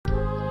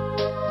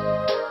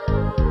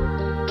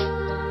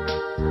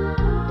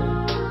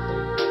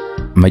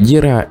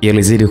Majira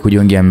yalizidi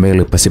kujongea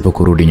mbele pasipo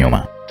kurudi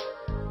nyuma.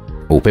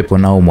 Upepo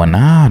nao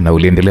mwanana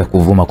uliendelea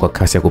kuvuma kwa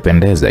kasi ya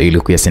kupendeza ili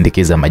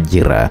kuyasindikiza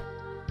majira.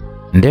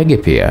 Ndege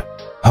pia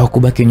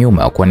hawakubaki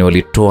nyuma, kwani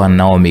walitoa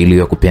nao milio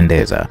ya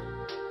kupendeza.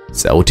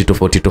 Sauti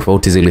tofauti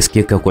tofauti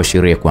zilisikika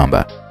kuashiria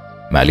kwamba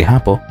mahali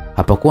hapo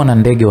hapakuwa na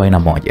ndege wa aina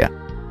moja.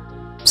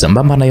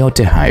 Sambamba na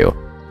yote hayo,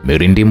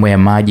 mirindimo ya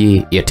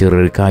maji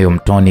yatiririkayo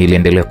mtoni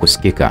iliendelea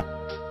kusikika,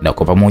 na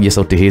kwa pamoja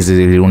sauti hizi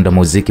ziliunda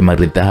muziki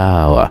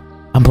maridhawa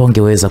ambao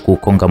ungeweza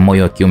kuukonga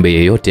moyo wa kiumbe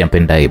yeyote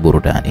ampendaye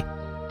burudani.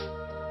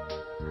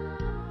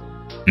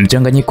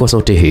 Mchanganyiko wa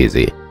sauti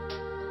hizi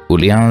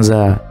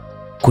ulianza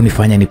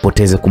kunifanya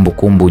nipoteze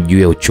kumbukumbu juu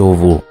ya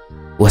uchovu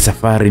wa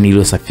safari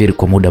niliyosafiri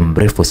kwa muda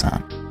mrefu sana.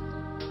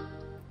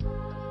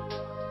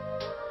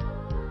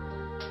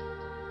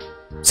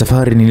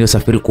 Safari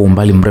niliyosafiri kwa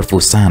umbali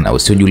mrefu sana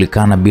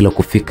usiojulikana bila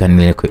kufika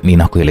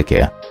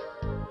ninakoelekea.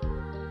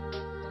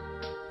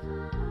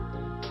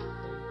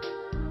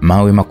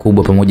 Mawe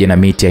makubwa pamoja na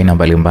miti aina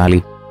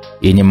mbalimbali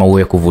yenye maua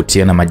ya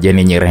kuvutia na majani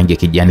yenye rangi ya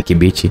kijani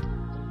kibichi,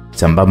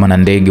 sambamba na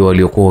ndege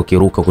waliokuwa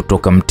wakiruka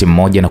kutoka mti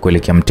mmoja na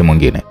kuelekea mti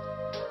mwingine.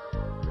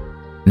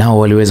 Nao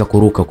waliweza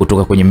kuruka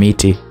kutoka kwenye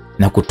miti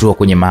na kutua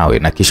kwenye mawe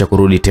na kisha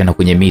kurudi tena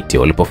kwenye miti,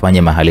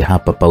 walipofanya mahali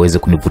hapa paweze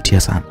kunivutia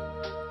sana.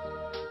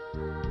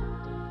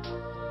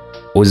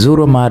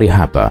 Uzuri wa mahali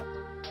hapa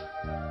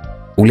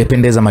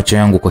ulipendeza macho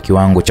yangu kwa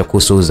kiwango cha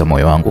kusuza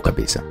moyo wangu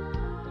kabisa.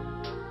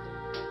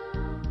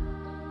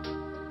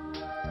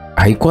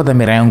 Haikuwa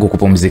dhamira yangu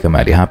kupumzika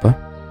mahali hapa.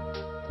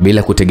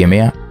 Bila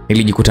kutegemea,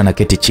 nilijikuta na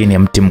keti chini ya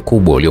mti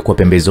mkubwa uliokuwa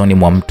pembezoni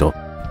mwa mto.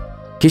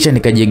 Kisha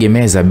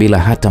nikajiegemeza bila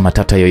hata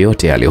matata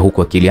yoyote yale,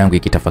 huku akili yangu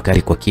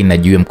ikitafakari kwa kina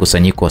juu ya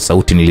mkusanyiko wa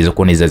sauti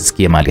nilizokuwa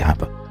nizisikia mahali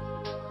hapa.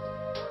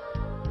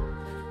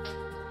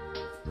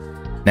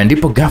 Na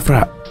ndipo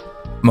ghafla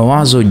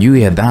mawazo juu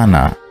ya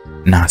dhana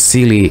na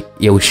asili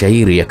ya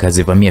ushairi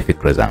yakazivamia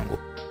fikra zangu.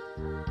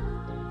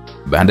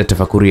 Baada ya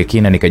tafakuri ya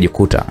kina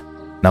nikajikuta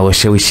na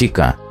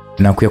washawishika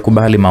na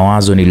kuyakubali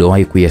mawazo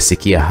niliyowahi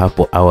kuyasikia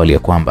hapo awali ya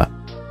kwamba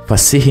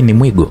fasihi ni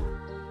mwigo.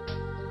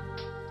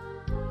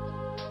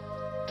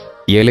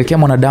 Yaelekea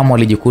mwanadamu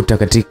alijikuta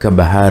katika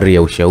bahari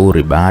ya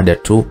ushauri baada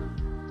tu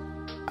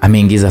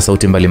ameingiza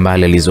sauti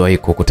mbalimbali alizowahi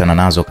kukutana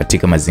nazo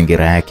katika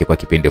mazingira yake kwa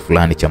kipindi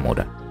fulani cha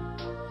muda.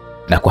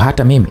 Na kwa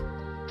hata mimi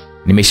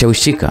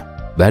nimeshawishika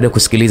baada ya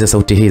kusikiliza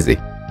sauti hizi,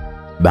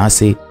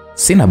 basi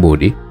sina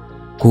budi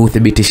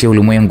kuuthibitishia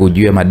ulimwengu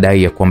juu ya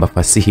madai ya kwamba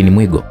fasihi ni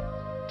mwigo.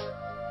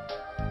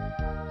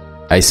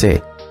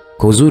 Aise,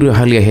 kwa uzuri wa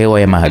hali ya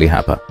hewa ya mahali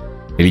hapa,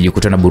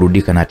 nilijikuta na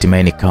burudika na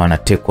hatimaye nikawa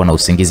natekwa na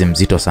usingizi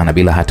mzito sana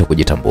bila hata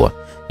kujitambua.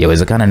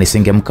 Yawezekana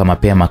nisingeamka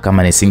mapema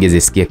kama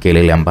nisingezisikia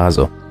kelele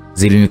ambazo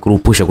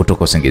zilinikurupusha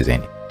kutoka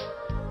usingizini.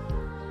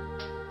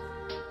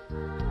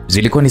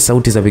 Zilikuwa ni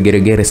sauti za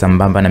vigeregere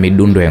sambamba na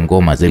midundo ya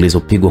ngoma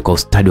zilizopigwa kwa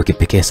ustadi wa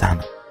kipekee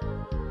sana.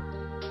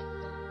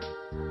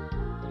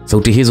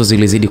 Sauti hizo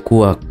zilizidi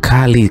kuwa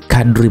kali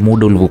kadri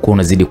muda ulivyokuwa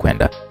unazidi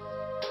kwenda,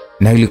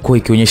 na ilikuwa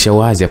ikionyesha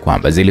wazi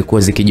kwamba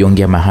zilikuwa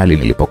zikijongea mahali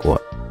nilipokuwa.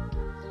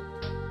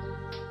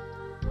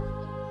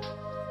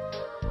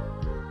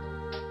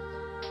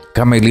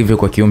 Kama ilivyo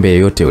kwa kiumbe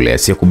yeyote yule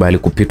asiyekubali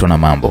kupitwa na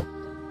mambo,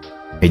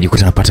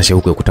 nijikuta napata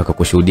shauku ya kutaka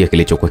kushuhudia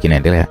kilichokuwa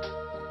kinaendelea.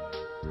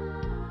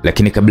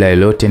 Lakini kabla ya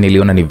yote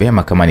niliona ni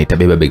vema kama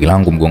nitabeba begi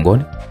langu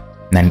mgongoni,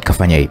 na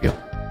nikafanya hivyo.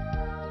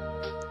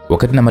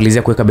 Wakati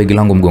namalizia kuweka begi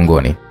langu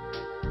mgongoni,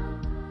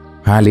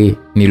 hali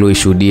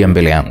niliyoishuhudia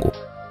mbele yangu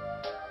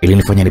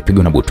ilinifanya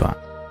nipigwe na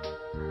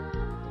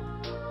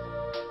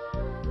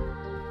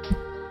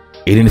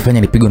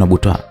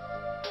butwa.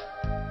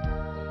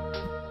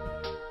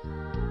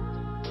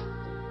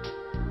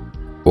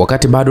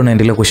 Wakati bado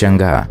naendelea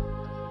kushangaa,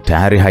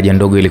 tayari haja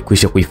ndogo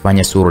ilikwisha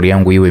kuifanya sura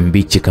yangu iwe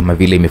mbichi kama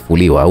vile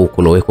imefuliwa au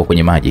kulowekwa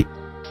kwenye maji.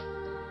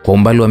 Kwa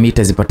umbali wa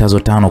mita zipatazo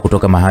 5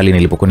 kutoka mahali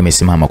nilipokuwa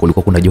nimesimama,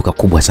 kulikuwa kuna joka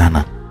kubwa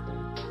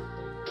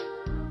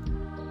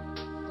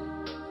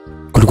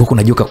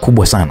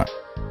sana.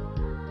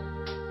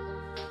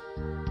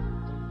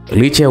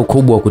 Licha ya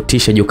ukubwa wa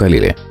kutisha joka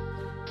lile,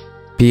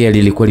 pia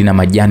lilikuwa lina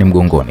majani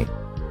mgongoni,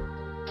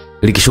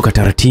 likishuka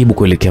taratibu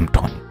kuelekea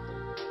mtoni.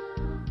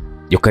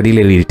 Joka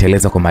lile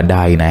liliteleza kwa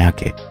madaa aina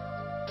yake,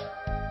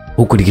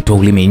 huku likitoa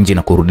ulimi nje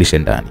na kurudisha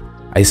ndani.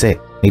 Aise,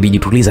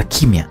 nilijituliza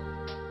kimya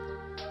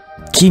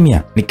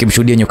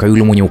nikimshuhudia nyoka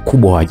yule mwenye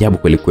ukubwa wa ajabu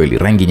kweli kweli,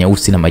 rangi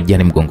nyeusi na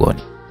majani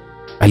mgongoni,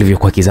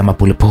 alivyokuwa kizama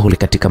polepole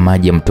katika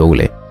maji ya mto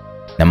ule.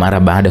 Na mara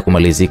baada ya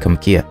kumalizika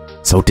mkia,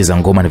 sauti za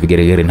ngoma na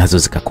vigeregere nazo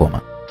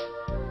zikakoma.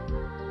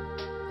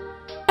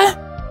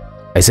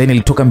 Aise,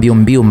 nilitoka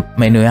mbio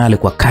maeneo yale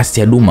kwa kasi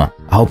ya duma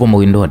hapo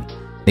mawindoni.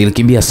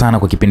 Nilikimbia sana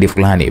kwa kipindi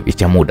fulani hivi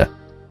cha muda,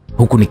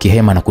 huku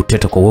nikihema na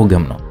kuteta kwa uoga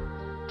mno.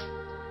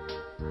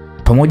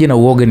 Pamoja na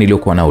uoga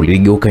niliokuwa nao,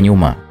 niligeuka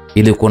nyuma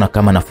ili kuona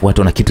kama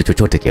nafuatwa na kitu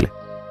chochote kile.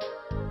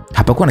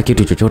 Hapakuwa na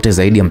kitu chochote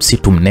zaidi ya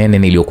msitu mnene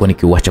niliokuwa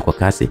nikiuacha kwa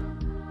kasi.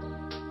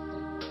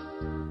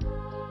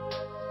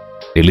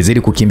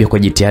 Nilizidi kukimbia kwa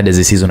jitihada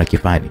zisizo na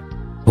kifani,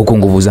 huku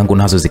nguvu zangu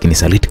nazo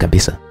zikinisaliti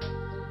kabisa.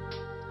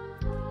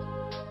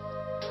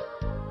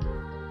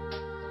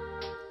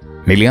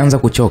 Nilianza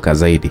kuchoka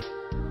zaidi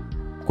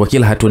kwa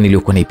kila hatua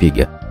niliyokuwa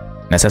nipiga,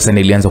 na sasa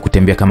nilianza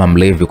kutembea kama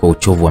mlevi kwa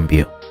uchovu wa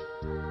mbio.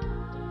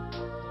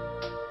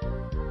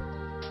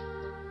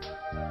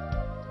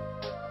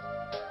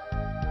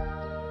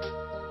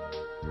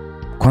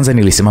 Kwanza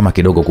nilisimama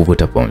kidogo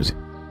kuvuta pumzi,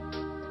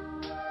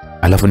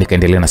 alafu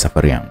nikaendelea na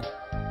safari yangu.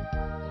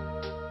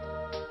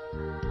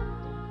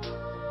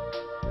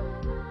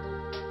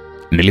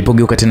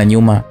 Nilipogeuka tena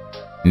nyuma,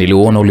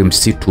 niliuona ule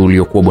msitu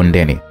uliokuwa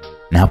bondeni,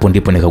 na hapo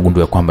ndipo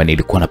nikagundua kwamba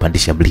nilikuwa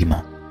napandisha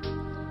mlima.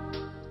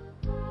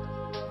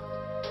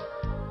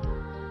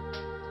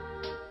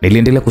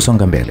 Niliendelea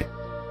kusonga mbele,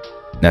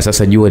 na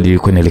sasa jua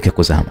lilikuwa linaelekea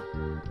kuzama.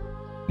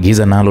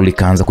 Giza nalo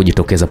likaanza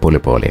kujitokeza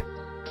polepole.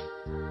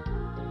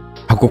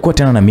 Hakukuwa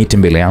tena na miti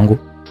mbele yangu,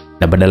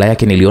 na badala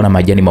yake niliona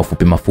majani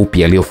mafupi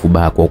mafupi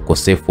yaliyofubaa kwa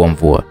ukosefu wa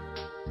mvua,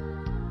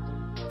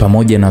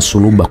 pamoja na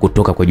suluba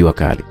kutoka kwa jua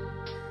kali.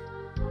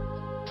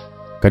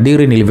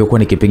 Kadiri nilivyokuwa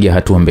nikipiga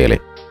hatua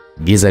mbele,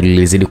 giza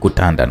lilizidi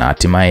kutanda na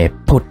hatimaye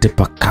pote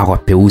pakawa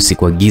peusi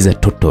kwa giza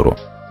totoro.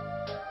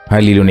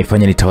 Hali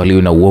iliyonifanya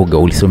nitawaliwe na uoga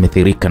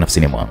uliomethirika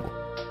nafsini mwangu.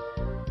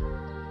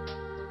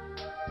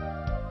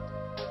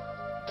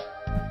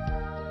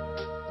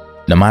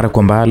 Na mara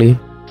kwa mbali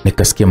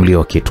nikasikia mlio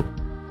wa kitu.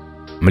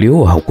 Mlio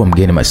huo haukuwa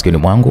mgeni masikioni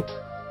mwangu,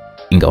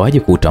 ingawaje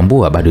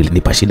kuutambua bado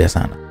ilinipa shida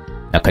sana.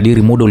 Na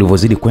kadiri muda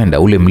ulivyozidi kwenda,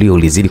 ule mlio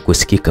ulizidi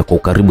kusikika kwa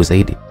ukaribu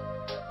zaidi.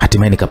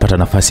 Hatimaye nikapata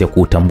nafasi ya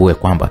kuutambua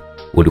kwamba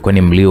ulikuwa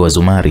ni mlio wa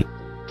zumari.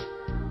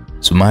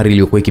 Zumari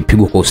iliyokuwa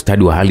ikipigwa kwa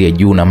ustadi wa hali ya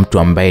juu na mtu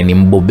ambaye ni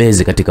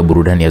mbobezi katika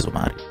burudani ya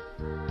zumari.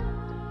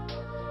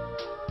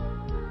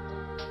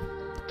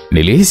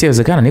 Nilihisi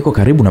inawezekana niko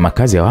karibu na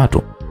makazi ya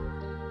watu.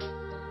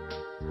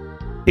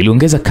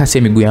 Niliongeza kasi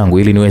ya miguu yangu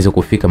ili niweze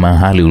kufika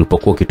mahali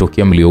ulipokuwa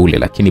ukitokea mlio ule,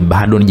 lakini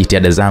bado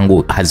jitihada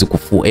zangu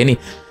hazikufua,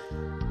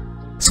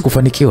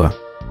 sikufanikiwa.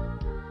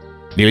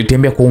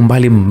 Nilitembea kwa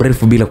umbali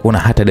mrefu bila kuona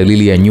hata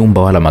dalili ya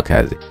nyumba wala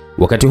makazi.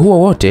 Wakati huo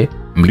wote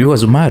mlio wa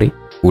zumari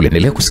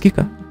uliendelea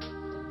kusikika.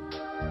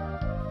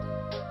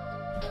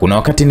 Kuna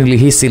wakati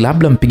nilihisi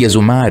labda mpiga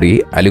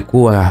zumari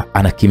alikuwa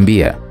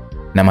anakimbia,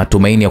 na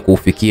matumaini ya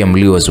kuufikia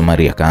mlio wa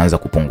zumari yakaanza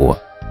kupungua.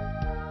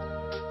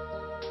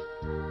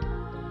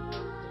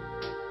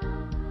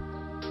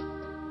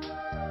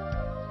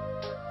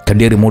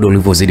 Kadiri muda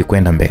ulivyozidi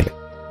kwenda mbele,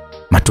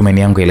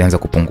 matumaini yangu yalianza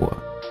kupungua.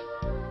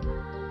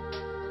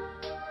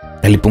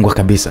 Yalipungua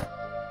kabisa.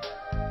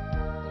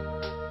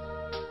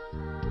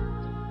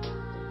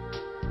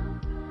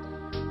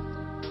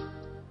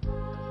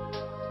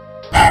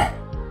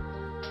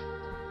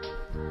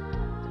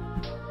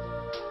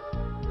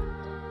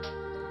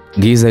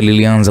 Giza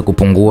lilianza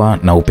kupungua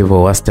na upepo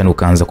wa wastani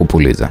ukaanza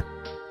kupuliza.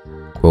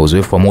 Kwa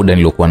uzoefu wa muda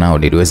niliokuwa nao,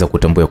 niliweza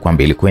kutambua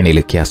kwamba ilikuwa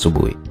inaelekea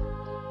asubuhi.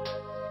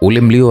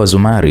 Ule mlio wa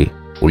zumari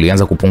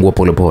ulianza kupungua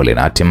polepole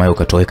na hatimaye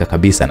ukatoweka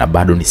kabisa, na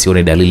bado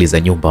nisione dalili za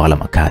nyumba wala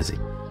makazi.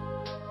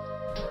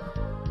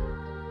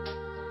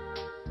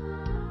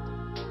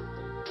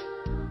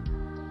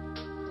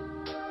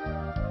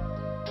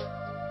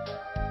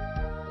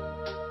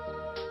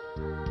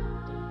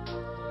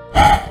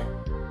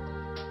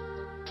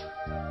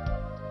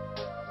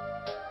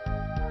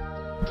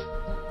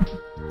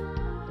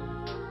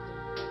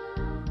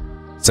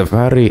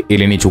 Safari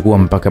ilinichukua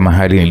mpaka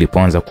mahali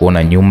nilipoanza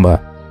kuona nyumba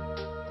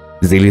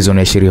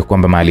zilizoashiria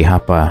kwamba mahali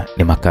hapa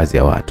ni makazi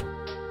ya watu.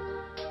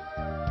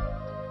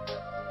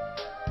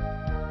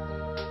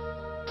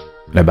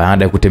 Na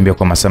baada ya kutembea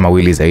kwa masaa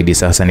mawili zaidi,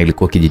 sasa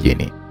nilikuwa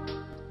kijijini.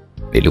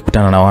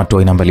 Nilikutana na watu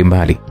wa aina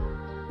mbalimbali,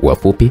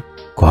 wafupi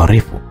kwa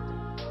warefu,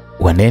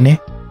 wanene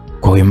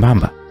kwa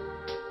wembamba,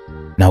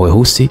 na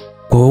weusi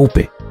kwa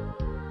weupe.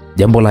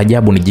 Jambo la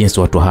ajabu ni jinsi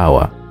watu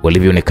hawa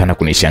walivyoonekana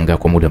kunishangaa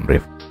kwa muda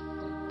mrefu.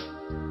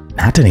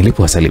 Na hata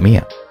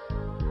nilipowasalimia,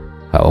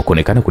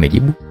 hawakuonekana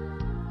kunijibu.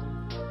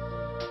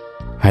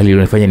 Hali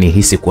ilionifanya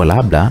nihisi kwa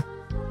labda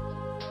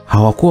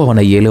hawakuwa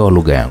wanaielewa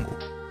lugha yangu.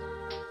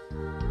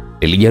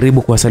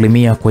 Nilijaribu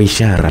kuwasalimia kwa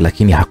ishara,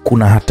 lakini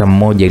hakuna hata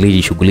mmoja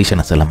aliyejishughulisha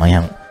na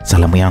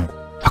salamu yangu.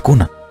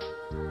 Hakuna.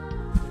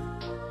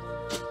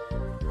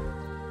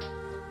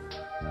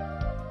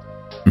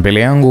 Mbele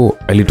yangu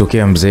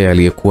alitokea mzee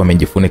aliyekuwa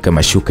amejifunika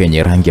mashuka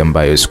yenye rangi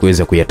ambayo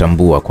sikuweza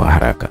kuyatambua kwa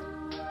haraka.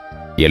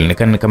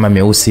 Yalionekana kama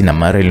meusi, na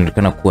mara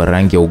ilionekana kuwa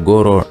rangi ya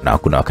ugoro, na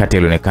kuna wakati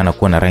ilionekana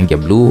kuwa na rangi ya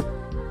blue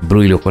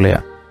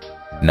iliyokolea.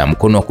 Na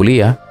mkono wa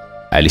kulia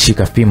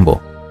alishika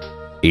fimbo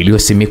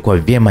iliyosimikwa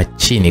vyema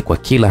chini kwa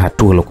kila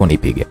hatua aliyokuwa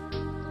anipiga.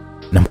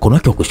 Na mkono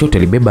wake wa kushoto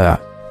alibeba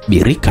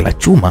birika la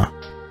chuma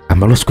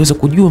ambalo sikuweza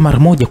kujua mara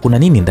moja kuna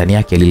nini ndani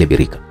yake lile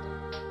birika.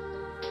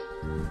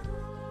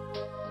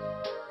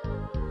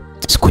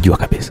 Sikujua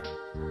kabisa.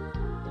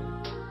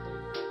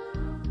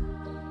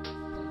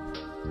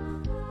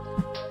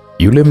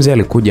 Yule mzee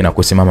alikuja na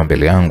kusimama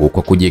mbele yangu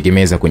kwa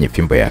kujiegemeza kwenye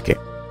fimbo yake.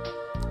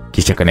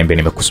 Kisha kaniambia,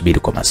 nimekusubiri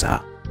kwa masaa.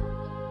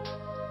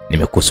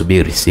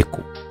 Nimekusubiri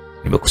siku,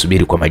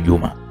 nimekusubiri kwa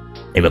majuma,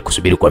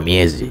 nimekusubiri kwa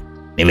miezi,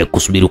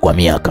 nimekusubiri kwa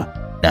miaka,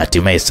 na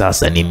hatimaye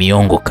sasa ni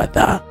miongo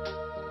kadhaa.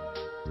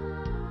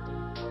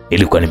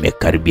 Nilikuwa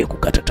nimekaribia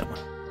kukata tamaa.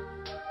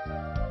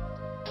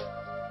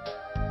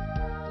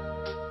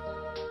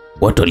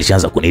 watu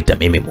walishaanza kuniita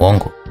mimi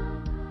mwongo.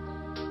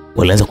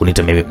 Walianza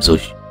kuniita mimi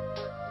mzushi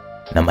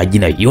na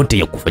majina yote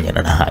ya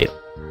kufanyana na hayo.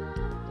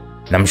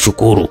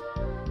 Namshukuru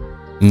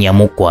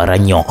Nyamuko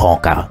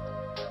Aranyohoka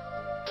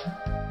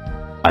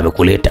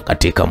amekuleta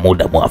katika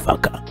muda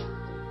mwafaka.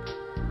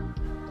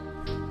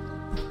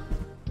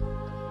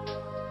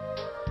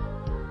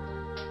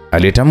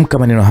 Alitamka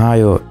maneno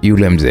hayo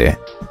yule mzee.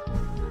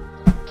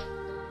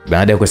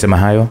 Baada ya kusema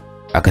hayo,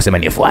 akasema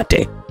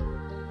nifuate.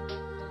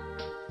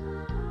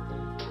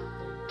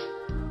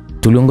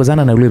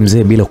 Tuliongozana na yule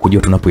mzee bila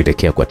kujua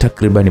tunapoelekea kwa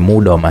takriban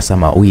muda wa masaa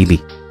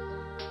mawili.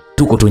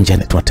 Tuko tu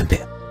njiani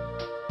tunatembea.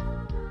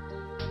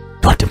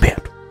 Tu.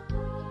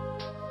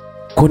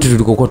 Kote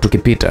tulikokuwa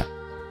tukipita,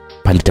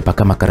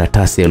 palitapaka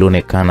makaratasi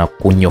yalionekana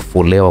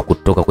kunyofolewa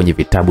kutoka kwenye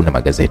vitabu na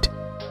magazeti.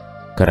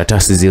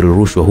 Karatasi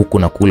zilirushwa huku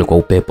na kule kwa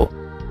upepo.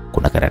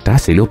 Kuna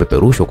karatasi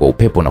iliyopeperushwa kwa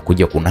upepo na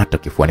kuja kunata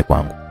kifuani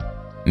kwangu.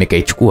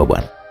 Nikaichukua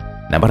bwana.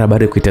 Na baada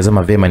ya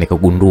kuitazama vema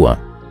nikagundua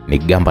ni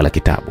gamba la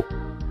kitabu.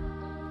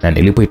 Na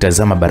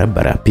nilipoitazama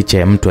barabara picha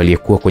ya mtu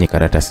aliyekuwa kwenye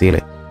karatasi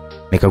ile,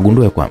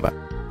 nikagundua kwamba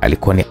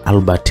alikuwa ni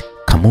Albert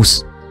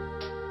Camus,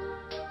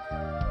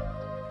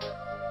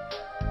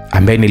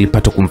 ambaye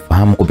nilipata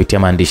kumfahamu kupitia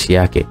maandishi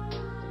yake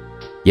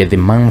ya The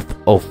Month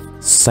of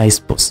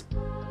Cyspos.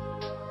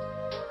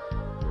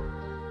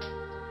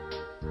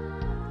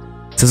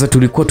 Sasa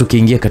tulikuwa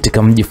tukiingia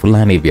katika mji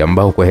fulani hivi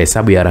ambao kwa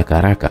hesabu ya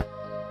haraka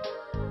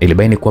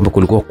ilibaini kwamba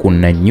kulikuwa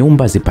kuna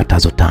nyumba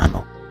zipatazo 5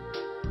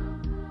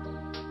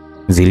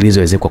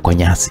 zilizoezekwa kwa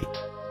nyasi,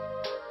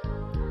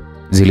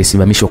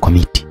 zilisimamishwa kwa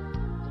miti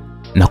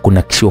na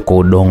kunakishiwa kwa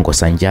udongo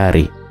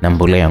sanjari na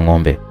mbolea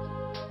ng'ombe.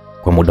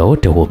 Kwa muda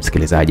wote huo,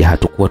 msikilizaji,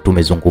 hatukuwa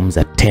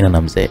tumezungumza tena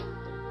na mzee,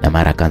 na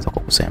mara akaanza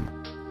kwa kusema,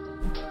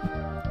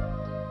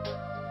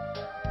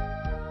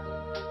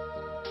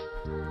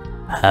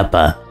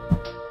 hapa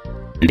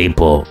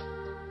ndipo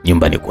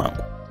nyumbani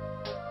kwangu.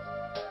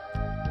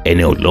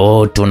 Eneo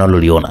lote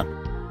unaloliona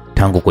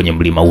tangu kwenye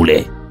mlima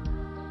ule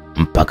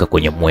mpaka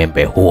kwenye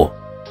mwembe huo,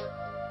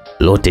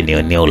 lote ni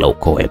eneo la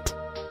ukoo wetu.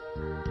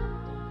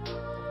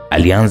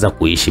 Alianza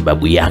kuishi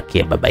babu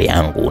yake baba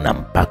yangu na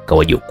mpaka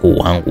wajukuu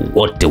wangu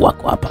wote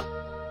wako hapa.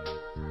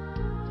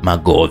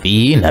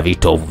 Magovi na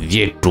vitovu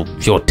vyetu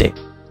vyote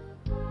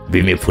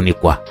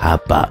vimefunikwa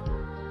hapa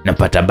na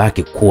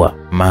patabaki kuwa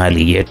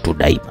mali yetu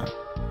daima.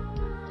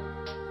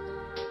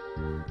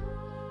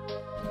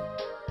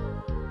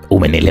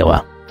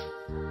 Umenielewa?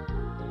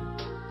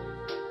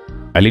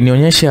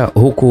 Alinionyesha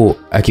huku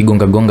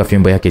akigonga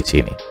fimbo yake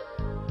chini.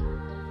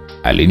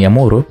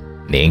 Aliniamuru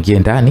niingie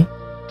ndani,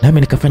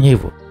 nami nikafanya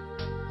hivyo.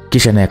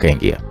 Kisha naye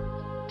akaingia.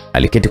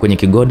 Aliketi kwenye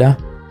kigoda,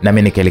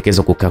 nami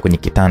nikaelekezwa kukaa kwenye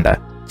kitanda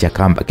cha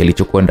kamba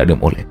kilichokuwa ndani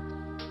mule.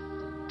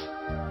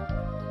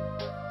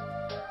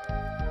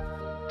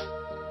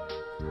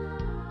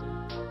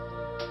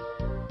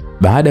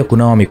 Baada ya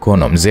kunawa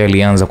mikono, mzee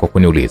alianza kwa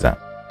kuniuliza,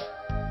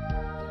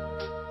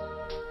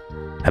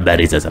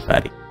 habari za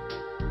safari?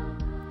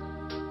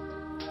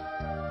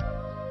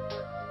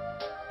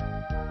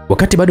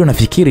 Wakati bado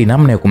nafikiri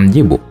namna ya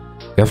kumjibu,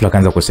 ghafla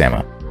akaanza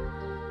kusema,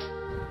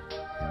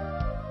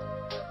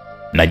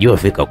 najua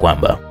fika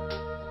kwamba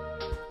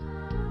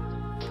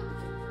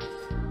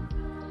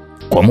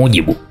kwa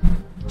mujibu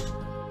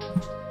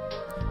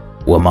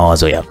wa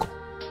mawazo yako,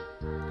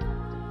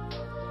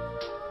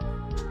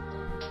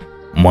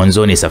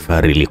 mwanzoni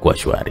safari ilikuwa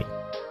shwari,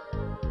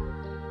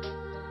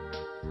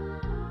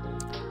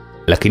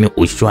 lakini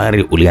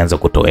ushwari ulianza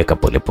kutoweka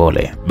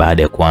polepole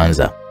baada ya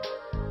kuanza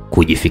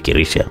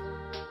kujifikirisha.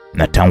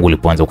 Na tangu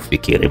ulipoanza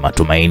kufikiri,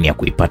 matumaini ya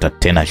kuipata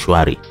tena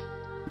shwari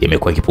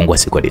yamekuwa yakipungua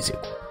siku hadi siku.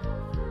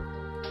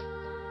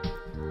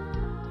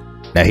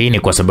 Na hii ni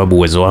kwa sababu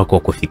uwezo wako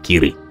wa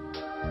kufikiri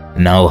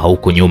nao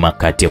hauko nyuma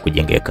katika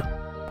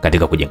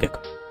kujengeka.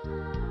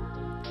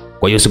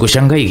 Kwa hiyo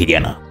sikushangai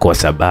kijana, kwa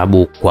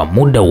sababu kwa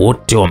muda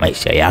wote wa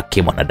maisha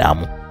yake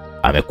mwanadamu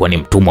amekuwa ni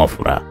mtumwa wa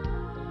furaha,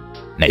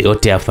 na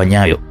yote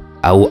afanyayo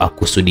au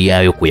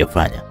akusudiayo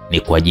kuyafanya ni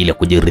kwa ajili ya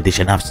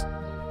kujiridhisha nafsi.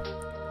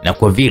 Na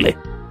kwa vile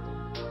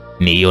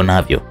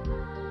nionavyo,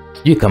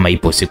 sijui kama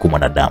ipo siku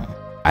mwanadamu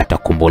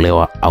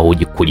atakombolewa au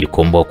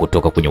kujikomboa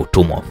kutoka kwenye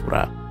utumwa wa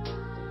furaha.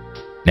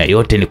 Na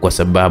yote ni kwa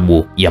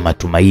sababu ya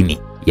matumaini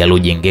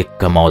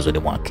yaliyojengeka mawazoni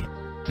mwake.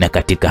 Na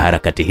katika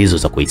harakati hizo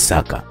za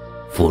kuisaka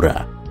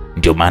furaha,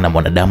 ndio maana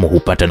mwanadamu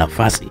hupata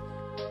nafasi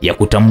ya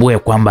kutambua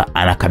kwamba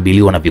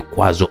anakabiliwa na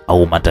vikwazo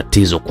au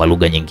matatizo, kwa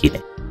lugha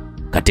nyingine,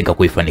 katika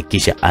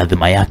kuifanikisha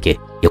adhima yake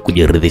ya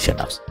kujiridhisha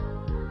nafsi.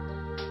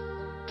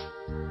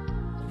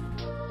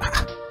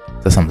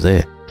 Sasa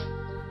mzee,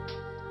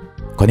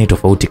 kwani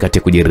tofauti kati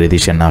ya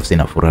kujiridhisha nafsi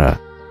na furaha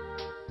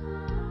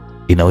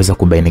inaweza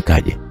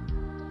kubainikaje?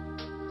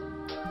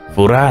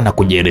 Furaha na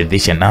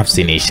kujiridhisha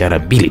nafsi ni ishara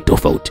mbili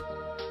tofauti,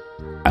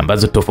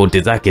 ambazo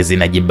tofauti zake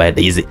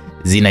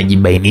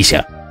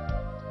zinajibainisha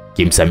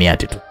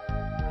kimsamiati tu,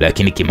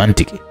 lakini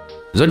kimantiki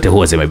zote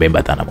huwa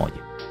zimebeba dhana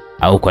moja.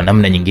 Au kwa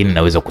namna nyingine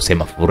naweza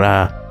kusema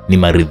furaha ni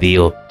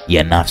maridhio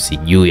ya nafsi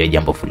juu ya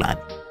jambo fulani.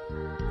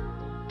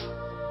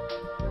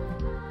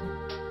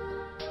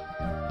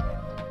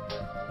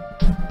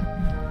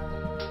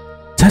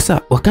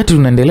 Sasa wakati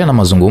tunaendelea na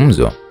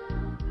mazungumzo,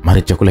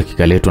 mara chakula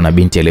kikaletwa na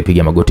binti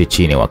aliyepiga magoti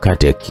chini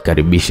wakati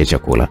akikaribisha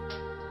chakula.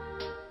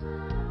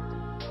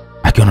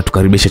 Akiwa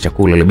anatukaribisha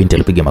chakula, ile binti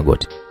alipiga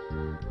magoti.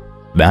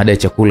 Baada ya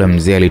chakula,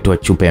 mzee alitoa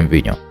chupa ya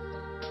mvinyo,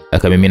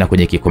 akamimina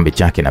kwenye kikombe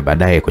chake na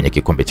baadaye kwenye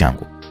kikombe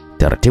changu.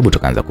 Taratibu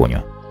tukaanza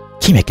kunywa.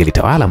 Kimya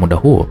kilitawala muda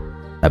huo,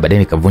 na baadaye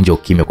nikavunja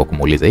ukimya kwa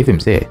kumuuliza, hivi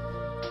mzee,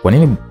 kwa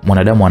nini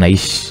mwanadamu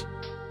anaishi,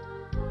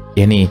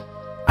 yani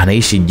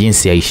anaishi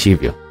jinsi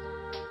aishivyo?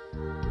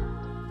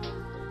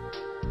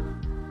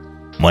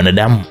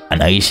 Mwanadamu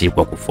anaishi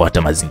kwa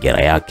kufuata mazingira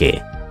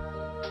yake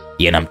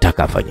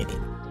yanamtaka afanye nini.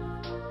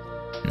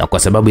 Na kwa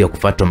sababu ya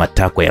kufuata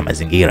matakwa ya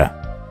mazingira,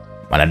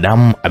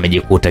 mwanadamu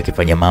amejikuta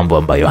akifanya mambo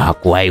ambayo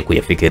hakuwahi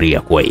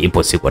kuyafikiria kuwa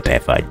ipo siku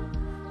atayafanya.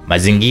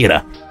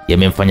 Mazingira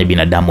yamemfanya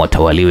binadamu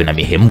atawaliwe na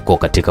mihemko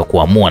katika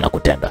kuamua na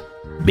kutenda,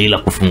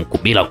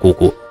 bila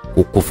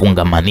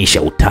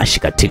kufungamanisha utashi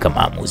katika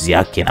maamuzi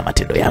yake na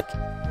matendo yake.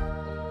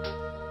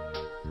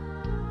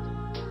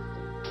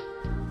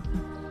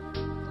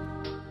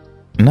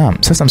 Naam,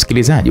 sasa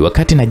msikilizaji,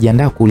 wakati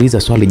najiandaa kuuliza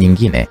swali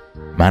nyingine,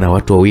 mara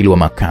watu wawili wa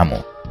makamu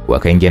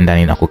wakaingia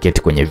ndani na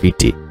kuketi kwenye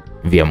viti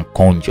vya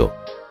mkonjo.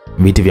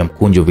 Viti vya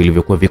mkunjo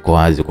vilivyokuwa viko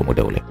wazi kwa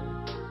muda ule.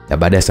 Na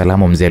baada ya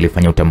salamu, mzee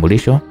alifanya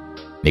utambulisho.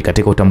 Ni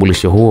katika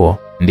utambulisho huo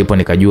ndipo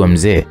nikajua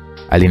mzee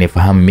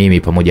alinifahamu mimi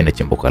pamoja na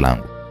chimbuko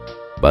langu.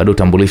 Baada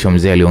utambulisho,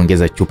 mzee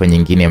aliongeza chupa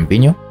nyingine ya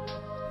mvinyo,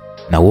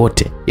 na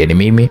wote, yani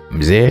mimi,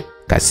 mzee,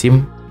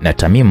 Kasim na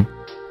Tamim,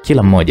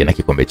 kila mmoja na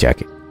kikombe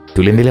chake,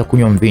 tuliendelea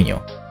kunywa mvinyo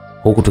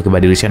huku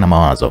tukibadilishana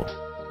mawazo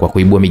kwa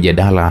kuibua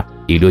mijadala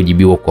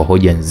iliyojibiwa kwa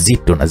hoja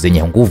nzito na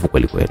zenye nguvu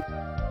kweli kweli.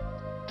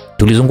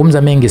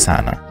 Tulizungumza mengi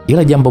sana,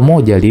 ila jambo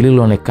moja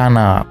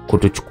lililoonekana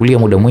kutuchukulia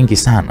muda mwingi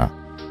sana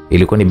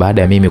ilikuwa ni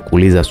baada ya mimi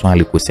kuuliza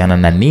swali kuhusiana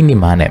na nini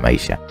maana ya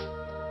maisha.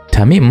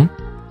 Tamim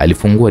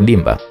alifungua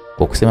dimba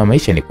kwa kusema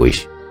maisha ni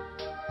kuishi.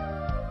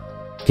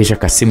 Kisha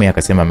Kasimu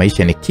akasema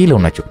maisha ni kile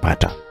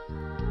unachopata.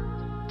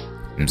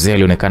 Mzee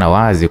alionekana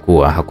wazi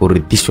kuwa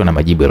hakuridhishwa na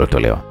majibu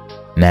yaliyotolewa,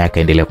 naye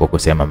akaendelea kwa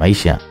kusema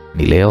maisha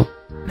ni leo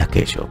na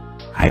kesho.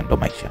 Hayo ndo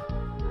maisha.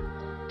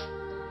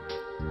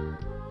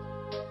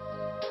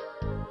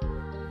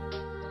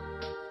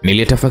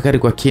 Nilitafakari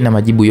kwa kina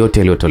majibu yote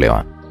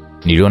yaliyotolewa.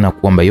 Niliona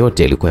kwamba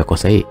yote yalikuwa yako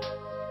sahihi,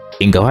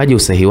 ingawaje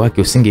usahihi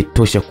wake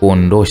usingetosha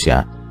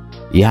kuondosha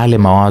yale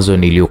mawazo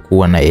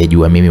niliyokuwa na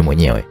yajua mimi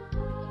mwenyewe.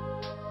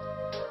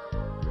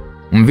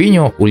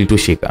 Mvinyo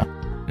ulitushika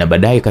na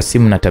baadaye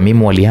Kasimu na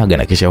Tamimu waliaga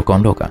na kisha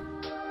wakaondoka,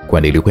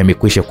 kwani ilikuwa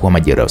imekwisha kuwa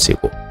majira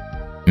usiku.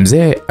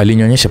 Mzee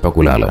alinyonyesha pa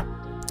kulala,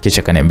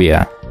 kisha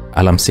kaniambia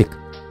alamsika,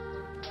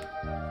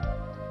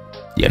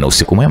 jana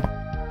usiku mwema.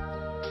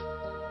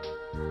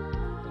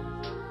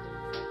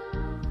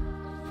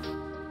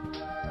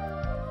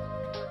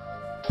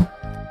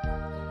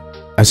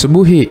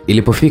 Asubuhi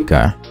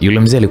ilipofika, yule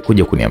mzee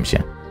alikuja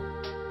kuniamsha.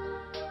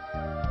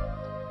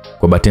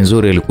 Kwa bahati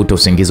nzuri alikuta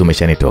usingizi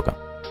umeshanitoka.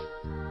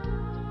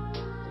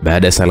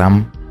 Baada ya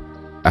salamu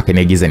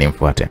akaniagiza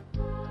nimfuate.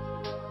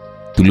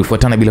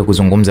 Tulifuatana bila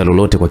kuzungumza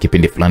lolote kwa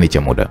kipindi fulani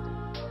cha muda.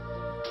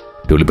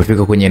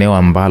 Tulipofika kwenye eneo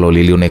ambalo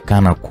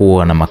lilionekana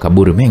kuwa na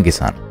makaburi mengi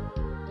sana,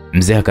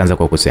 mzee akaanza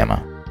kwa kusema,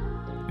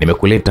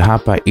 nimekuleta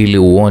hapa ili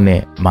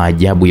uone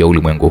maajabu ya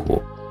ulimwengu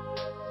huu.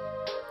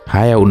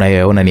 Haya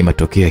unayoyaona ni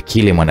matokeo ya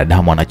kile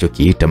mwanadamu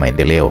anachokiita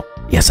maendeleo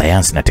ya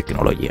sayansi na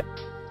teknolojia.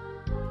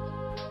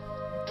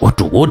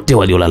 Watu wote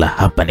waliolala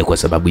hapa ni kwa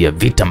sababu ya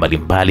vita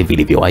mbalimbali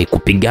vilivyowahi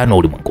kupigana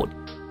ulimwenguni.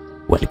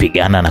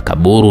 Walipigana na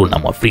kaburu na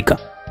Mwafrika.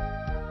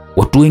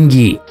 Watu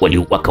wengi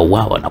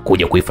wakauawa na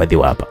kuja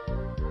kuhifadhiwa hapa.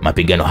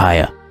 Mapigano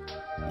haya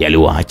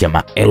yaliwaacha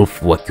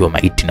maelfu wakiwa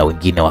maiti na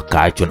wengine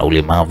wakaachwa na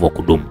ulemavu wa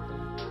kudumu.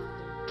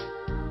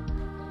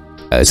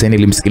 Sasa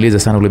nilimsikiliza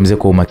sana ule mzee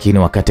kwa umakini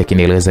wakati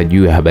akinieleza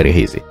juu ya habari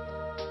hizi.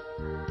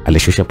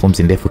 Alishusha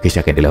pumzi ndefu kisha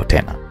akaendelea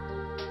tena.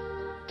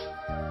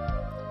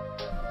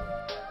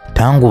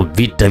 Tangu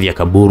vita vya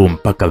kaburu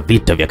mpaka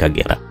vita vya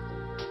Kagera,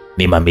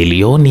 ni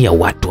mamilioni ya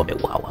watu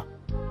wameuawa.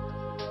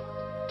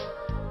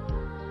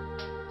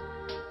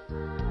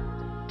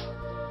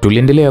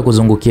 Tuliendelea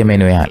kuzungukia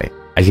maeneo yale,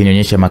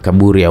 akinyonyesha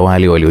makaburi ya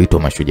wale walioitwa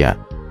mashujaa.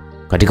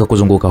 Katika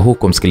kuzunguka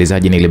huko,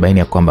 msikilizaji, nilibaini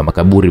ya kwamba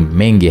makaburi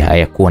mengi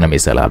hayakuwa na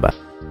misalaba.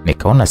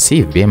 Nikaona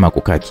si vyema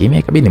kukaa kimya,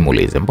 ikabidi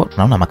nimuulize, mbona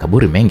naona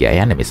makaburi mengi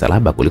hayana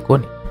misalaba,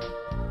 kulikoni?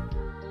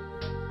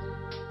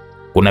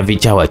 Kuna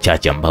vichawa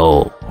chache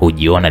ambao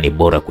hujiona ni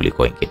bora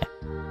kuliko wengine.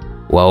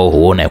 Wao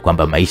huona ya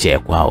kwamba maisha ya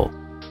kwao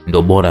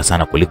ndio bora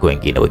sana kuliko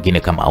wengine. Wengine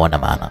kama hawana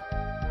maana,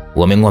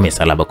 wameng'oa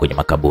misalaba kwenye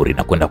makaburi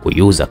na kwenda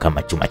kuiuza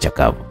kama chuma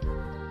chakavu.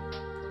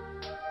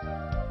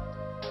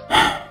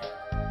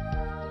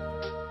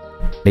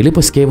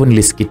 Niliposikia hivyo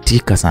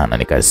nilisikitika sana,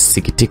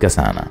 nikasikitika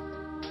sana.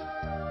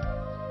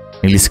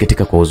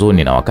 Nilisikitika kwa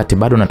huzuni, na wakati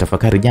bado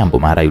natafakari jambo,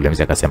 mara yule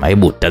mzee akasema,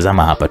 hebu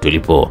tazama hapa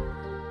tulipo.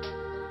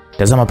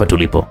 Tazama hapa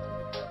tulipo.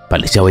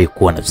 Palishawahi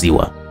kuwa na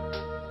ziwa.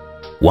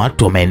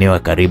 Watu wa maeneo ya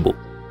karibu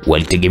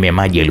walitegemea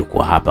maji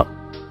yalikuwa hapa.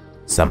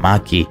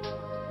 Samaki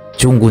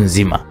chungu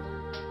nzima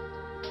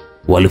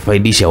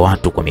walifaidisha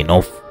watu kwa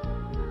minofu.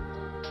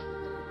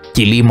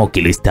 kilimo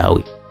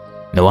kilistawi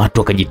na watu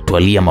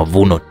wakajitwalia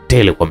mavuno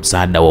tele kwa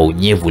msaada wa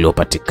unyevu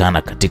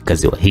uliopatikana katika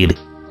ziwa hili.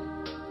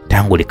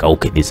 Tangu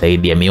likauke ni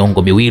zaidi ya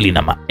miongo miwili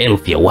na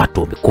maelfu ya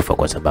watu wamekufa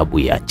kwa sababu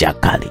ya njaa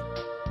kali.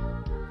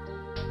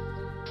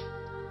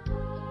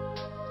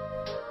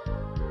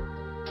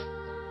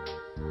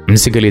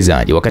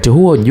 Msikilizaji, wakati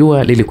huo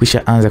jua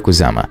lilikwisha anza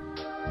kuzama,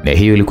 na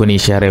hiyo ilikuwa ni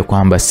ishara ya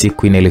kwamba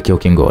siku inaelekea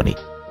ukingoni.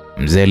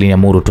 Mzee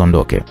aliniamuru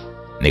tuondoke.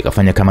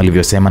 Nikafanya kama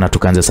alivyosema na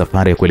tukaanza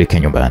safari ya kuelekea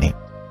nyumbani.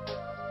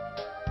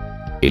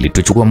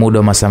 Ilituchukua muda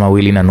wa masaa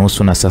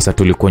 2.5 na sasa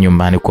tulikuwa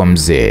nyumbani kwa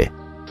mzee.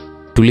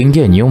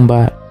 Tuliingia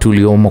nyumba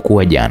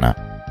tuliomokuwa jana.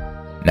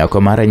 Na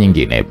kwa mara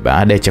nyingine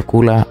baada ya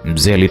chakula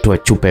mzee alitoa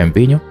chupa ya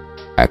mvinyo,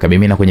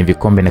 akamimina kwenye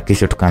vikombe na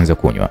kisha tukaanza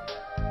kunywa.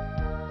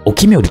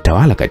 Ukimya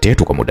ulitawala kati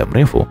yetu kwa muda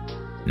mrefu,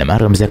 na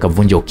mara mzee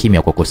akavunja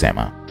ukimya kwa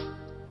kusema,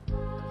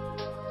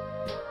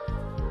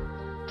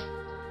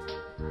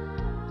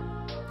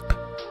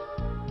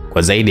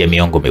 kwa zaidi ya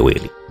miongo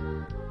miwili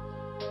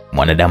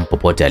mwanadamu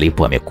popote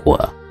alipo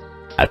amekuwa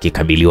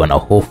akikabiliwa na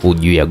hofu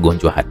juu ya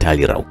gonjwa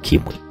hatari la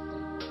ukimwi.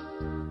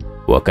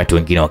 Wakati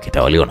wengine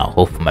wakitawaliwa na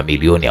hofu,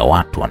 mamilioni ya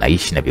watu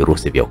wanaishi na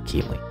virusi vya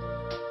ukimwi,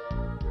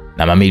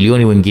 na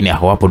mamilioni wengine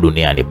hawapo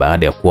duniani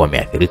baada ya kuwa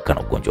wameathirika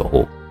na ugonjwa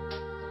huu.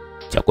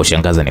 Cha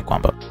kushangaza ni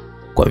kwamba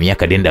kwa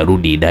miaka nenda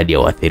rudi idadi ya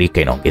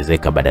waathirika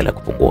inaongezeka badala ya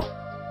kupungua.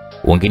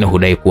 Wengine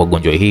hudai kuwa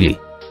gonjwa hili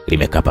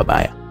limekaa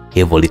pabaya,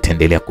 hivyo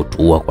litaendelea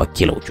kutuua kwa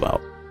kila uchao.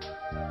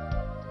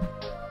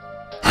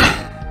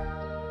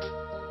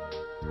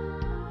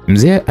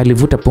 Mzee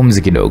alivuta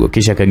pumzi kidogo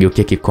kisha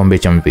akageukia kikombe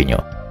cha mvinyo,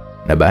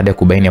 na baada ya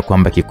kubaini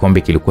kwamba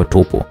kikombe kilikuwa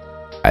tupu,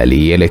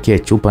 alielekea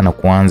chupa na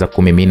kuanza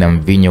kumimina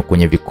mvinyo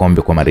kwenye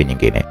vikombe kwa mara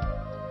nyingine.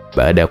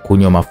 Baada ya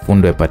kunywa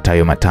mafundo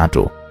yapatayo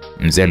 3,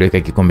 mzee aliweka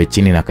kikombe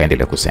chini na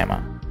akaendelea kusema,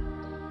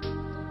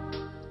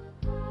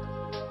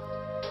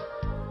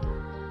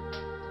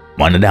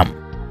 mwanadamu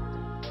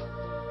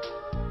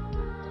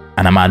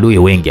ana maadui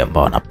wengi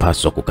ambao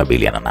anapaswa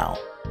kukabiliana nao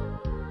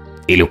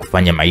ili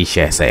kufanya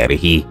maisha ya sayari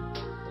hii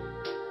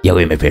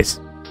yawe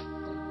mepesi.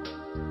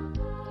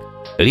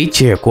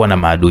 Licha ya kuwa na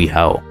maadui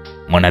hao,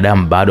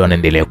 mwanadamu bado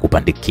anaendelea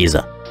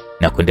kupandikiza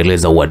na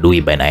kuendeleza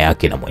uadui baina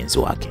yake na mwenzi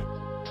wake.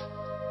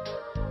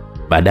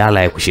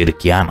 Badala ya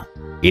kushirikiana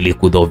ili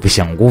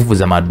kudhoofisha nguvu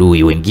za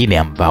maadui wengine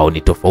ambao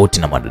ni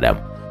tofauti na mwanadamu,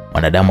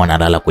 mwanadamu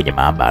analala kwenye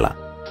maabara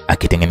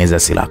akitengeneza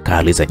silaha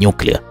kali za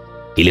nyuklia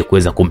ili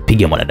kuweza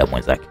kumpiga mwanadamu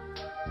mwenzake.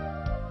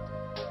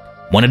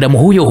 Mwanadamu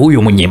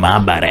huyo mwenye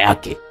maabara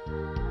yake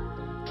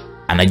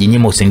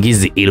anajinyima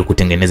usingizi ili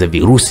kutengeneza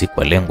virusi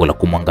kwa lengo la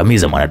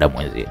kumwangamiza mwanadamu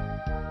mwenzie.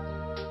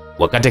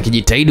 Wakati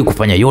akijitahidi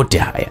kufanya yote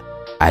haya,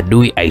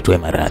 adui aitwaye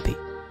maradhi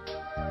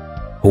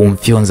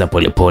humfyonza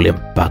polepole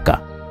mpaka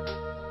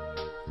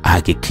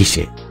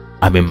ahakikishe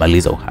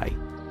amemaliza uhai.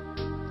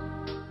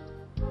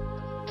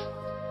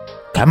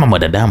 Kama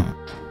mwanadamu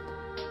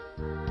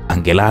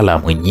angelala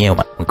mwenyewe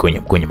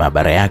kwenye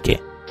maabara yake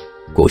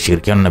kwa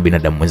ushirikiano na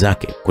binadamu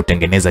mwenzake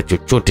kutengeneza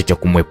chochote cha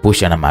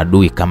kumwepusha na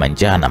maadui kama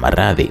njaa na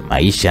maradhi,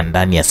 maisha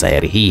ndani ya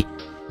sayari hii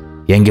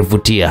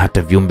yangevutia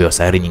hata viumbe wa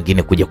sayari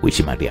nyingine kuja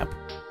kuishi mahali hapo.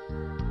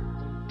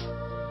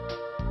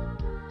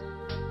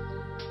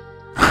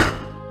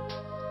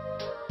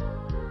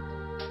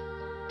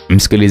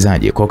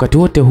 Msikilizaji, kwa wakati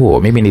wote huo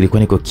mimi nilikuwa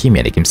niko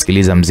kimya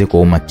nikimsikiliza mzee kwa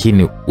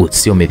umakini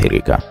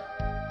usiomithirika.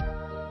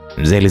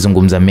 Mzee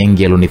alizungumza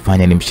mengi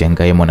yalionifanya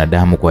nimshangae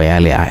mwanadamu kwa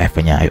yale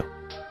ayafanyayo.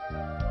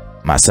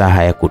 Masaa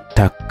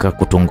hayakutaka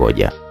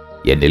kutungoja,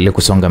 yaendelee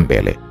kusonga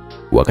mbele.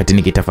 Wakati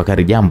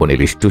nikitafakari jambo,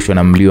 nilishtushwa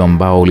na mlio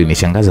ambao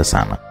ulinishangaza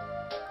sana.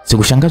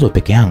 Sikushangazwa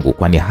peke yangu,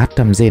 kwani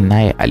hata mzee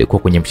naye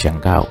alikuwa kwenye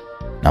mshangao,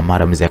 na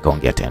mara mzee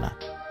akaongea tena.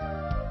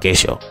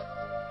 Kesho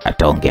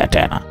ataongea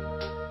tena.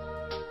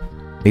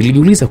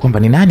 Nilijiuliza kwamba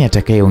ni nani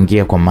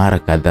atakayeongea kwa mara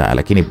kadhaa,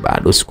 lakini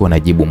bado sikuwa na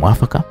jibu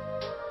mwafaka.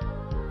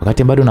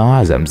 Wakati bado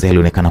nawaza, mzee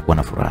alionekana kuwa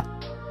na furaha.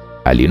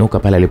 Aliinuka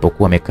pale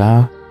alipokuwa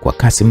amekaa kwa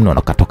kasi mno na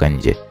akatoka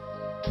nje.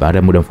 Baada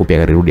ya muda mfupi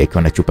akarudi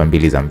akiwa na chupa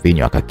 2 za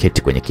mvinyo,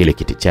 akaketi kwenye kile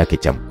kiti chake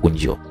cha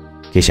mkunjo.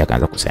 Kisha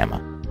akaanza kusema,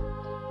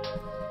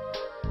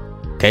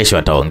 kesho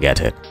ataongea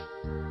tena.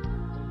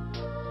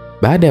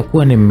 Baada ya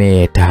kuwa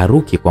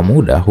nimetaharuki kwa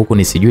muda huku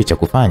nisijui cha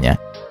kufanya,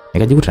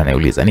 nikajikuta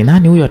nauliza, ni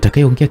nani huyo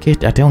atakayeongea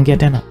ataongea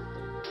tena?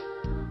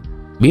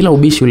 Bila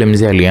ubishi yule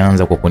mzee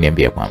alianza kwa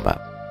kuniambia kwamba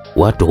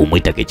watu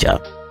humuita kichaa,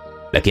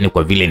 lakini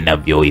kwa vile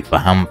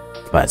ninavyoifahamu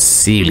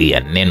fasili ya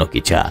neno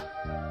kichaa,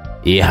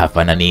 yeye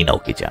hafanani na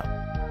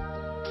ukichaa.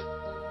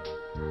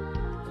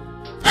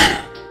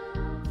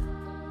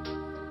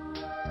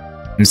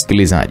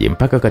 Msikilizaji,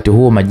 mpaka wakati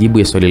huo majibu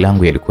ya swali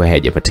langu yalikuwa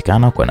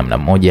hayajapatikana kwa namna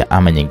moja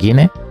ama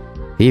nyingine.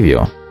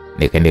 Hivyo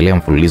nikaendelea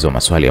mfululizo wa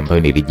maswali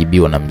ambayo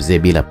nilijibiwa na mzee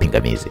bila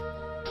pingamizi.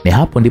 Ni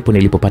hapo ndipo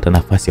nilipopata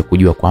nafasi ya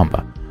kujua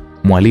kwamba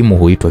mwalimu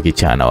huitwa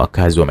kichaa na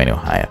wakazi wa maeneo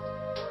haya,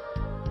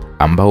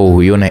 ambao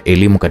huiona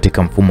elimu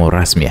katika mfumo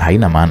rasmi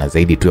haina maana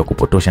zaidi tu ya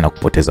kupotosha na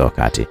kupoteza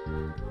wakati.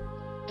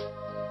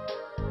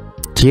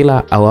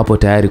 Kila awapo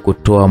tayari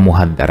kutoa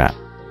muhadhara,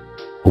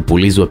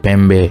 hupulizwa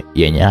pembe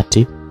ya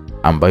nyati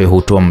ambayo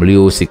hutoa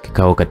mlio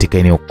usikikao katika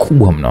eneo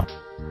kubwa mno.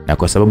 na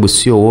kwa sababu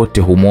sio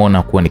wote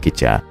humuona kuwa ni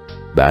kichaa,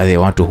 baadhi ya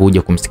watu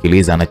huja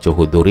kumsikiliza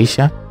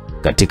anachohudhurisha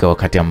katika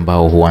wakati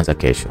ambao huanza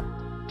kesho.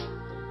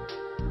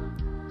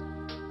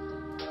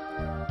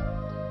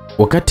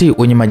 Wakati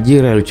wenye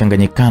majira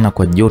yaliyochanganyikana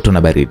kwa joto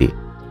na baridi,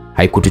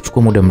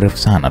 haikutuchukua muda mrefu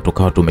sana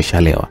tukawa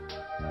tumeshalewa.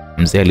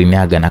 Mzee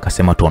aliniaga na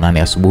akasema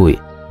tuonane asubuhi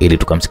ili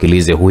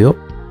tukamsikilize huyo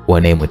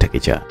wanayemwita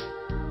kichaa.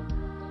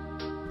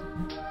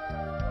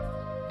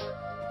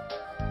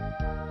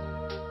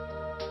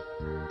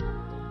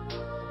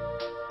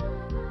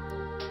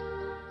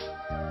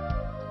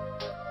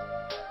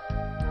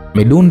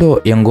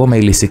 Midundo ya ngoma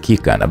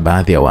ilisikika na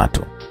baadhi ya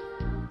watu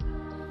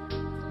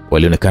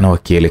walionekana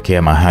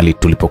wakielekea mahali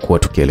tulipokuwa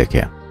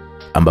tukielekea,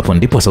 ambapo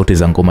ndipo sauti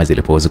za ngoma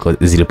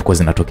zilipokuwa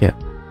zinatokea.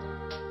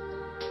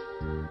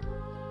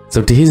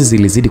 Sauti hizi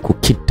zilizidi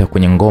kukita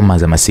kwenye ngoma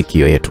za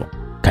masikio yetu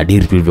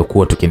kadiri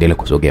tulivyokuwa tukiendelea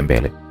kusogea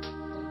mbele.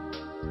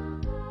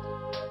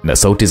 Na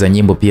sauti za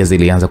nyimbo pia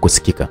zilianza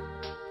kusikika.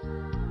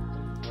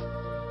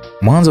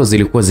 Mwanzo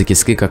zilikuwa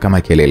zikisikika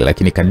kama kelele,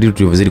 lakini kadiri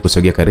tulivyozidi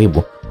kusogea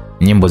karibu,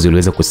 nyimbo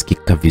ziliweza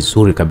kusikika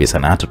vizuri kabisa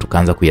na hata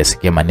tukaanza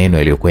kuyasikia maneno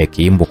yaliyokuwa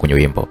yakiimbwa kwenye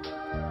wimbo.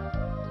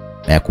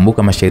 Na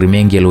yakumbuka mashairi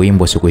mengi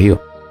yaliyoimbwa siku hiyo,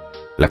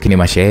 lakini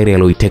mashairi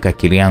yaliyoiteka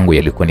akili yangu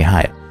yalikuwa ni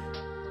haya: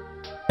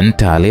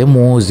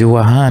 Ntalemu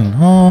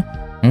ziwahano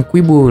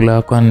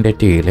mkwibula kwa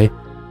ndetile,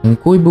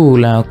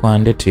 mkwibula kwa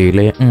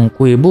ndetile,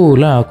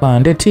 mkwibula kwa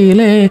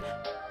ndetile.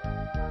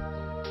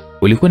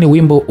 Ulikuwa ni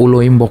wimbo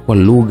ulioimbwa kwa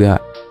lugha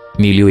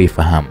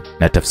niliyoifahamu,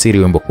 na tafsiri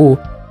ya wimbo huu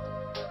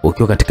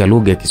ukiwa katika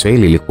lugha ya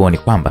Kiswahili ilikuwa ni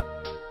kwamba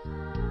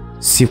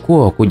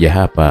sikuwa kuja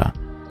hapa,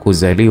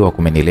 kuzaliwa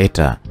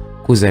kumenileta,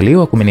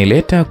 kuzaliwa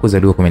kumenileta,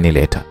 kuzaliwa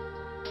kumenileta.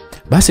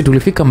 Basi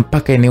tulifika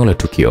mpaka eneo la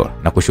tukio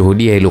na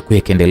kushuhudia iliyokuwa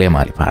ikiendelea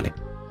mahali pale.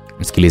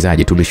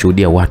 Msikilizaji,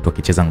 tulishuhudia watu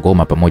wakicheza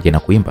ngoma pamoja na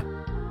kuimba.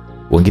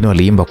 Wengine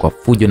waliimba kwa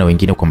fujo na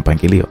wengine kwa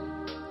mpangilio.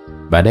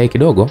 Baadaye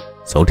kidogo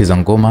sauti za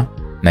ngoma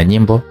na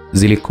nyimbo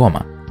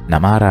zilikoma na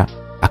mara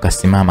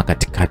akasimama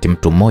katikati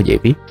mtu mmoja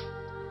hivi.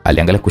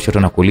 Aliangalia kushoto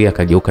na kulia,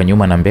 akageuka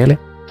nyuma na mbele,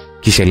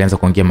 kisha alianza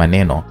kuongea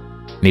maneno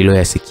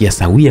niliyoyasikia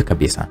sawia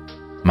kabisa.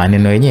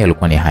 Maneno yenyewe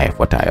yalikuwa ni haya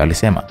yafuatayo.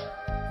 Alisema,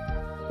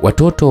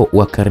 watoto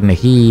wa karne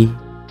hii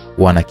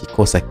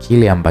wanakikosa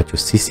kile ambacho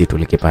sisi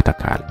tulikipata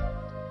kale.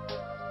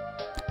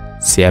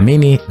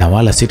 Siamini na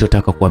wala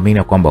sitotaka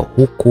kuamini kwamba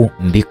huku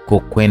ndiko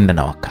kwenda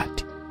na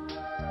wakati.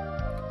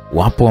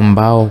 Wapo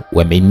ambao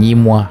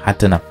wamenyimwa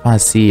hata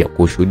nafasi ya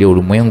kushuhudia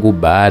ulimwengu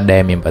baada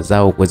ya mimba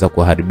zao kuweza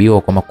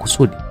kuharibiwa kwa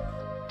makusudi.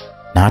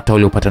 Na hata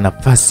waliopata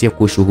nafasi ya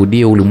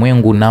kushuhudia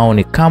ulimwengu nao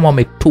ni kama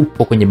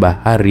wametupwa kwenye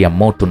bahari ya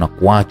moto na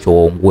kuachwa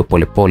waungue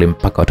polepole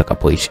mpaka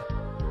watakapoisha.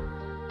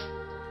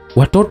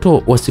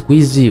 Watoto wa siku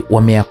hizi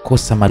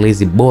wameyakosa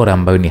malezi bora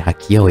ambayo ni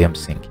haki yao ya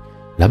msingi.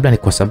 Labda ni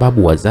kwa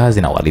sababu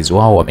wazazi na walezi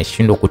wao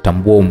wameshindwa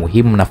kutambua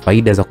umuhimu na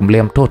faida za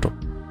kumlea mtoto.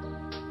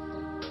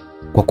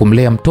 Kwa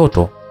kumlea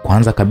mtoto,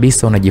 kwanza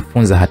kabisa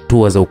unajifunza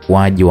hatua za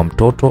ukuaji wa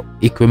mtoto,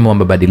 ikiwemo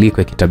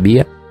mabadiliko ya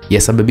kitabia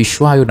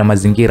yasababishwayo na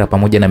mazingira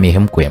pamoja na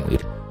mihemko ya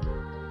mwili.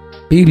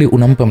 Pili,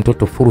 unampa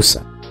mtoto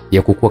fursa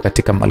ya kukua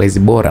katika malezi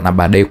bora na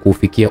baadaye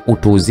kufikia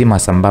utu uzima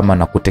sambamba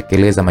na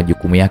kutekeleza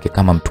majukumu yake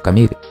kama mtu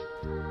kamili.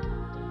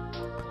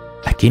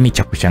 Lakini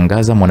cha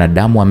kushangaza,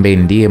 mwanadamu ambaye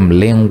ndiye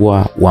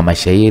mlengwa wa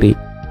mashairi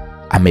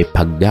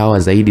amepagawa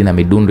zaidi na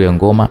midundo ya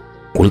ngoma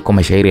kuliko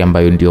mashairi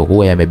ambayo ndio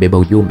huwa yamebeba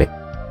ujumbe.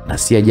 Na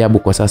si ajabu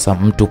kwa sasa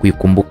mtu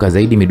kuikumbuka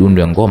zaidi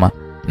midundo ya ngoma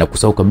na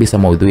kusahau kabisa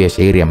maudhui ya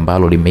shairi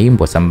ambalo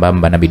limeimbwa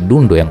sambamba na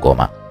midundo ya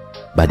ngoma.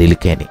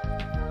 Badilikeni.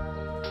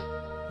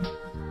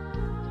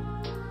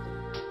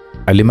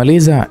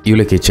 Alimaliza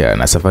yule kichaa,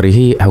 na safari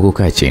hii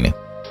hakukaa chini.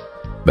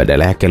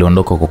 Badala yake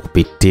aliondoka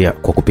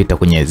kwa kupita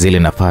kwenye zile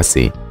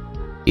nafasi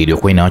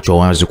iliyokuwa inaachwa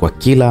wazi kwa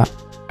kila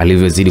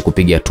alivyozidi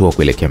kupiga hatua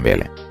kuelekea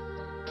mbele.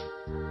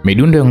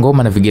 Midundo ya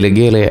ngoma na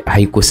vigelegele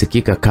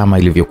haikusikika kama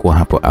ilivyokuwa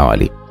hapo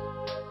awali.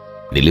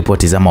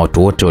 Nilipotizama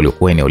watu wote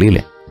waliokuwa eneo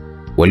lile,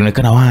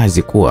 walionekana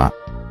wazi kuwa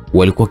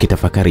walikuwa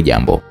kitafakari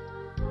jambo.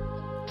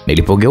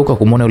 Nilipogeuka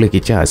kumwona yule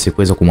kichaa,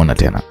 sikuweza kumwona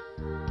tena.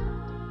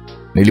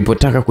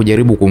 Nilipotaka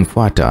kujaribu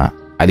kumfuata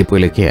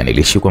alipoelekea,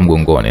 nilishikwa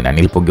mgongoni, na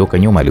nilipogeuka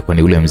nyuma alikuwa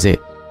ni yule mzee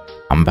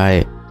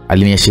ambaye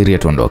aliniashiria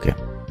tuondoke.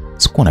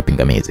 Sikuwa na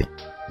pingamizi.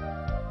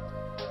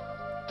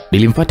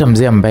 Nilimfuata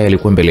mzee ambaye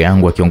alikuwa mbele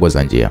yangu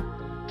akiongoza njia.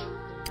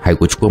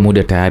 Haikuchukua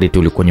muda, tayari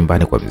tulikuwa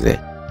nyumbani kwa mzee.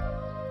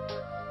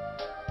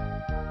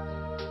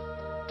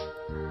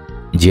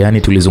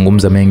 Njiani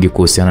tulizungumza mengi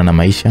kuhusiana na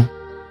maisha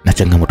na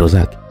changamoto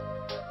zake,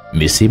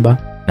 misiba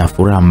na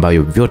furaha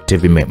ambayo vyote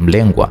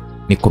vimemlengwa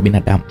ni kwa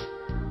binadamu.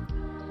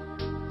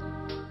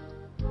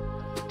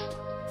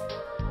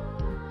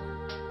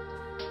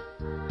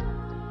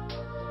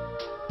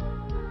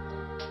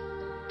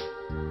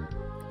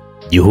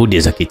 Juhudi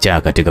za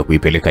kichaa katika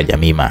kuipeleka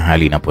jamii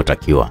mahali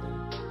inapotakiwa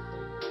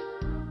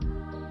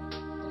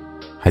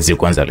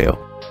hazikuanza leo.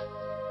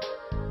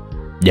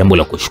 Jambo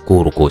la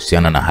kushukuru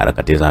kuhusiana na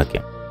harakati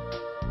zake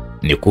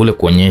ni kule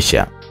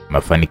kuonyesha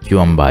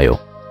mafanikio ambayo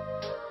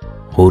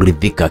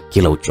huridhika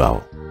kila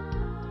uchao,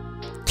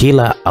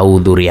 kila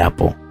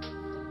ahudhuriapo,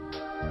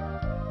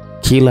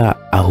 kila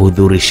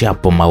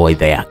ahudhurishapo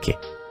mawaidha yake,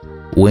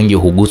 wengi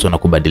huguswa na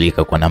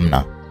kubadilika kwa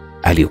namna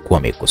aliyokuwa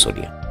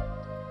ameikusudia.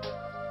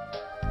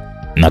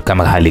 Na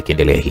kama hali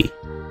ikiendelea hii,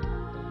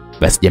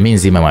 basi jamii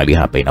nzima mahali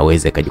hapa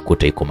inaweza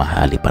ikajikuta iko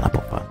mahali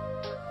panapofaa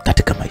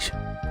katika maisha.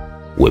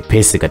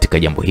 Wepesi katika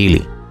jambo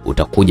hili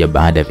utakuja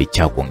baada ya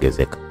vichaa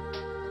kuongezeka,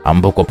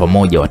 ambako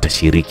pamoja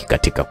watashiriki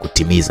katika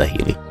kutimiza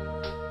hili.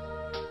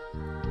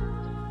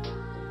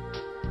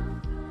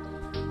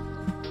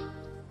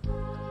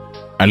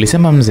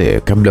 Alisema mzee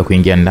kabla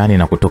kuingia ndani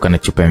na kutoka na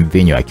chupa ya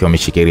mvinyo akiwa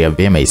ameshikilia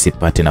vyema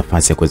isipate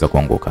nafasi ya kuweza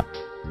kuanguka.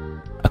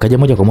 Akaja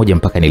moja kwa moja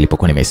mpaka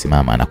nilipokuwa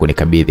nimesimama na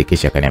kunikabidhi,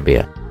 kisha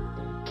akaniambia,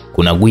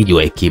 kuna gwiji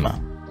wa hekima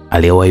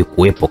aliyewahi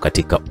kuwepo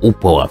katika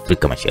upo wa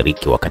Afrika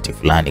Mashariki wakati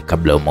fulani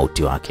kabla ya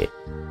mauti wake,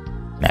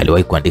 na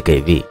aliwahi kuandika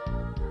hivi: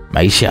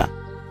 maisha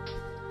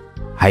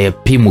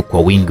hayapimwi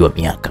kwa wingi wa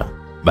miaka,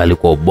 bali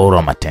kwa ubora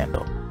wa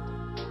matendo.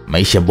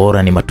 Maisha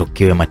bora ni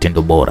matokeo ya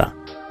matendo bora,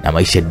 na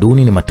maisha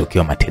duni ni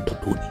matokeo ya matendo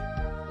duni.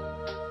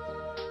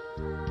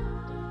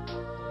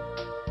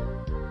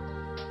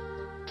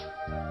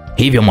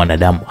 Hivyo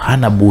mwanadamu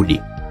hana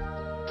budi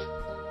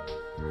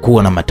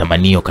kuwa na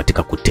matamanio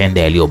katika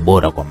kutenda yaliyo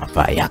bora kwa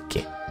mafaa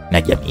yake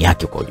na jamii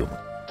yake kwa ujumla.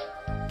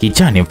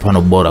 Kichaa ni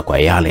mfano bora kwa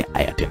yale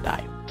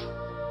ayatendayo,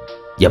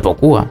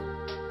 japokuwa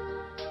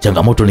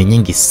changamoto ni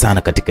nyingi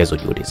sana katika hizo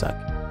juhudi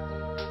zake.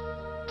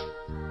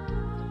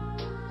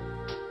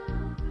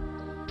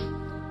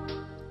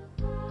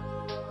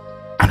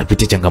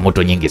 Anapitia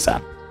changamoto nyingi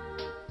sana.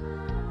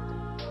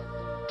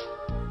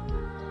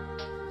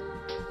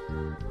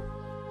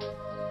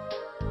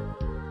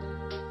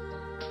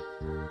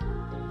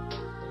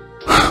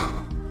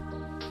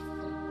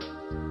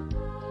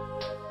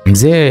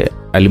 Mzee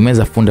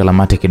alimeza funda la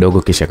mate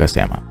kidogo, kisha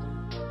akasema,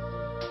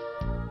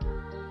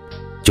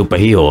 chupa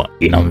hiyo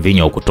ina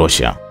mvinyo wa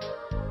kutosha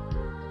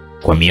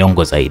kwa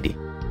miongo zaidi.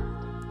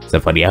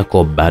 Safari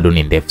yako bado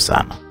ni ndefu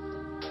sana,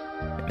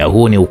 na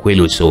huu ni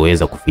ukweli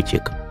usioweza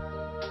kufichika.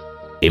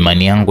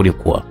 Imani yangu ni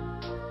kuwa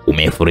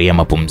umefurahia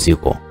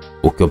mapumziko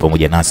ukiwa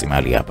pamoja nasi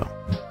mahali hapa.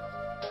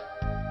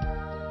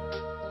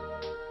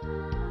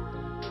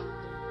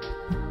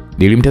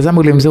 Nilimtazama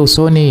yule mzee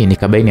usoni,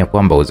 nikabaini ya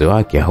kwamba uzee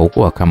wake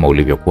haukuwa kama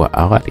ulivyokuwa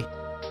awali,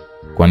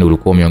 kwani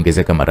ulikuwa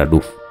umeongezeka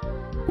maradufu.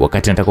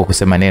 Wakati nataka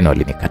kusema neno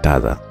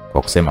alinikataza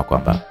kwa kusema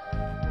kwamba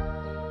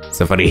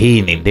safari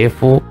hii ni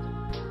ndefu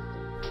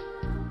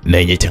na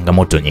yenye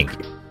changamoto nyingi.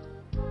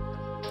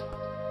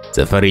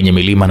 Safari yenye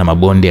milima na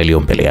mabonde yaliyo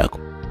mbele yako,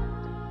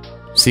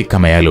 si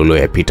kama yale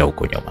uliyoyapita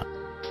huko nyuma.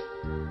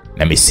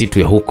 Na misitu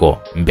ya huko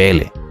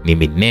mbele ni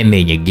minene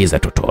yenye giza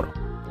totoro.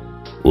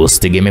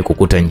 Usitegemee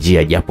kukuta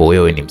njia japo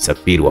wewe ni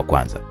msafiri wa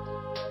kwanza.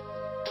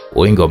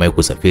 Wengi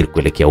wamekusafiri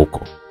kuelekea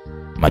huko.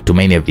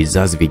 Matumaini ya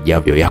vizazi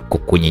vijavyo yako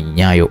kwenye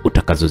nyayo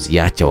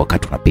utakazoziacha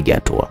wakati unapiga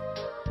hatua.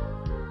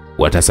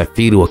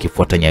 Watasafiri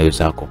wakifuata nyayo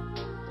zako,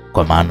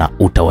 kwa maana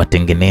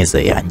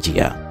utawatengeneza ya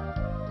njia.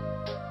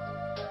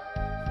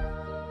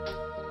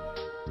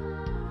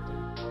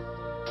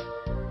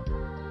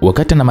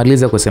 Wakati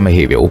anamaliza kusema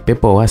hivyo,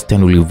 upepo wa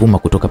wastani ulivuma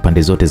kutoka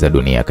pande zote za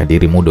dunia.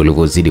 Kadiri muda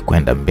ulivyozidi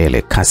kwenda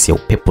mbele, kasi ya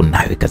upepo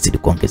nayo ikazidi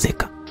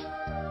kuongezeka.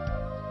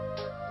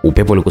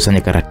 Upepo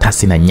ulikusanya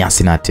karatasi na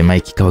nyasi na hatimaye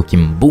kikawa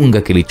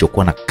kimbunga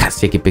kilichokuwa na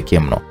kasi ya kipekee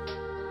mno.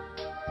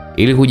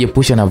 Ili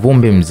kujiepusha na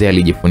vumbi, mzee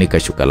alijifunika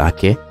shuka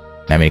lake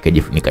na mimi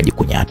nikajifunika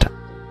jikunyata.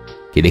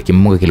 Kile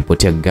kimbunga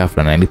kilipotea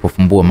ghafla, na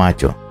nilipofumbua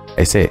macho,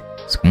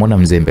 sikumwona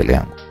mzee mbele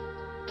yangu.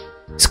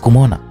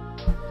 Sikumwona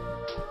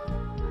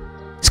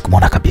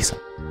kabisa.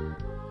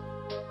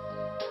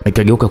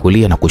 Nikageuka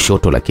kulia na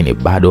kushoto, lakini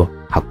bado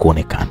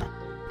hakuonekana.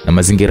 Na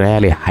mazingira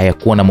yale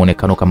hayakuwa na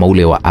muonekano kama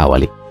ule wa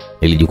awali.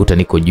 Nilijikuta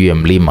niko juu ya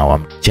mlima wa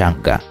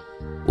mchanga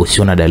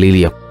usio na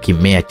dalili ya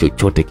kimea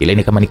chochote kile,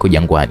 ni kama niko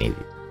jangwani hivi.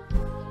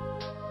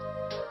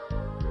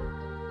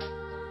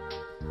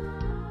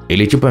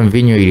 Ile chupa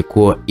mvinyo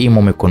ilikuwa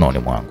imo mikononi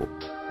mwangu,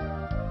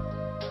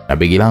 na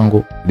begi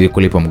langu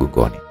lilikuwa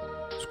mgongoni.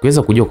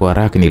 Sikuweza kujua kwa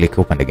haraka nielekea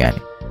upande gani,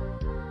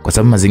 kwa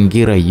sababu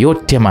mazingira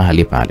yote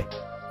mahali pale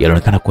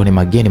yalionekana kuwa ni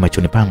mageni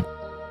machoni pangu.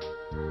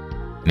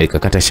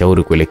 Nilikakata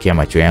shauri kuelekea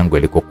macho yangu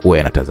yalikokuwa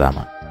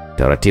yanatazama.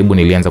 Taratibu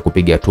nilianza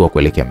kupiga hatua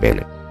kuelekea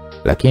mbele,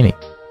 lakini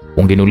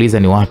ungeniuliza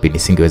ni wapi,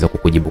 nisingeweza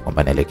kukujibu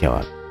kwamba naelekea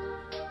wapi.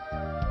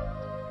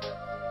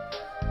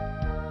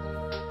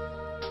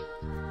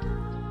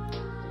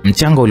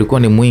 Mchanga ulikuwa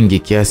ni mwingi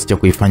kiasi cha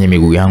kuifanya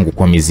miguu yangu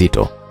kuwa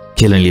mizito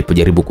kila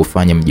nilipojaribu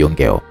kufanya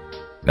mjongeo,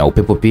 na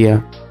upepo pia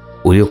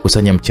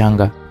uliokusanya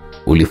mchanga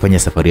ulifanya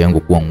safari yangu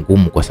kuwa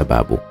ngumu kwa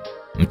sababu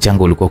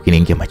mchanga ulikuwa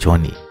ukiniingia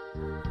machoni.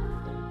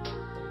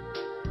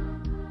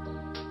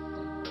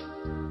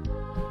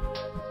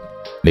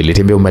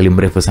 Nilitembea umbali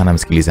mrefu sana,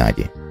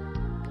 msikilizaji,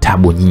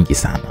 tabu nyingi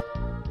sana.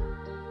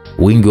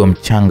 Wingi wa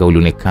mchanga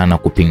ulionekana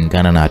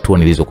kupingana na hatua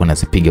nilizokuwa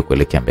nazipiga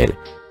kuelekea mbele.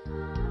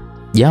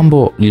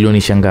 Jambo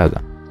lililonishangaza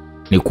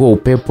ni kuwa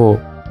upepo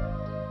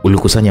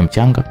ulikusanya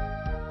mchanga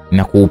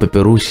na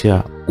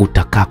kuupeperusha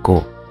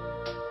utakako.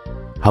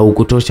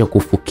 Haukutosha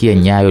kufukia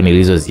nyayo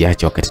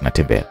nilizoziacha wakati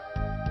natembea.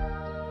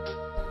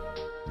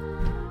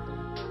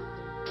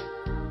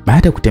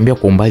 Baada ya kutembea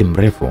kwa umbali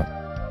mrefu,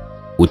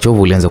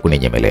 uchovu ulianza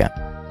kuninyemelea.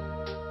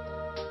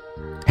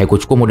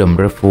 Haikuchukua muda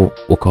mrefu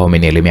ukawa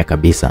umenielemea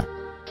kabisa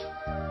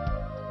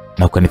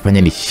na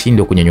ukanifanya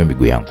nishindwe kunyanyua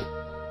miguu yangu.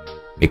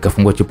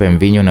 Nikafungua chupa ya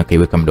mvinyo na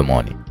kaiweka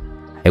mdomoni.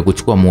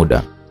 Haikuchukua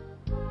muda,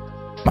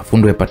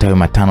 mafundo yapatayo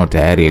 5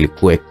 tayari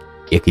yalikuwa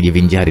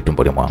yakijivinjari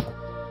tumboni mwangu.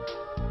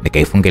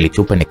 Nikaifunga ile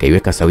chupa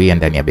nikaiweka sawia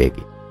ndani ya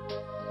begi.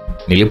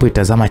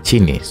 Nilipoitazama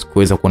chini,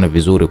 sikuweza kuona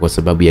vizuri kwa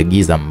sababu ya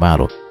giza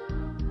ambalo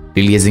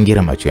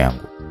lilizingira macho yangu.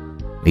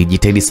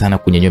 Nilijitahidi sana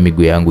kunyanyua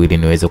miguu yangu ili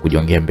niweze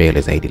kujongea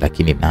mbele zaidi,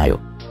 lakini nayo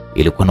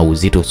ilikuwa na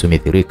uzito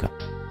usiomithirika.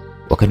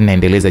 Wakati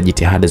naendeleza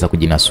jitihada za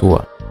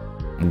kujinasua,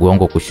 mguu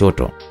wangu wa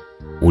kushoto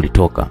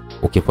ulitoka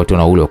ukifuatiwa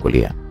na ule wa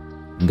kulia.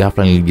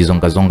 Ghafla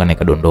nilijizongazonga na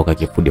nikadondoka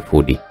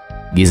kifudifudi.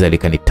 Giza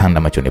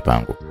likanitanda machoni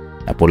pangu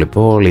na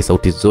polepole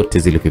sauti zote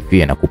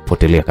zilififia na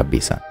kupotelea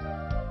kabisa.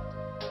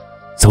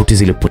 Sauti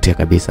zilipotea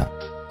kabisa.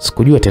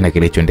 Sikujua tena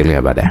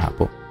kilichoendelea baada ya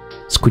hapo.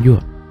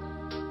 Sikujua.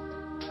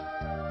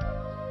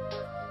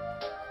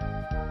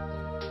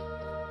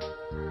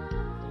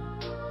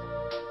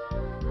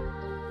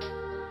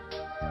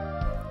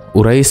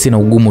 Urahisi na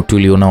ugumu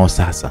tulionao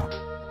sasa,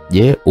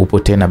 je, upo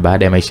tena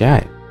baada ya maisha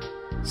haya?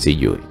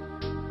 Sijui.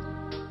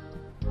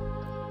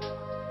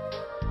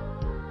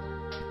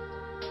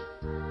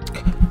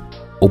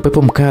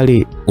 Upepo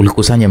mkali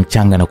ulikusanya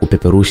mchanga na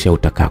kupeperusha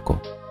utakako.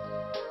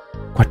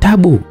 Kwa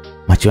tabu,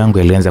 macho yangu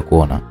yalianza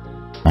kuona.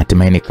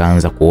 Hatimaye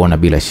nikaanza kuona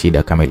bila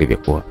shida kama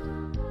ilivyokuwa.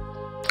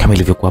 Kama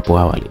ilivyokuwa hapo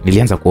awali,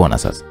 nilianza kuona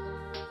sasa.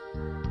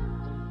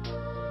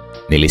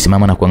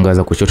 Nilisimama na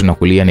kuangaza kushoto na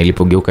kulia.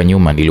 Nilipogeuka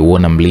nyuma,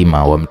 niliuona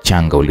mlima wa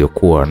mchanga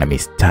uliokuwa na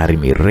mistari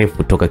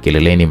mirefu toka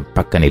kileleni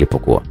mpaka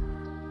nilipokuwa.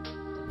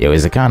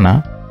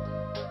 Yawezekana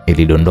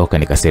nilidondoka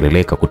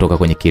nikasereleka kutoka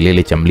kwenye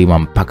kilele cha mlima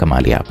mpaka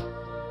mahali hapo.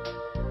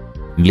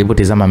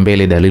 Nilipotazama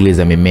mbele, dalili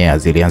za mimea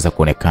zilianza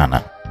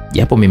kuonekana.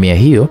 Japo mimea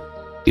hiyo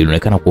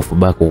ilionekana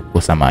kufubaka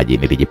kukosa maji.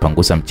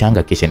 Nilijipangusa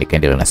mchanga kisha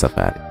nikaendelea na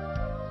safari.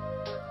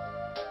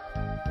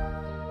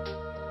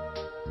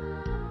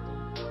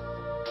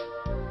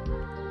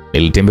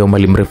 Nilitembea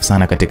umbali mrefu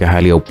sana katika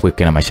hali ya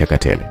upweke na mashaka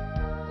tele.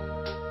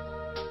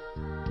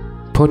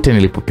 Pote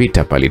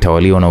nilipopita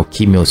palitawaliwa na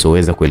ukimya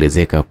usioweza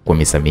kuelezeka kwa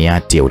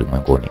misamiati ya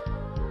ulimwenguni.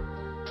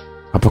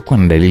 Hapakuwa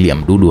na dalili ya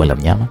mdudu wala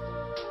mnyama.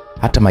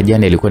 Hata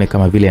majani yalikuwa ni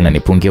kama vile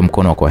yananipungia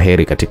mkono wa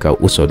kwaheri katika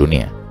uso wa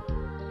dunia.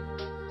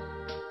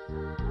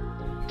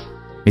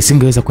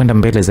 Nisingeweza kwenda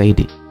mbele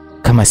zaidi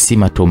kama si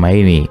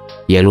matumaini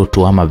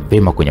yaliyotuama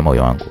vema kwenye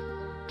moyo wangu.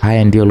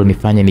 Haya ndio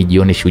yalonifanya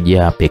nijione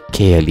shujaa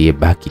pekee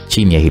aliyebaki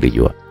chini ya hili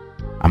jua,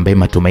 ambaye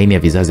matumaini ya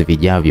vizazi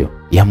vijavyo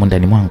yamo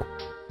ndani mwangu.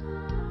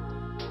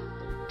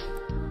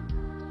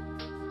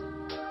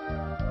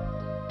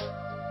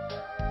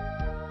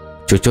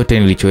 Chochote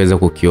nilichoweza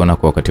kukiona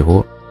kwa wakati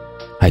huo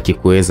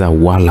hakikuweza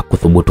wala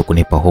kuthubutu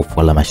kunipa hofu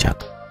wala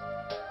mashaka.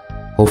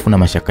 Hofu na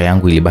mashaka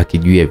yangu ilibaki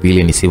juu ya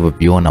vile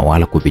nisivyoviona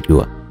wala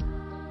kuvijua.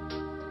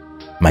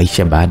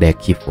 Maisha baada ya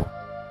kifo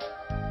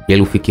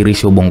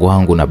yaliufikirisha ubongo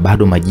wangu, na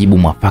bado majibu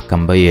mwafaka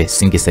ambayo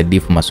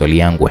yasingesadifu maswali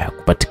yangu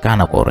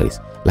hayakupatikana kwa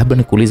urahisi. Labda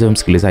nikuulize wewe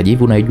msikilizaji,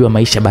 hivi unajua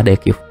maisha baada ya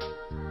kifo?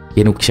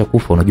 Yaani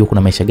ukishakufa unajua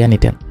kuna maisha gani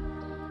tena?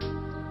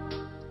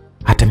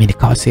 Hata mimi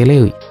nikawa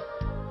sielewi.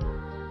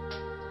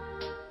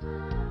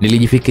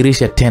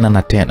 Nilijifikirisha tena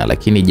na tena,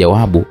 lakini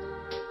jawabu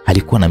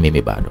halikuwa na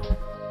mimi bado.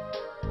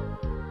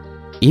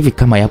 Hivi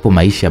kama yapo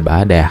maisha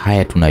baada ya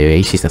haya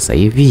tunayoishi sasa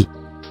hivi,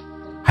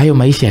 hayo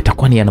maisha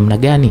yatakuwa ni ya namna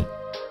gani?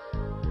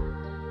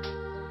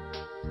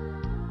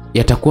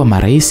 Yatakuwa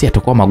marahisi,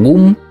 yatakuwa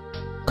magumu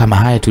kama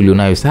haya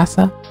tulionayo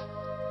sasa?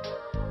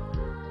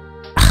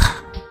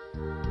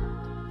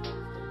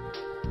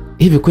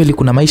 Hivi kweli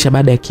kuna maisha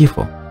baada ya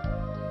kifo?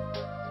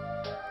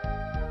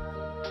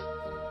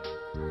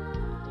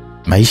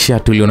 Maisha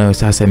tulionayo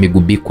sasa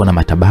yamegubikwa na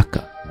matabaka.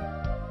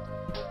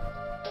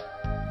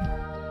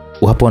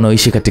 Wapo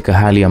wanaoishi katika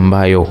hali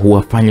ambayo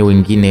huwafanya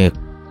wengine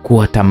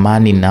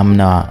kuwatamani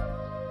namna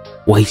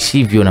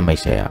waishivyo na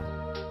maisha yao,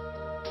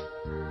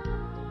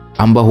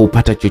 ambao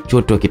hupata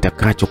chochote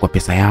wakitakacho kwa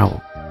pesa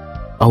yao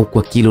au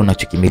kwa kile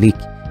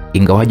unachokimiliki,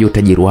 ingawaje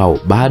utajiri wao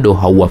bado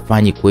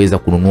hauwafanyi kuweza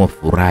kununua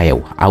furaha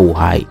au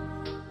hai.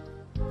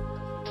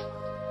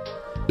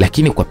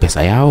 Lakini kwa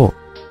pesa yao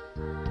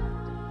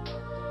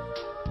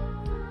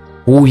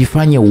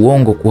huifanya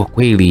uongo kuwa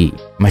kweli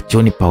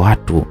machoni pa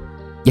watu,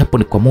 japo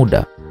ni kwa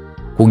muda,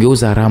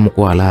 kugeuza haramu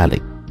kuwa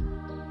halali.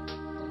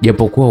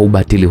 Japokuwa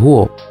ubatili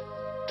huo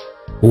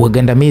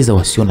huwagandamiza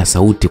wasio na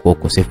sauti kwa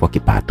ukosefu wa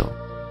kipato.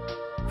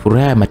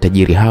 Furaha ya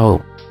matajiri hao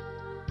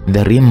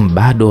dhalimu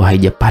bado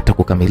haijapata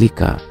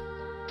kukamilika.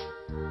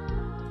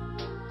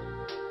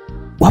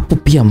 Wapo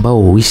pia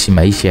ambao huishi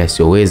maisha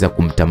yasiyoweza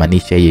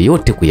kumtamanisha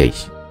yeyote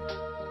kuyaishi.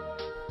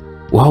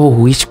 Wao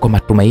huishi kwa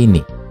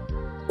matumaini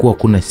kuwa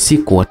kuna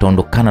siku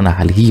wataondokana na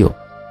hali hiyo,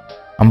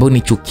 ambayo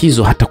ni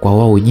chukizo hata kwa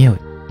wao wenyewe.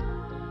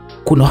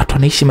 Kuna watu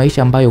wanaishi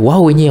maisha ambayo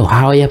wao wenyewe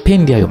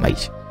hawayapendi hayo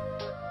maisha.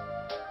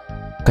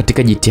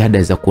 Katika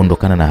jitihada za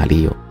kuondokana na hali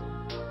hiyo,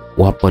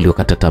 wapo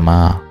waliokata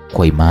tamaa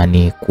kwa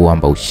imani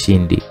kuomba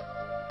ushindi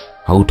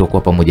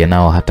hautokuwa pamoja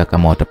nao hata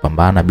kama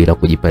watapambana bila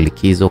kujipa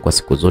likizo kwa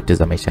siku zote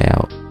za maisha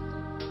yao.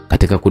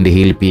 Katika kundi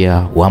hili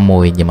pia wamo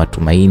wenye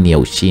matumaini ya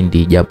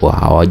ushindi japo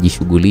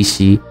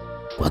hawajishughulishi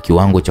kwa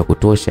kiwango cha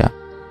kutosha.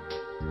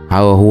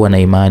 Hawa huwa na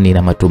imani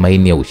na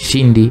matumaini ya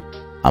ushindi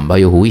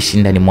ambayo huishi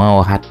ndani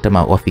mwao hata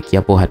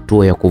wafikiapo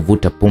hatua ya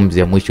kuvuta pumzi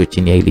ya mwisho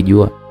chini ya hili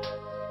jua.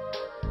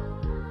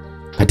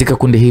 Katika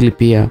kundi hili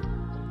pia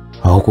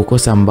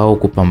hawakukosa ambao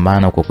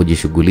kupambana kwa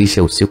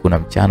kujishughulisha usiku na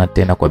mchana,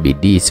 tena kwa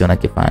bidii isiyo na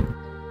kifani.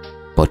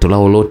 Pato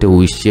lao lote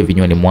huishia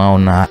vinywani mwao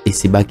na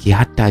isibaki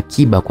hata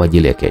akiba kwa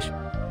ajili ya kesho.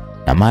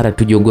 Na mara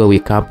tu jogoo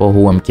wikapo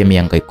huwa mkemi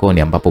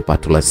hangaikoni, ambapo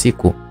pato la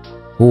siku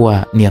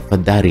huwa ni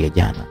afadhali ya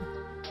jana.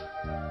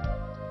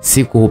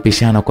 Siku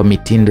hupishana kwa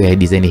mitindo ya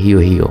design hiyo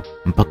hiyo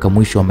mpaka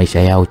mwisho wa maisha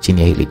yao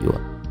chini ya hili jua.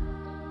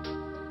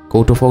 Kwa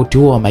utofauti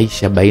huo wa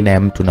maisha baina ya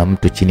mtu na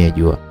mtu chini ya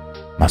jua,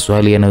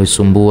 maswali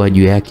yanayosumbua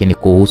juu yake ni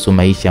kuhusu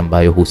maisha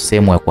ambayo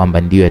husemwa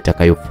kwamba ndiyo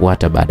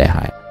yatakayofuata baada ya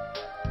haya.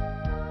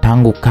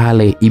 Tangu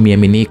kale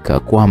imeaminika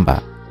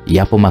kwamba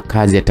yapo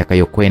makazi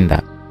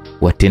yatakayokwenda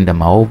watenda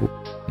maovu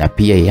na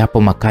pia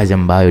yapo makazi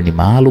ambayo ni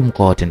maalum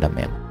kwa watenda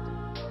mema.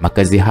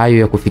 Makazi hayo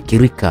ya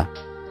kufikirika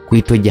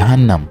kuitwa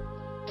Jahannam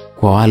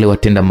kwa wale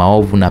watenda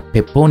maovu na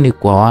peponi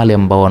kwa wale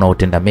ambao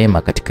wanaotenda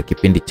mema katika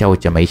kipindi chao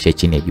cha maisha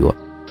chini ya jua.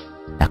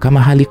 Na kama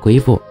hali iko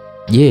hivyo,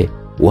 je,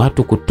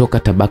 watu kutoka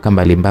tabaka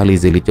mbalimbali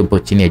zilizopo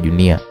chini ya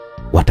dunia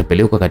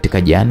watapelekwa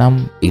katika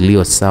Jahannam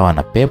iliyo sawa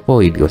na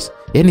pepo iliyo?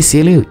 Yaani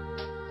sielewi.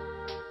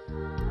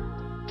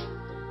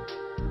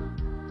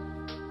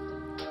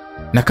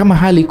 Na kama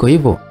hali iko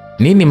hivyo,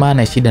 nini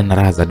maana ya shida na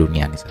raha za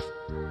duniani sasa?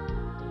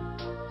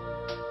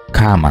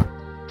 Kama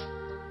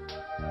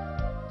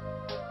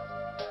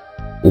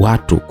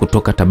watu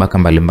kutoka tabaka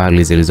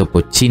mbalimbali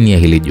zilizopo chini ya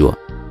hili jua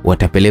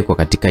watapelekwa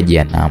katika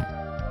Jahannam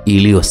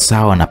iliyo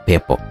sawa na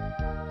pepo,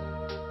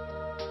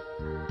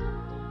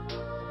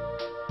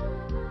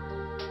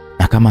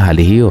 na kama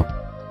hali hiyo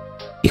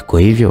iko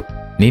hivyo,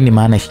 nini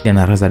maana ya shida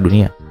na raha za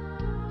dunia?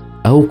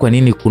 Au kwa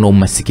nini kuna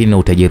umasikini na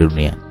utajiri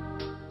duniani?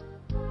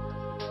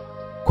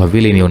 Kwa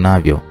vile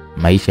nionavyo,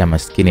 maisha ya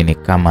maskini ni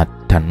kama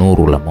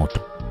tanuru la moto.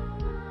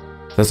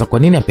 Sasa kwa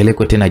nini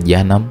apelekwe tena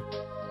Jahannam?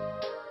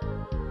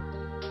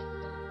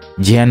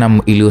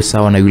 Jahannam iliyo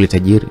sawa na yule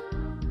tajiri?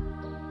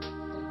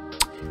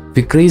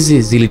 Fikra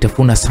hizi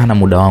zilitafuna sana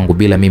muda wangu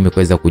bila mimi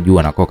kuweza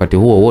kujua, na kwa wakati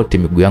huo wote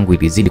miguu yangu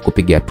ilizidi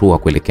kupiga hatua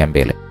kuelekea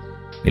mbele.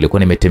 Nilikuwa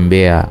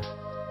nimetembea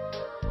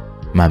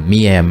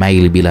mamia ya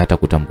maili bila hata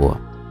kutambua.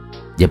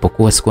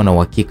 Japokuwa sikuwa na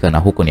uhakika na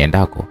huko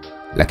niendako,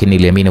 lakini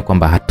niliamini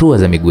kwamba hatua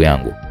za miguu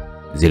yangu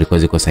zilikuwa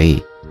ziko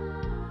sahihi.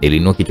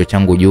 Nilinua kichwa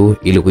changu juu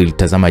ili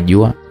kulitazama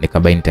jua,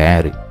 nikabaini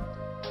tayari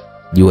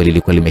jua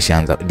lilikuwa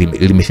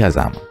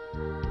limeshazama.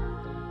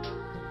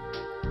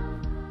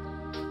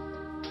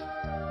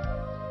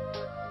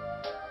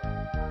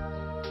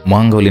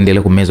 Mwanga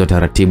uliendelea kumezwa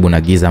taratibu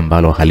na giza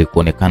ambalo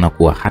halikuonekana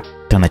kuwa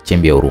hata na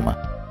chembe ya huruma.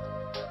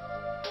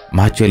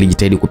 Macho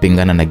yalijitahidi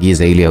kupingana na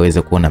giza ili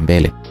yaweze kuona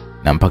mbele,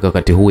 na mpaka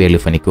wakati huu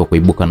yalifanikiwa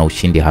kuibuka na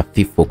ushindi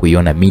hafifu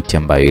kuiona miti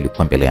ambayo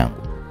ilikuwa mbele yangu.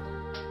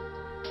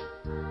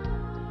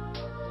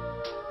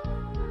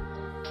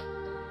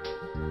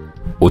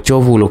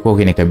 Uchovu uliokuwa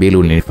ukinikabili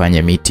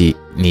ulinifanya miti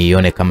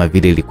niione kama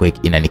vile ilikuwa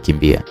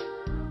inanikimbia.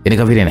 Yaani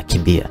kama vile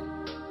inakimbia.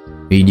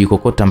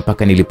 Nilijikokota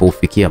mpaka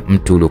nilipoufikia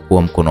mti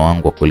uliokuwa mkono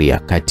wangu wa kulia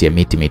kati ya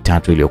miti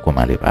mitatu iliyokuwa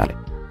mahali pale.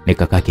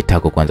 Nikakaa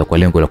kitako kwanza kwa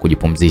lengo la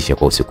kujipumzisha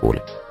kwa usiku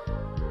ule.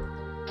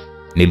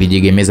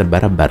 Nilijigemeza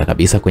barabara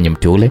kabisa kwenye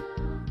mti ule,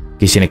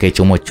 kisha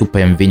nikaichomoa chupa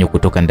ya mvinyo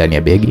kutoka ndani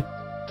ya begi.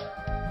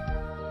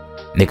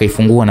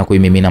 Nikaifungua na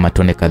kuimimina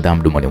matone kadhaa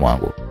mdomoni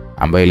mwangu,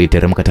 ambayo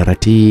iliteremka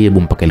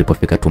taratibu mpaka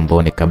ilipofika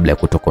tumboni kabla ya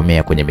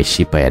kutokomea kwenye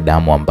mishipa ya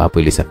damu, ambapo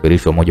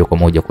ilisafirishwa moja kwa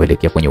moja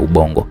kuelekea kwenye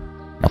ubongo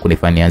na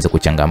kunifanya nianze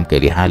kuchangamka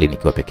ili hali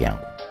nikiwa peke yangu.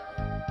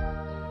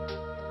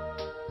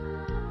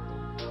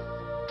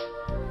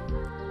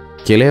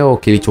 Kileo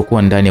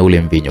kilichokuwa ndani ya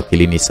ule mvinyo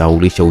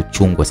kilinisaulisha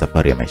uchungu wa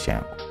safari ya maisha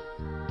yangu.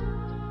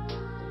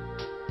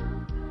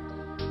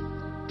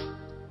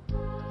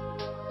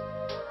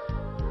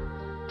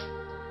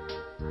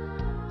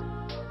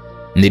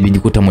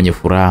 Nilijikuta mwenye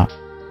furaha,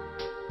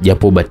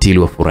 japo ubatili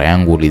wa furaha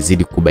yangu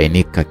ulizidi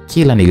kubainika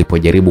kila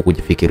nilipojaribu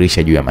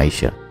kujifikirisha juu ya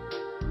maisha.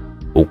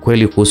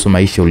 Ukweli kuhusu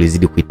maisha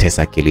ulizidi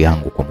kuitesa akili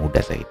yangu kwa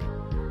muda zaidi.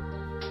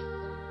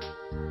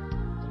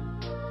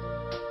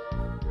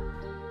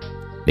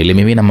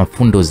 Nilimimina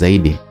mafundo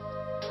zaidi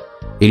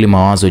ili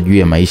mawazo juu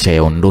ya maisha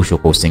yaondoshwe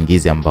kwa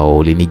usingizi ambao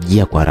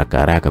ulinijia kwa haraka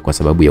haraka kwa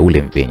sababu ya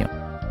ule mvinyo.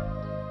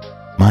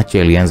 Macho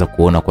yalianza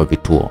kuona kwa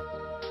vituo,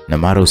 na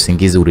mara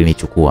usingizi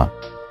ulinichukua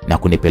na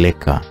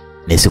kunipeleka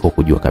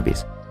nisikokujua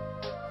kabisa.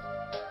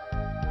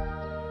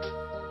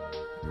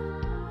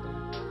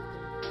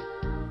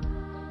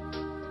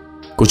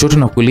 Kushoto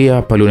na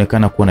kulia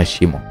palionekana kuwa na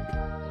shimo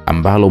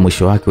ambalo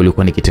mwisho wake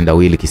ulikuwa ni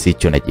kitendawili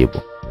kisicho na jibu.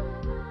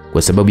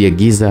 Kwa sababu ya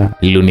giza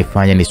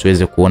lililonifanya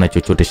nisiweze kuona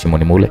chochote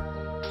shimoni mule,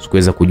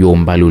 sikuweza kujua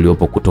umbali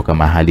uliopo kutoka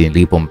mahali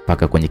nilipo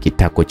mpaka kwenye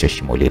kitako cha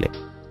shimo lile.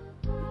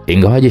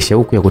 Ingawaje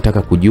shauku ya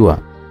kutaka kujua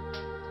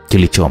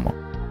kilichomo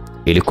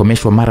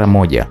ilikomeshwa mara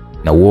moja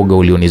na uoga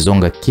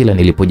ulionizonga kila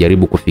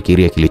nilipojaribu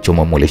kufikiria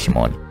kilichomo mule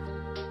shimoni.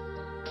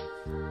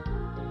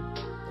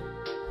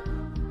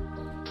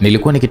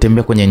 Nilikuwa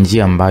nikitembea kwenye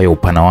njia ambayo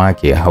upana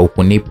wake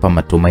haukunipa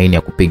matumaini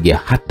ya kupiga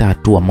hata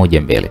hatua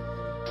moja mbele.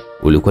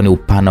 Ulikuwa ni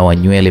upana wa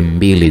nywele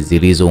mbili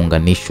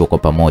zilizounganishwa kwa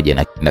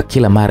pamoja, na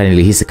kila mara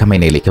nilihisi kama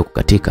inaelekea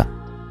kukatika.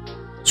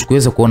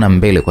 Sikuweza kuona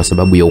mbele kwa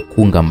sababu ya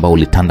ukunga ambao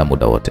ulitanda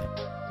muda wote.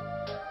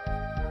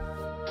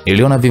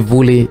 Niliona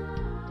vivuli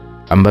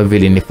ambavyo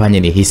vilinifanya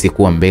nihisi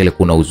kuwa mbele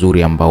kuna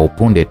uzuri ambao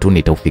punde tu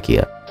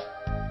nitaufikia.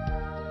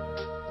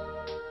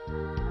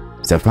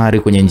 Safari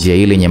kwenye njia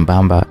ile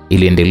nyembamba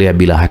iliendelea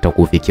bila hata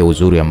kufikia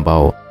uzuri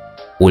ambao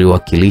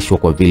uliwakilishwa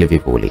kwa vile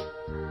vivuli.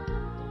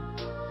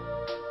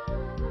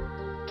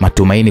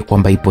 Matumaini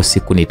kwamba ipo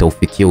siku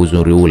nitaufikia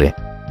uzuri ule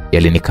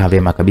yalinikaa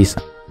vyema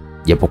kabisa,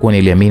 japokuwa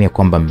niliamini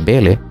kwamba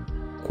mbele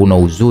kuna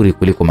uzuri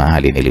kuliko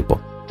mahali nilipo.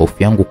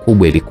 Hofu yangu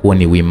kubwa ilikuwa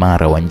ni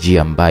uimara wa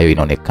njia ambayo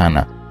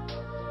inaonekana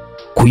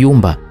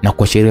kuyumba na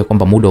kuashiria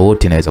kwamba muda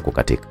wote inaweza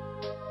kukatika.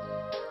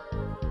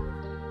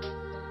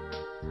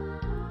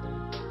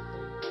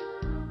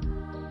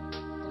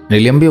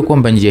 Niliambiwa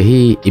kwamba njia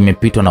hii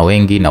imepitwa na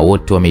wengi na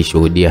wote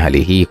wameishuhudia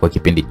hali hii kwa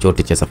kipindi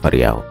chote cha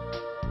safari yao.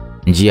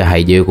 Njia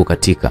haijawahi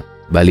kukatika,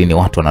 bali ni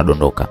watu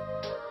wanadondoka.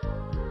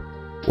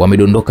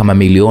 Wamedondoka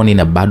mamilioni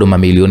na bado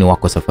mamilioni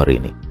wako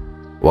safarini.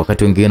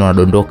 Wakati wengine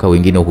wanadondoka,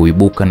 wengine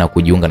huibuka na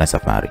kujiunga na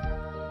safari.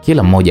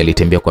 Kila mmoja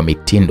alitembea kwa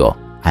mitindo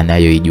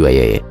anayoijua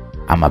yeye,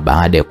 ama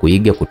baada ya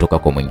kuiga kutoka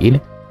kwa mwingine,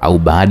 au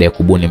baada ya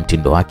kubuni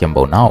mtindo wake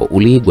ambao nao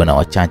uliigwa na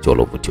wachache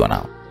waliovutiwa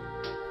nao.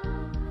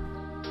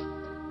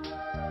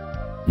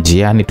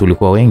 Njiani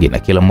tulikuwa wengi na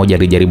kila mmoja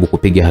alijaribu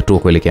kupiga hatua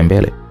kuelekea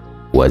mbele.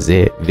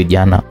 Wazee,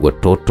 vijana,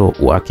 watoto,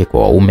 wake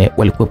kwa waume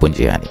walikuwepo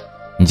njiani.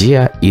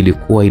 Njia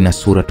ilikuwa ina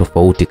sura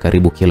tofauti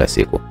karibu kila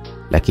siku,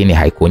 lakini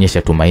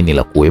haikuonyesha tumaini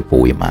la kuwepo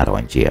uimara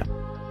wa njia.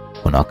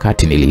 Kuna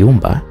wakati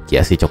niliumba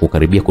kiasi cha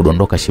kukaribia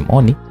kudondoka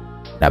shimoni,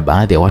 na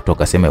baadhi ya watu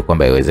wakasema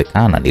kwamba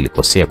inawezekana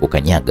nilikosea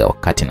kukanyaga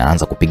wakati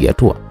naanza kupiga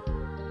hatua,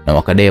 na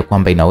wakadai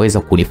kwamba inaweza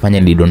kunifanya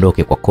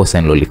nidondoke kwa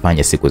kosa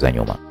nililofanya siku za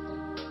nyuma.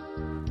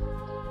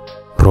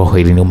 Roho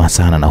iliniuma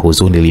sana na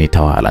huzuni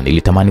ilinitawala.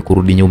 Nilitamani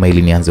kurudi nyuma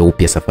ili nianze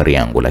upya safari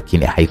yangu,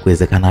 lakini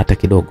haikuwezekana hata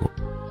kidogo.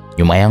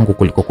 Nyuma yangu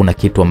kulikuwa kuna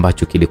kitu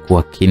ambacho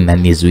kilikuwa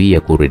kinanizuia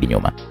kurudi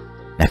nyuma,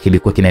 na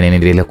kilikuwa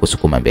kinaniendelea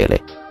kusukuma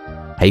mbele.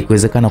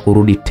 Haikuwezekana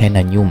kurudi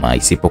tena nyuma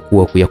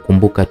isipokuwa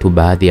kuyakumbuka tu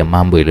baadhi ya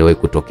mambo yaliyowahi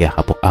kutokea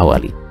hapo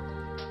awali.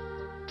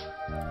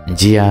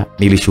 Njia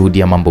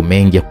nilishuhudia mambo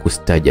mengi ya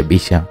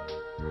kustaajabisha.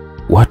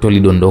 Watu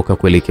walidondoka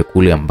kuelekea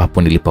kule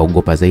ambapo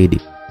nilipaogopa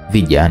zaidi.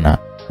 Vijana,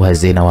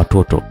 wazee na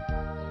watoto,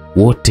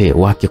 wote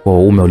wake kwa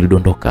waume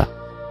walidondoka.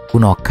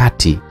 Kuna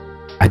wakati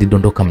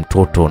alidondoka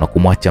mtoto na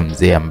kumwacha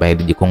mzee ambaye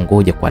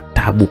alijikongoja kwa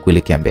tabu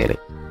kuelekea mbele.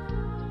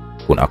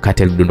 Kuna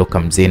wakati alidondoka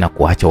mzee na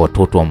kuacha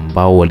watoto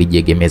ambao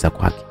walijiegemeza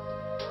kwake.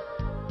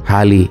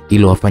 Hali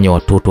iliyowafanya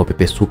watoto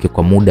wapepesuke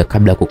kwa muda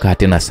kabla ya kukaa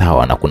tena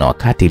sawa, na kuna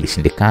wakati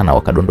ilishindikana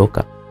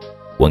wakadondoka.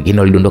 Wengine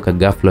walidondoka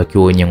ghafla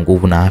wakiwa wenye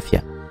nguvu na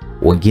afya.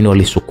 Wengine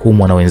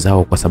walisukumwa na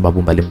wenzao kwa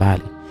sababu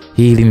mbalimbali.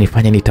 Hii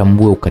ilinifanya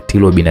nitambue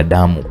ukatili wa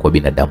binadamu kwa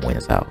binadamu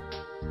wenzao.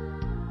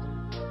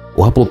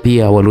 Wapo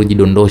pia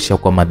waliojidondosha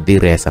kwa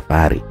madhira ya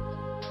safari.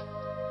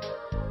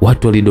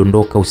 Watu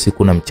walidondoka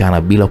usiku na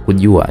mchana bila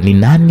kujua ni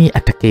nani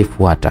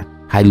atakayefuata,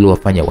 hali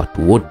iliyowafanya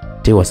watu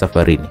wote wa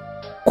safarini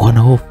kuwa na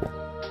hofu.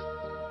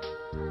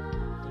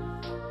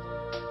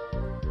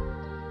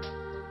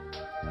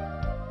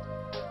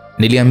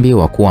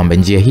 Niliambiwa kwamba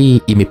njia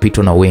hii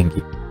imepitwa na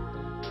wengi,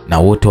 na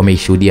wote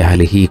wameishuhudia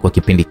hali hii kwa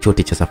kipindi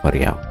chote cha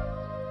safari yao.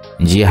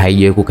 Njia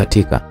haijawahi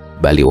kukatika,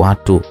 bali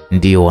watu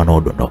ndio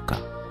wanaodondoka.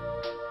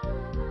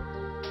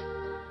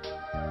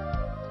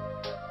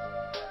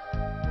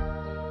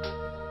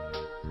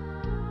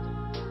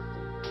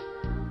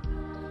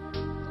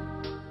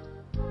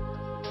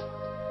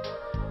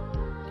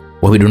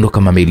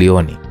 Wamedondoka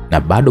mamilioni na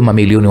bado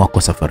mamilioni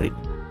wako safarini.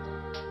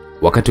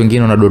 Wakati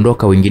wengine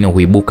wanadondoka, wengine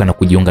huibuka na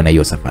kujiunga na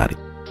hiyo safari.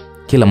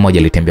 Kila mmoja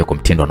alitembea kwa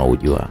mtindo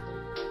anaojua.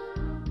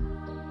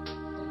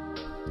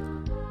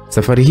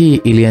 Safari hii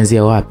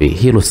ilianzia wapi?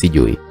 Hilo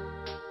sijui.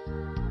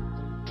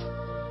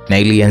 Na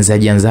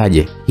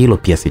ilianzaje? Hilo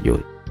pia sijui.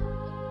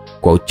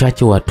 Kwa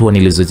uchache wa hatua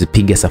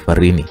nilizozipiga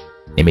safarini,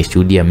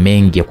 nimeshuhudia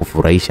mengi ya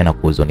kufurahisha na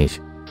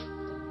kuhuzunisha.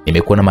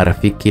 Nimekuwa na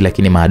marafiki,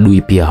 lakini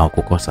maadui pia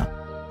hawakukosa.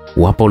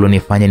 Wapo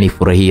walionifanya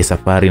nifurahie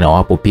safari na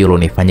wapo pia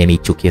walionifanya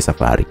niichukie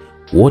safari.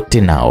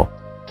 Wote nao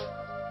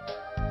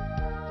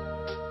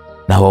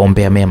na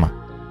waombea mema,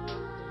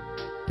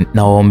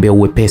 na waombea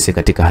uwepesi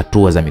katika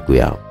hatua za miguu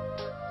yao.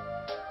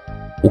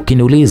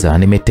 Ukiniuliza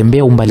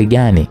nimetembea umbali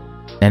gani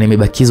na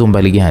nimebakiza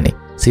umbali gani,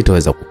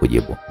 sitaweza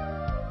kukujibu.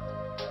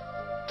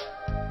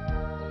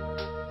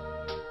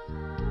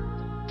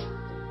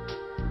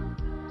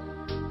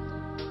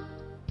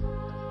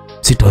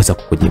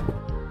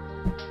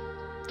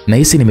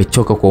 Nahisi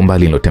nimechoka kwa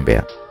umbali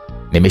nilotembea.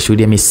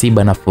 Nimeshuhudia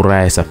misiba na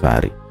furaha ya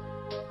safari,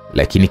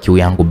 lakini kiu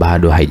yangu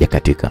bado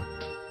haijakatika.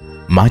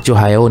 Macho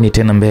hayaoni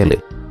tena mbele,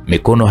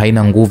 mikono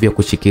haina nguvu ya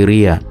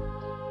kushikilia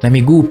na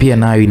miguu pia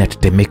nayo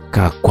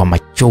inatetemeka kwa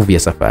machovu ya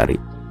safari.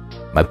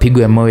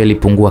 Mapigo ya moyo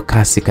yalipungua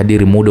kasi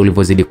kadiri muda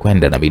ulivyozidi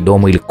kwenda, na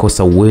midomo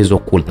ilikosa uwezo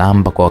wa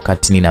kulamba kwa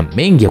wakati nina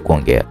mengi ya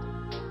kuongea.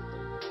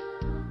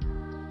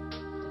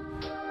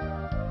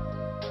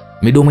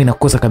 Midomo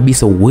inakosa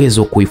kabisa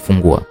uwezo wa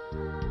kuifungua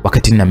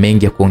wakati nina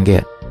mengi ya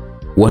kuongea.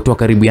 Watu wa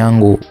karibu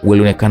yangu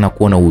walionekana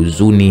kuwa na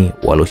huzuni,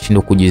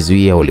 walioshindwa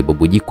kujizuia,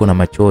 walibubujikwa na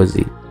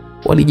machozi.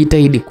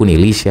 Walijitahidi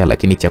kunilisha,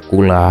 lakini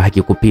chakula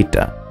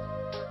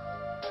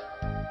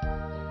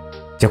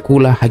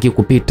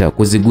hakikupita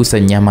kuzigusa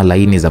nyama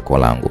laini za koo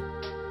langu.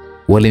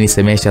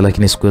 Walinisemesha,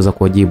 lakini sikuweza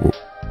kuwajibu.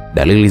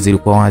 Dalili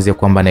zilikuwa wazi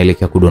kwamba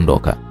naelekea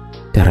kudondoka.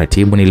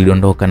 Taratibu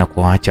nilidondoka na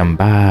kuacha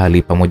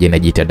mbali, pamoja na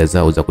jitihada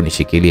zao za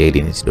kunishikilia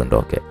ili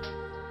nisidondoke.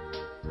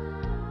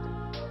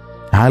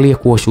 Hali ya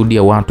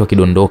kuwashuhudia watu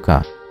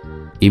wakidondoka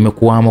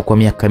imekuwamo kwa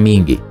miaka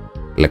mingi,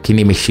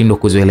 lakini imeshindwa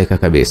kuzoeleka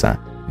kabisa.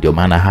 Ndio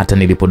maana hata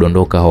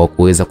nilipodondoka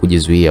hawakuweza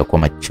kujizuia kwa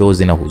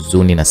machozi na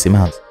huzuni na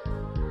simanzi.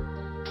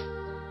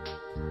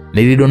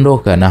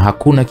 Nilidondoka na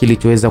hakuna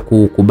kilichoweza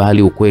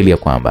kukubali ukweli ya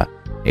kwamba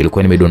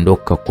nilikuwa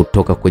nimedondoka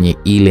kutoka kwenye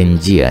ile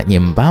njia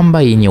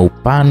nyembamba yenye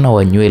upana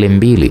wa nywele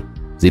mbili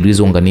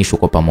zilizounganishwa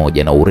kwa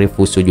pamoja na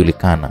urefu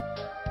usiojulikana.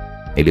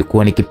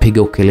 Nilikuwa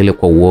nikipiga ukelele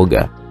kwa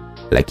uoga,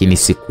 lakini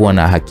sikuwa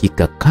na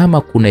hakika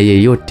kama kuna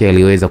yeyote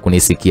aliyeweza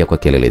kunisikia kwa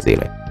kelele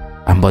zile,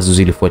 ambazo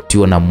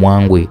zilifuatiwa na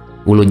mwangwi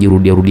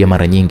uliojirudia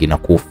mara nyingi na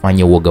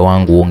kufanya uoga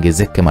wangu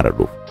uongezeke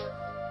maradufu.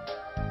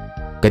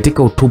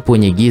 Katika utupu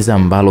wenye giza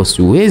ambalo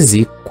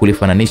siwezi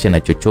kulifananisha na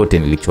chochote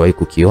nilichowahi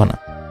kukiona,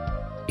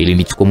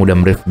 ilinichukua muda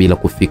mrefu bila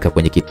kufika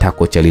kwenye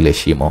kitako cha lile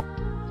shimo.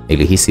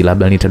 Nilihisi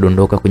labda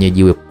nitadondoka kwenye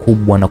jiwe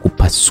kubwa na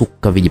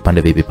kupasuka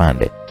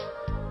vipande.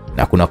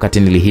 Na kuna wakati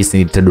nilihisi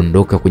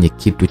nitadondoka kwenye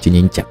kitu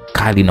chenye ncha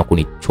kali na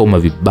kunichoma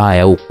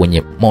vibaya, au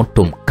kwenye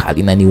moto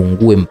mkali na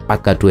niungue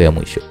mpaka hatua ya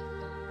mwisho.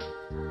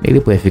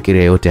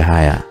 Nilipoyafikiria yote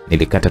haya,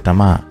 nilikata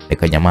tamaa,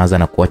 nikanyamaza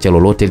na kuacha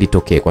lolote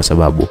litokee, kwa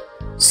sababu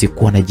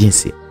sikuwa na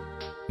jinsi.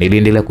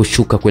 Niliendelea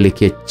kushuka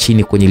kuelekea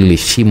chini kwenye lile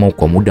shimo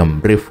kwa muda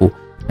mrefu,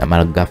 na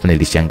mara ghafla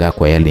nilishangaa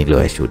kwa yale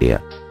niliyoshuhudia.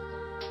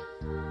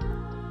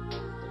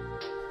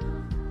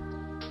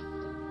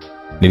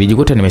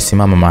 Nilijikuta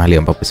nimesimama mahali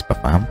ambapo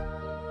sipafahamu.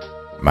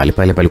 Mahali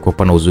pale palikuwa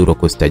pana uzuri wa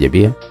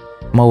kustajabia,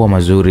 maua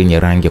mazuri yenye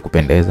rangi ya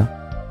kupendeza,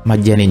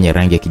 majani yenye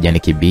rangi ya kijani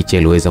kibichi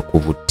yaliweza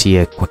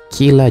kuvutia kwa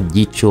kila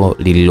jicho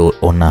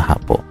lililoona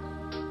hapo.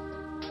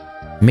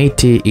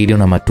 Miti iliyo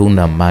na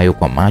matunda ambayo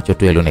kwa macho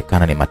tu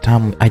yalionekana ni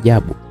matamu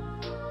ajabu.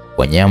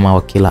 Wanyama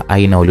wa kila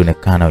aina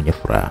walionekana wenye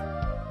furaha.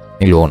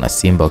 Niliwaona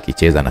simba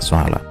wakicheza na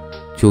swala,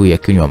 chui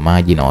akinywa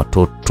maji na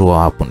watoto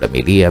wa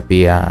pundamilia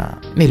pia.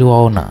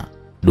 Niliwaona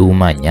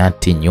duma,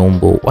 nyati,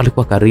 nyumbu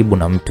walikuwa karibu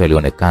na mtu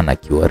alionekana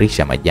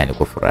akiwarisha majani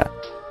kwa furaha.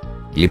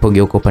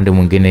 Nilipogeuka upande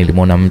mwingine,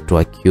 nilimwona mtu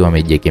akiwa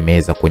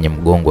amejiegemeza kwenye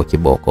mgongo wa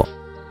kiboko,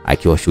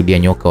 akiwashuhudia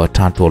nyoka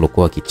watatu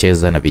waliokuwa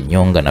wakicheza na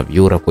vinyonga na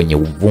vyura kwenye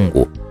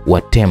uvungu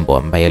wa tembo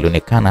ambaye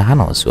alionekana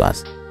hana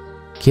wasiwasi.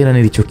 Kila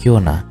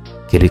nilichokiona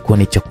kilikuwa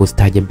ni cha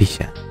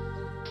kustaajabisha.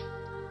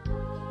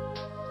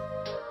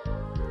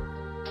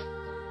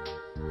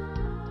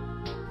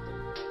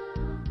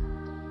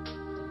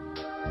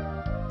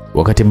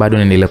 Wakati bado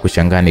ninaendelea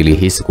kushangaa,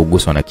 nilihisi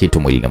kuguswa na kitu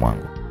mwilini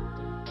mwangu.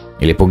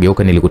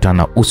 Nilipogeuka,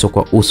 nilikutana uso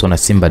kwa uso na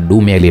simba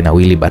dume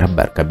aliyenawili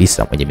barabara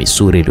kabisa, mwenye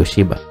misuri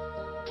iliyoshiba.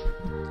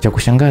 Cha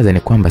kushangaza ni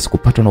kwamba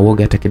sikupatwa na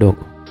uoga hata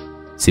kidogo.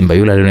 Simba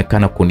yule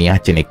alionekana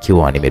kuniacha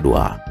nikiwa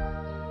nimeduaa.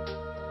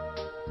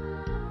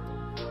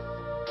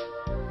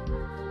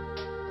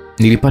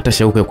 Nilipata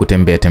shauku ya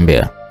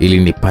kutembea ili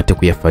nipate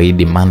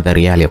kuyafaidi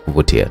mandhari yale ya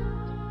kuvutia.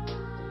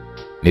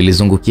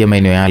 Nilizungukia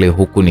maeneo yale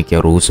huku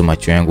nikiruhusu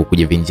macho yangu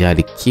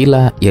kujivinjari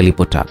kila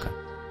yalipotaka.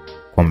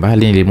 Kwa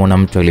mbali nilimwona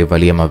mtu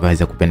aliyevalia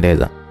mavazi ya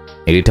kupendeza.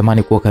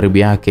 Nilitamani kuwa karibu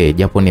yake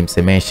japo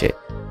nimsemeshe.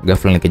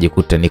 Ghafla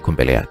nikajikuta niko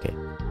mbele yake.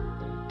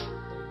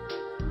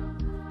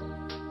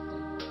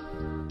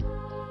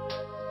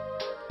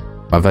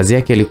 Mavazi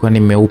yake yalikuwa ni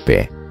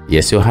meupe,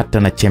 yasiyo hata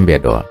na chembe ya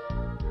doa.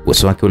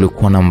 Uso wake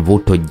ulikuwa na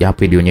mvuto,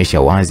 japo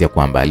ilionyesha wazi ya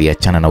kwamba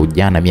aliachana na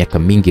ujana miaka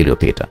mingi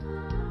iliyopita.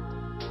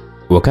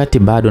 Wakati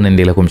bado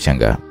naendelea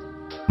kumshangaa,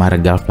 mara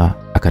ghafla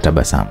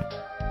akatabasamu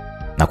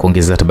na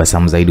kuongeza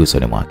tabasamu zaidi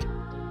usoni mwake.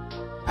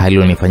 Hali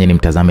ilonifanya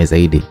nimtazame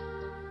zaidi.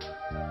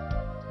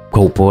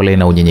 Kwa upole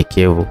na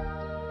unyenyekevu,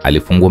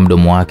 alifungua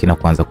mdomo wake na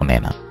kuanza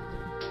kunena.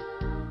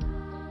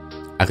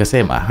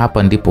 Akasema,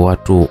 hapa ndipo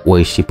watu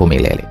waishipo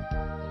milele.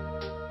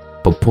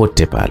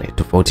 Popote pale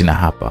tofauti na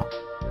hapa,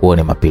 huo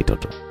ni mapito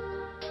tu.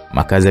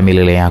 Makazi ya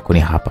milele yako ni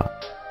hapa.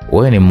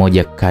 Wewe ni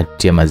mmoja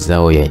kati ya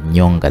mazao ya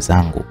nyonga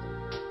zangu.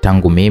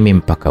 Tangu mimi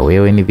mpaka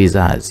wewe ni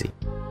vizazi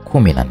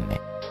 14.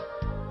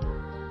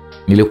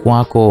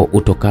 Nilikuwako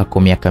utokako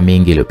miaka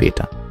mingi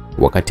iliyopita,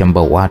 wakati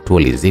ambao watu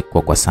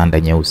walizikwa kwa sanda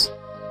nyeusi.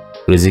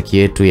 Riziki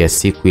yetu ya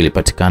siku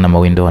ilipatikana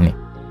mawindoni,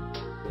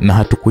 na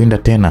hatukuinda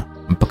tena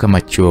mpaka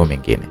machweo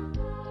mengine.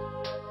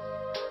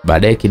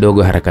 Baadaye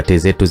kidogo harakati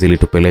zetu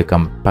zilitupeleka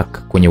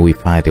mpaka kwenye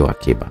uhifadhi wa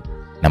akiba,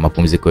 na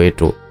mapumziko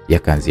yetu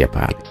yakaanzia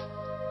pale.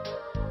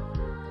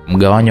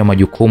 Mgawanyo wa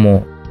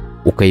majukumu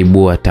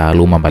ukaibua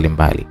taaluma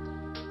mbalimbali.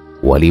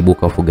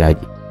 Waliibuka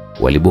wafugaji,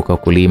 waliibuka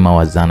wakulima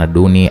wa zana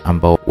duni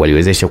ambao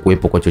waliwezesha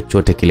kuwepo kwa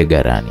chochote kile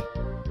gharani.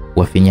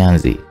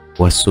 Wafinyanzi,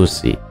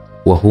 wasusi,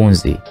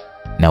 wahunzi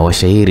na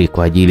washairi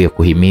kwa ajili ya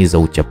kuhimiza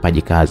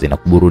uchapaji kazi na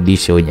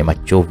kuburudisha wenye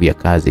machovu ya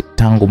kazi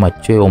tangu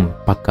machweo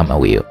mpaka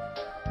mawio.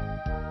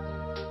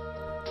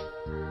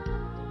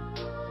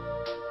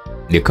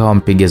 Nikawa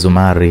mpiga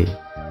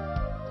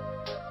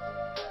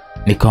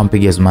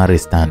zumari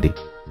standi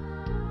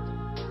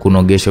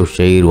kunogesha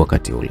ushairi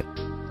wakati ule.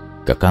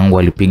 Kakangu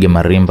alipiga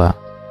marimba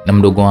na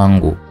mdogo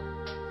wangu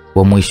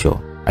wa mwisho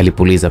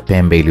alipuliza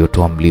pembe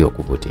iliyotoa mlio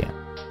kuvutia.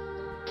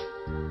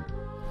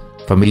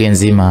 Familia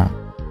nzima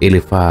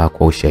ilifaa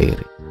kwa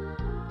ushairi.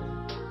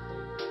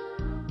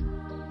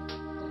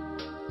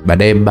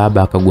 Baadaye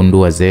baba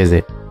akagundua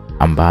zeze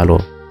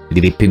ambalo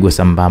lilipigwa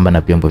sambamba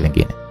na vyombo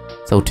vingine.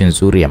 Sauti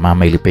nzuri ya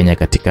mama ilipenya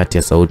katikati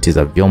ya sauti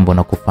za vyombo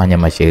na kufanya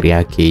mashairi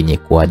yake yenye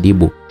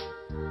kuadibu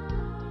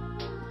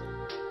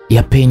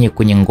yapenye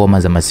kwenye ngoma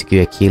za masikio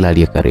ya kila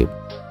aliye karibu.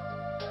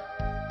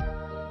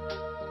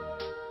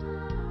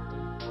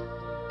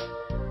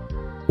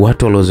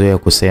 Watu waliozoea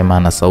kusema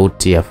na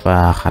sauti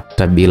yafaa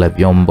hata bila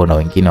vyombo, na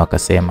wengine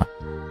wakasema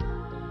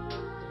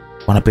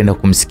wanapenda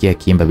kumsikia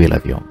kiimba bila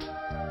vyombo.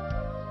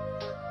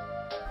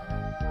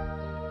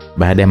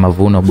 Baada ya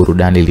mavuno,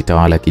 burudani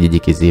ilitawala kijiji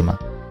kizima.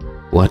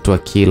 Watu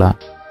wakila,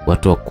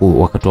 watu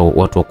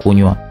wa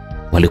kunywa,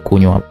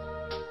 walikunywa.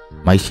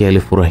 Maisha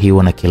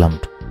yalifurahiwa na kila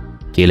mtu.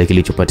 Kile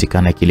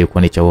kilichopatikana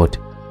kilikuwa ni cha wote.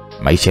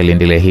 Maisha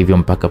yaliendelea hivyo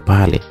mpaka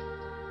pale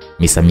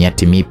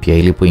misamiati mipya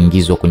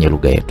ilipoingizwa kwenye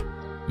lugha yetu.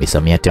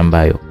 Misamiati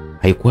ambayo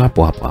haikuwa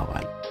hapo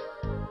awali.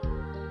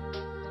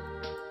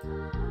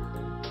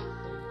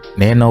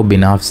 Neno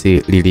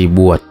binafsi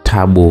liliibua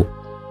tabu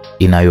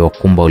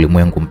inayowakumba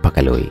ulimwengu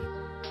mpaka leo hii.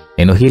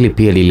 Neno hili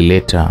pia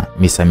lilileta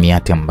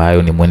misamiati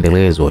ambayo ni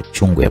mwendelezo wa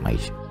chungu ya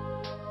maisha.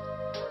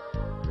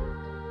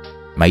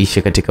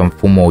 Maisha katika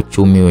mfumo wa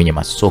uchumi wenye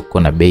masoko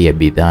na bei ya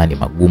bidhaa ni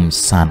magumu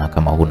sana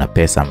kama huna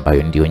pesa,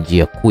 ambayo ndio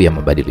njia kuu ya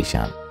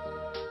mabadilishano.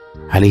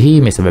 Hali hii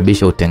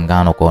imesababisha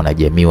utengano kwa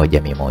wanajamii wa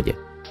jamii moja.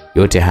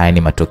 Yote haya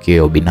ni matokeo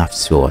ya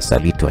ubinafsi wa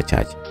wasaliti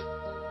wachache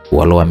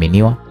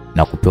walioaminiwa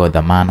na kupewa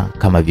dhamana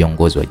kama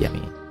viongozi wa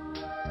jamii.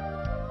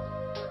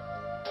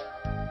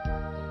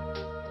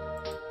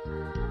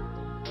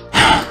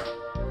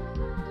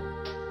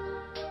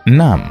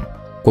 Naam,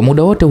 kwa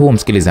muda wote huo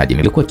msikilizaji,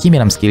 nilikuwa kimya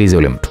na msikilize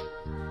yule mtu.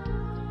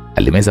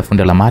 Alimeza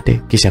funda la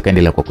mate kisha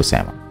akaendelea kwa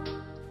kusema,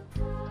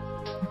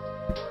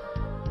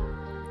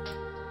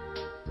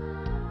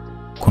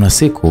 kuna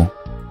siku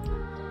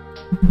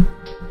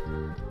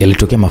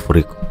yalitokea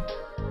mafuriko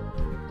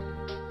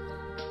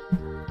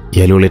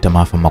yaliyoleta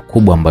maafa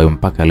makubwa ambayo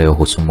mpaka leo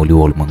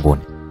husumuliwa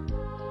ulimwenguni.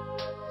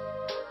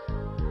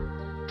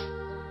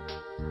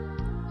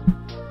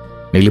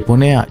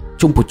 Niliponea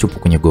chupu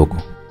kwenye gogo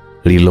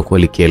lililokuwa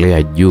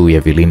likielea juu ya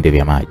vilinde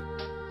vya maji.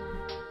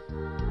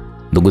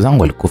 Ndugu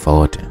zangu walikufa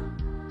wote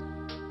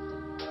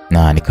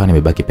na nikawa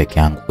nimebaki peke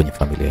yangu kwenye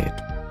familia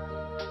yetu.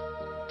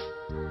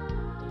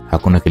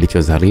 Hakuna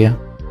kilichozalia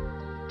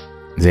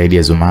zaidi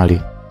ya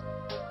zumari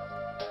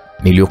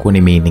niliyokuwa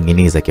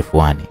nimeining'iniza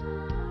kifuani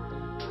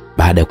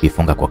baada ya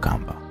kuifunga kwa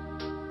kamba.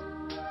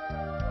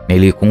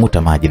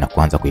 Nilikunguta maji na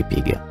kuanza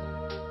kuipiga.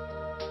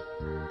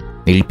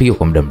 Nilipiga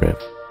kwa muda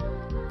mrefu.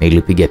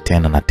 Nilipiga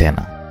tena na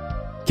tena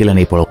kila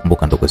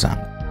nilipokumbuka ndugu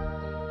zangu.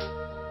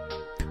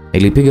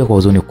 Nilipiga kwa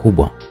huzuni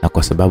kubwa, na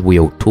kwa sababu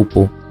ya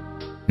utupu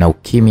na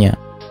ukimya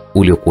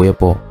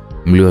uliokuwepo,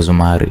 mlio wa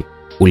zumari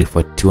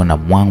ulifuatiwa na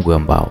mwangu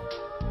ambao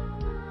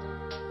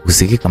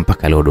usikika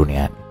mpaka leo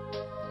duniani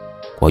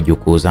kwa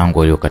wajukuu zangu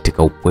walio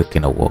katika upweke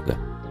na uoga.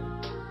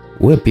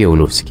 Wewe pia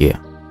uliosikia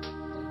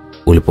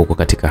ulipokuwa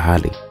katika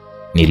hali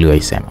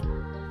niliyoisema.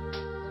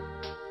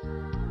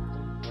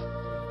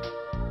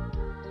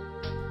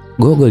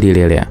 Gogo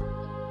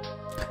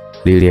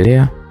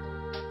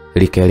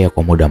likaelea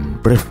kwa muda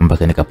mrefu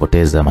mpaka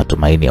nikapoteza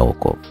matumaini ya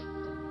wokovu.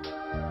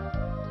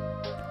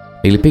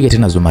 Nilipiga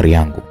tena zumari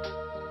yangu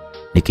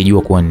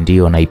nikijua kuwa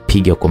ndio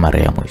naipiga kwa mara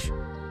ya mwisho.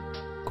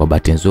 Kwa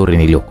bahati nzuri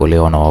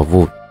niliokolewa na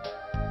wavuvi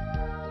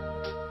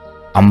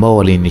ambao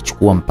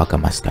walinichukua mpaka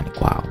maskani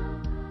kwao.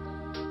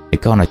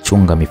 Nikawa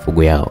nachunga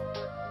mifugo yao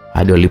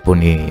hadi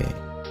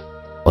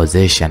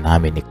waliponiozesha,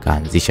 nami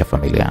nikaanzisha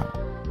familia yangu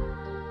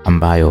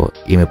ambayo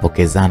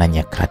imepokezana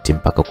nyakati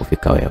mpaka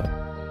kufika wewe,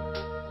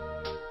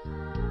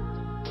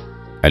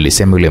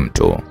 alisema yule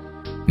mtu.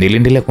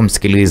 Niliendelea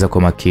kumsikiliza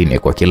kwa makini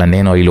kwa kila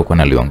neno alilokuwa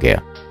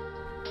analiongea.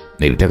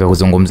 Nilitaka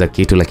kuzungumza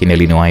kitu, lakini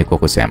aliniwahi kwa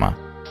kusema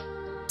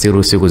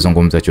siruhusi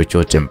kuzungumza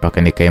chochote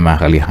mpaka nikae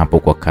mahali hapo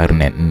kwa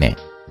karne 4.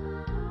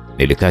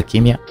 Nilikaa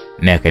kimya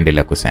na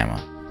akaendelea kusema,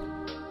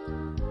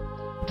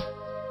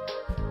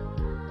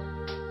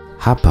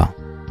 hapa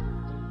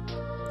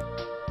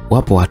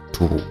wapo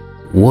watu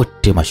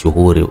wote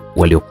mashuhuri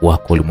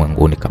waliokuwako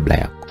ulimwenguni kabla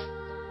yako.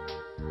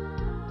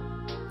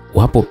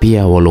 Wapo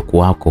pia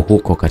waliokuwako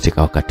huko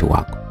katika wakati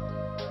wako,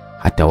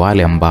 hata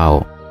wale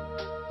ambao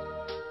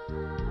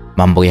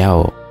mambo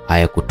yao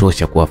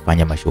hayakutosha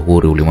kuwafanya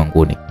mashuhuri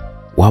ulimwenguni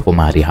wapo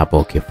mahali hapa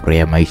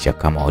wakifurahia maisha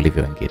kama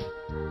walivyo wengine.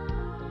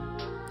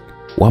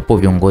 Wapo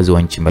viongozi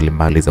wa nchi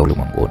mbalimbali za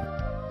ulimwenguni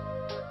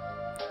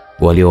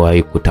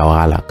waliowahi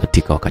kutawala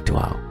katika wakati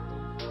wao.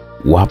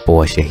 Wapo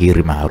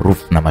washahiri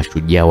maarufu na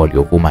mashujaa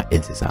waliovuma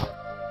enzi zao.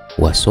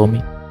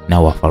 Wasomi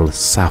na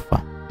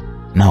wafalsafa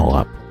nao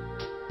wapo.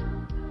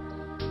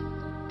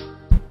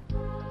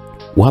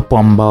 Wapo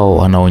ambao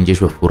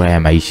wanaonyeshwa furaha ya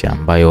maisha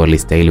ambayo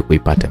walistahili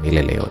kuipata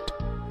milele yote,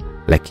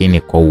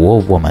 lakini kwa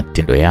uovu wa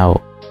matendo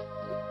yao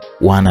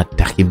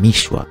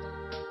wanatahimishwa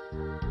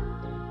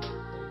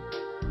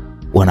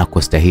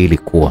wanakostahili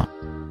kuwa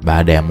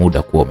baada ya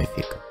muda kuwa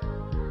umefika.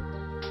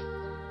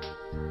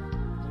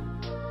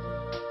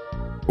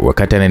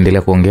 Wakati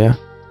anaendelea kuongea,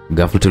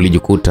 ghafla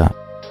tulijikuta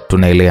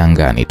tunaelea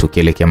angani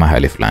tukielekea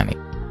mahali fulani.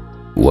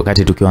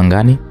 Wakati tukiwa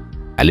angani,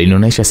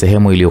 alinionyesha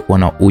sehemu iliyokuwa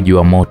na uji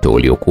wa moto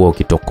uliokuwa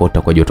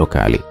ukitokota kwa joto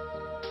kali.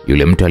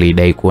 Yule mtu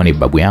alidai kuwa ni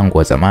babu yangu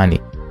wa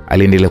zamani.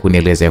 Aliendelea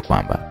kunieleza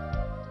kwamba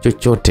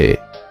chochote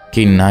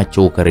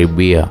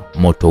kinachokaribia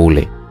moto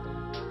ule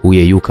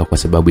huyeyuka kwa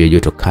sababu ya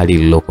joto kali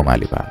lililoko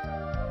mahali pale.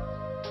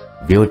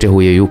 Vyote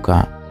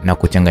huyeyuka na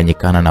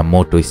kuchanganyikana na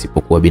moto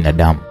isipokuwa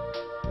binadamu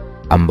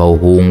ambao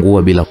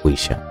huungua bila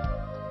kuisha,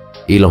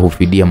 ila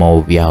hufidia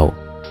maovu yao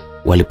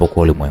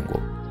walipokuwa ulimwengu.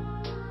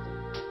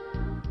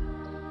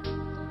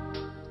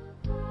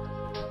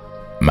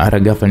 Mara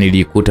ghafla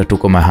nilijikuta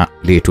tuko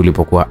mahali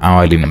tulipokuwa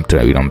awali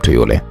na mtu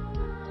yule.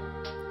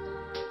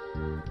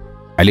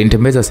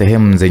 Alinitembeza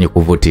sehemu zenye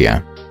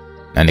kuvutia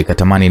na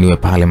nikatamani niwe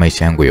pale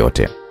maisha yangu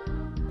yote,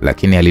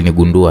 lakini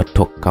alinigundua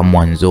toka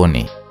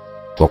mwanzoni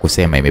kwa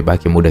kusema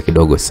imebaki muda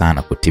kidogo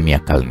sana kutimia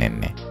karne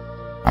 4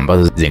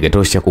 ambazo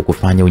zingetosha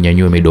kukufanya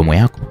unyanyue midomo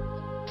yako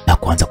na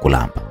kuanza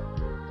kulamba.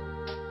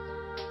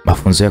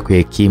 Mafunzo yako ya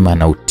hekima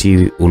na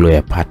utii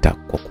ulioyapata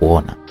kwa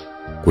kuona,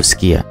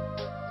 kusikia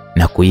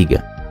na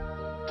kuiga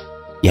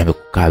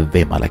yamekukaa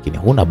vema, lakini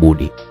huna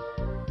budi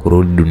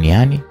kurudi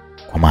duniani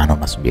kwa maana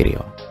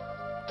unasubiriwa.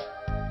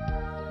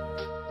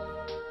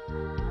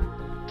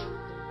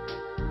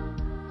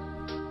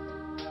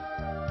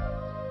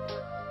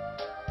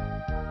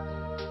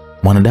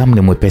 Mwanadamu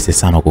ni mwepesi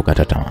sana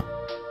kukata tamaa,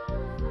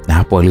 na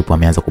hapo alipo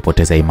ameanza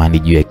kupoteza imani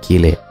juu ya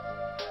kile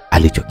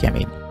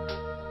alichokiamini.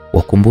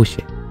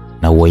 Wakumbushe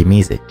na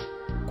uwahimize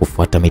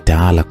kufuata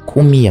mitaala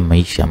 10 ya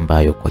maisha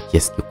ambayo kwa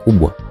kiasi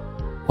kikubwa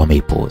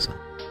wameipuuza.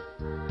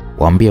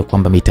 Waambie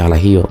kwamba mitaala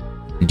hiyo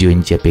ndio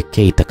njia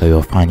pekee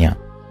itakayowafanya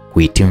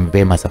kuhitimu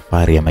vema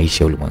safari ya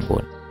maisha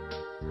ulimwenguni.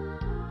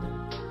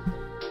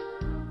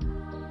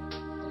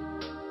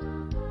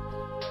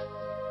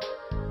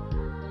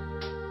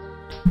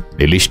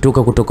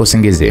 Nilishtuka kutoka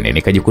usingizini,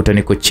 nikajikuta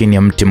niko chini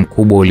ya mti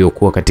mkubwa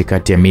uliokuwa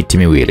katikati ya miti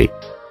miwili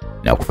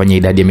na kufanya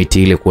idadi ya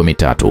miti ile kuwa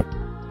 3.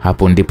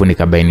 Hapo ndipo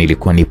nikabaini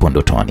nilikuwa nipo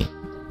ndotoni.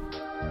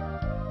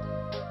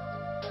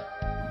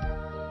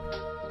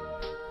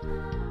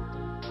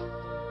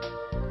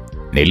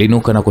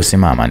 Nilinuka na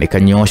kusimama,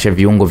 nikanyoosha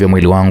viungo vya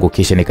mwili wangu,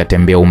 kisha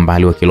nikatembea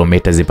umbali wa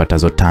kilomita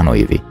zipatazo 5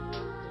 hivi.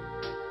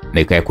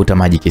 Nikayakuta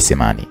maji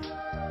kisimani.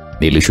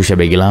 Nilishusha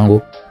begi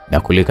langu na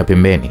kulika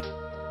pembeni.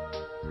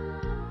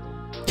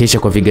 Kisha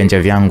kwa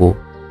viganja vyangu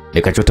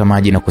nikachota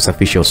maji na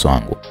kusafisha uso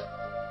wangu.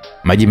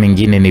 Maji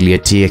mengine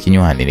niliyatia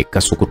kinywani,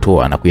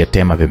 nikasukutoa na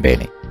kuyatema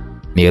pembeni.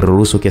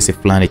 Niruhusu kiasi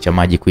fulani cha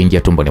maji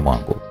kuingia tumboni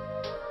mwangu.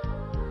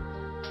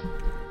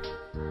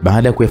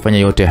 Baada ya kuyafanya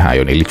yote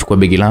hayo, nilichukua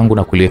begi langu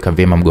na kuliweka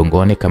vyema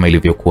mgongoni kama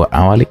ilivyokuwa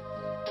awali,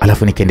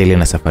 alafu nikaendelea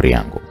na safari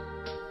yangu.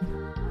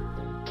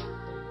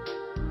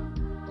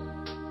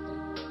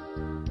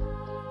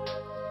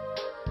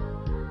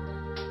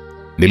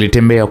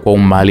 Nilitembea kwa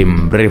umbali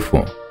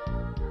mrefu,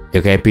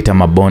 nikayapita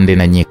mabonde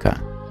na nyika,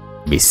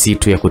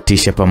 misitu ya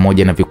kutisha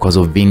pamoja na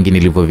vikwazo vingi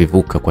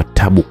nilivyovivuka kwa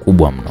tabu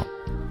kubwa mno.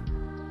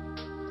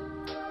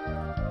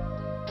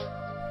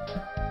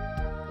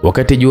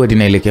 Wakati jua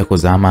linaelekea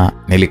kuzama,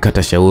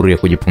 nilikata shauri ya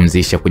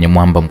kujipumzisha kwenye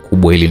mwamba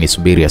mkubwa ili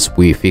nisubiri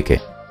asubuhi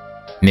ifike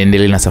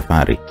niendelee na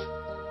safari.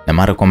 Na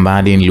mara kwa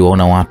mbali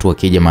niliwaona watu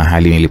wakija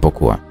mahali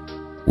nilipokuwa.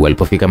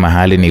 Walipofika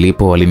mahali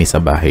nilipo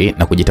walinisabahi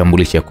na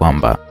kujitambulisha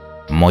kwamba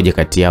mmoja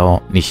kati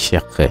yao ni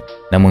shekhe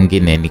na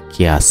mwingine ni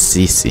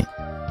kiasisi.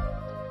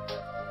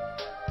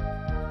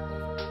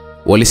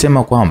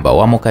 Walisema kwamba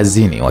wamo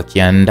kazini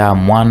wakiandaa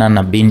mwana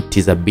na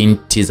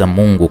binti za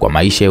Mungu kwa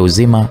maisha ya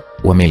uzima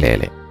wa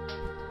milele,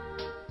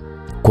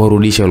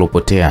 kuwarudisha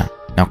waliopotea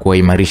na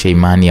kuwaimarisha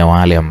imani ya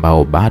wale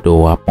ambao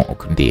bado wapo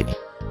ukundini.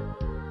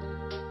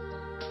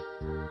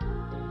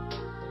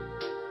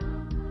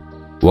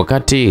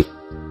 Wakati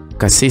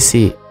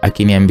kasisi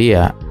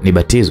akiniambia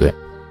nibatizwe,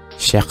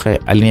 shekhe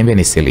aliniambia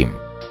nisilimu.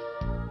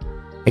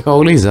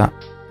 Nikauliza,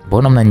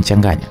 mbona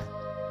mnanichanganya?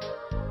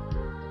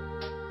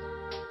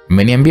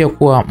 Mmeniambia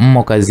kuwa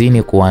mmo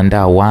kazini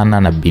kuandaa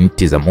wana na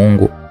binti za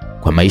Mungu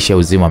kwa maisha ya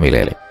uzima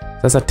milele.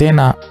 Sasa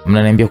tena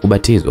mnaniambia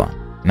kubatizwa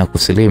na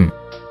kusilimu.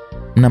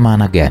 Mna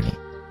maana gani?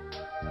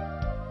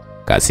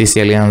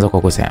 Kasisi alianza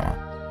kwa kusema,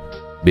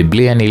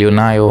 Biblia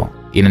nilionayo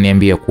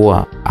inaniambia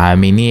kuwa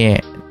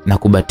aaminie na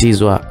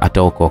kubatizwa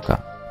ataokoka.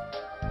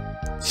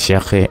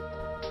 Shekhe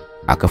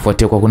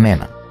akafuatia kwa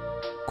kunena,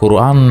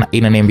 Qur'an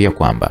inaniambia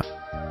kwamba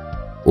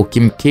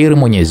ukimkiri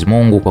Mwenyezi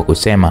Mungu kwa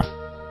kusema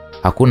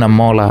hakuna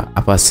Mola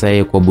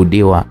apasaye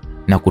kuabudiwa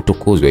na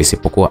kutukuzwa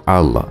isipokuwa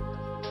Allah.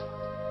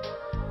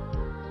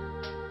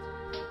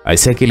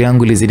 Akili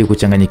yangu ilizidi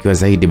kuchanganyikiwa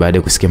zaidi baada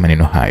ya kusikia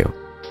maneno hayo.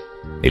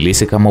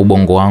 Nilihisi kama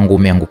ubongo wangu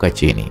umeanguka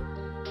chini.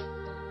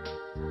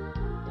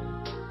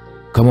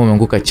 Kama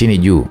umeanguka chini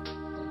juu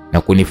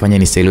na kunifanya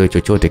nisielewe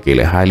chochote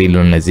kile, hali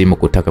iliyonilazimu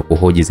kutaka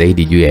kuhoji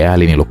zaidi juu ya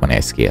yale niliyokuwa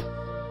nayasikia.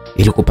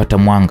 Ili kupata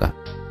mwanga,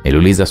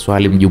 niliuliza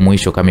swali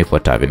mjumuisho kama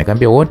ifuatavyo.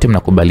 Nikamwambia, wote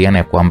mnakubaliana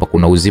ya kwamba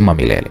kuna uzima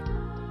milele?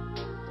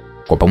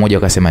 Kwa pamoja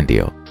wakasema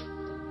ndio.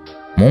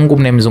 Mungu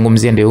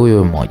mnayemzungumzia ndio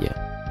huyo mmoja.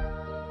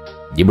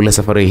 Jibu la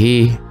safari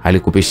hii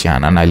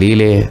halikupishana na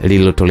lile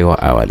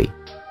lililotolewa awali.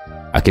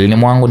 Akilini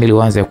mwangu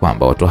niliwaza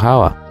kwamba watu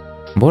hawa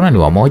mbona ni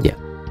wamoja?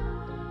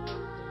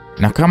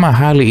 Na kama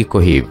hali iko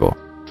hivyo,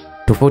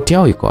 tofauti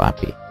yao iko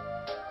wapi?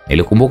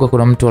 Nilikumbuka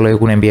kuna mtu aliyewahi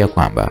kuniambia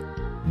kwamba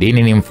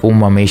dini ni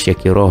mfumo wa maisha ya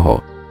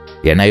kiroho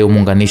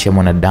yanayomuunganisha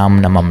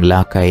mwanadamu na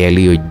mamlaka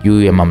yaliyo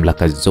juu ya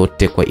mamlaka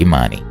zote kwa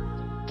imani.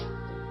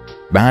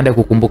 Baada ya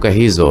kukumbuka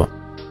hizo,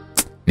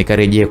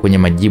 nikarejea kwenye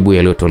majibu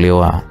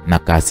yaliyotolewa na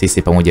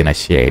kasisi pamoja na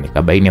shehe.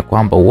 Nikabaini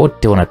kwamba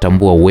wote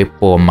wanatambua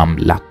uwepo wa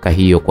mamlaka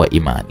hiyo kwa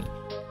imani,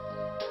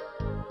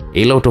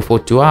 ila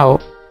utofauti wao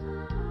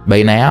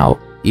baina yao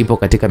ipo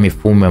katika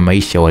mifumo ya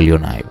maisha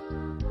walionayo.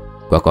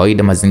 Kwa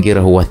kawaida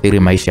mazingira huathiri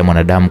maisha ya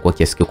mwanadamu kwa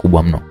kiasi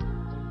kikubwa mno.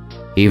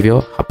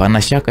 Hivyo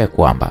hapana shaka ya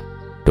kwamba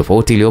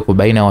tofauti iliyopo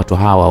baina ya watu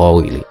hawa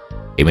wawili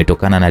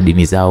imetokana na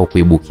dini zao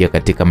kuibukia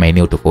katika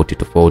maeneo tofauti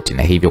tofauti,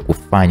 na hivyo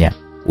kufanya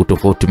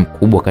utofauti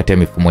mkubwa kati ya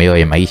mifumo yao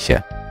ya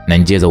maisha na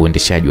njia za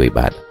uendeshaji wa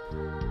ibada.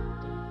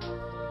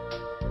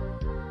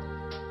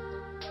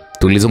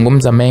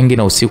 Tulizungumza mengi,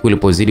 na usiku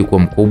ulipozidi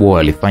kuwa mkubwa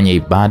walifanya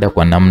ibada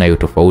kwa namna ya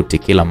tofauti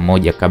kila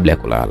mmoja kabla ya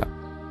kulala.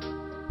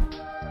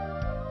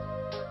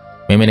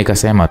 Mimi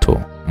nikasema tu,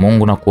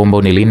 Mungu nakuomba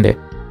unilinde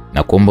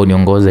na kuomba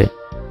uniongoze,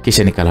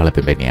 kisha nikalala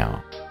pembeni yao.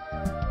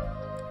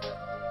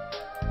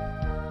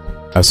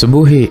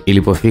 Asubuhi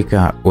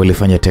ilipofika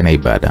walifanya tena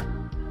ibada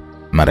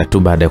mara tu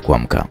baada ya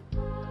kuamka.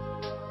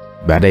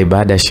 Baada ya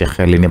ibada, Sheikh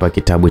alinipa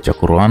kitabu cha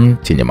Qur'an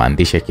chenye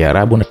maandishi ya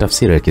Kiarabu na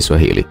tafsiri ya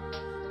Kiswahili,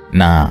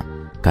 na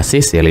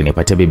kasisi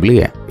alinipatia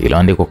Biblia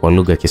iliyoandikwa kwa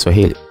lugha ya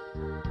Kiswahili.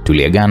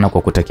 Tuliagana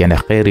kwa kutakiana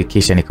kheri,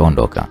 kisha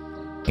nikaondoka.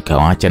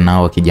 Nikawaacha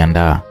nao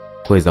wakijiandaa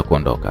kuweza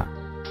kuondoka.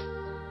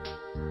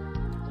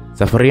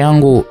 Safari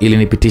yangu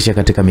ilinipitisha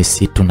katika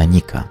misitu na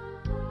nyika.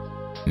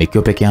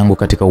 Nikiwa peke yangu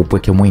katika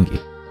upweke mwingi,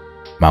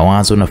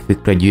 mawazo na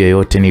fikra juu ya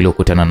yote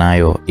niliyokutana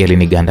nayo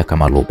yaliniganda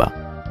kama luba.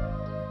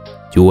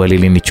 Jua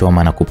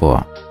lilinichoma na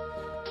kupoa.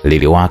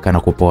 Liliwaka na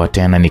kupoa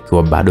tena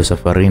nikiwa bado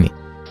safarini,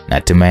 na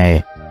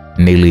hatimaye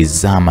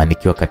nilizama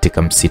nikiwa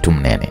katika msitu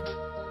mnene.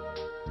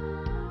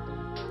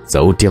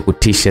 Sauti ya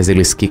kutisha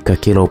zilisikika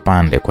kila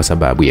upande kwa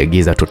sababu ya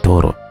giza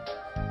totoro.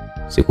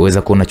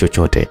 Sikuweza kuona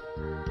chochote,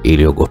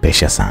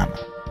 iliogopesha sana.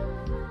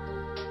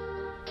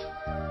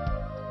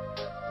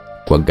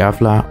 Kwa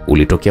ghafla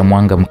ulitokea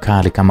mwanga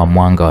mkali kama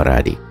mwanga wa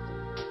radi,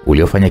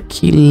 uliofanya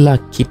kila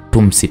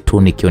kitu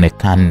msituni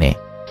kionekane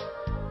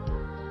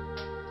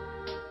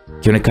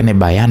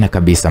bayana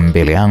kabisa.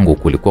 Mbele yangu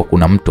kulikuwa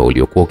kuna mto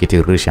uliokuwa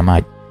ukitiririsha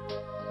maji.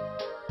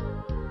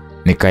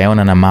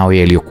 Nikayaona na mawe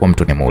yaliyokuwa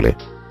mtoni mule.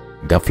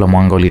 Ghafla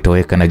mwanga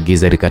ulitoweka na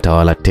giza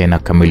likatawala tena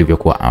kama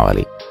ilivyokuwa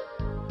awali.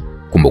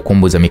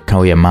 Kumbukumbu za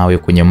mikao ya mawe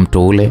kwenye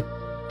mto ule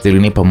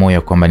zilinipa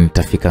moyo kwamba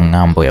nitafika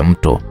ng'ambo ya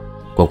mto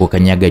kwa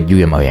kukanyaga juu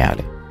ya mawe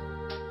yale.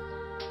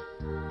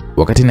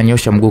 Wakati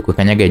nanyosha mguu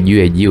kukanyaga juu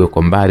ya jiwe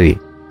kwa mbali,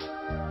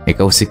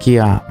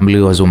 nikausikia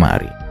mlio wa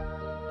zumari.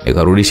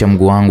 Nikarudisha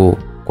mguu wangu.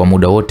 Kwa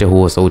muda wote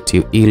huo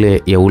sauti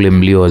ile ya ule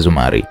mlio wa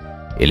zumari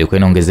ilikuwa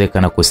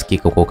inaongezeka na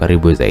kusikika kwa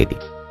karibu zaidi.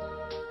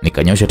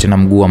 Nikanyosha tena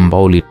mguu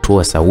ambao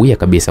ulitua sawia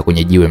kabisa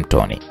kwenye jiwe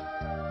mtoni.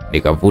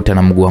 Nikavuta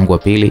na mguu wangu wa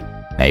pili,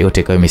 na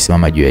yote ikawa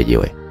imesimama juu ya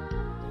jiwe.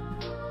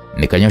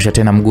 Nikanyosha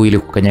tena mguu ili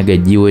kukanyaga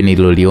jiwe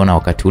nililoliona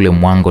wakati ule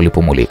mwanga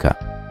ulipomulika.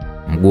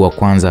 Mguu wa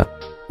kwanza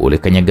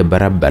ulikanyaga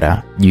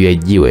barabara juu ya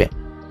jiwe,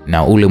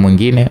 na ule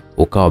mwingine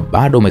ukawa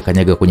bado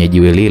umekanyaga kwenye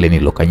jiwe lile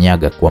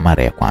nililokanyaga kwa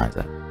mara ya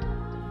kwanza.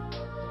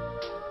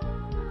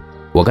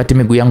 Wakati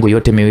miguu yangu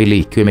yote miwili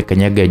ikiwa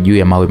imekanyaga juu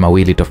ya mawe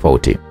mawili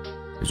tofauti,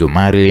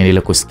 zumari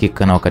iliendelea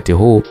kusikika, na wakati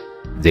huu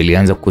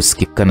zilianza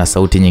kusikika na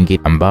sauti nyingine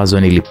ambazo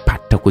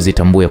nilipata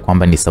kuzitambua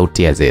kwamba ni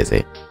sauti ya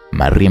zeze,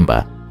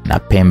 marimba na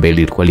pembe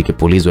lilikuwa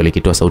likipulizwa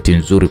likitoa sauti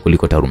nzuri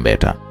kuliko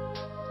tarumbeta.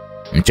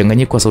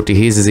 Mchanganyiko wa sauti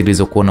hizi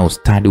zilizokuwa na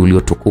ustadi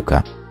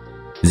uliotukuka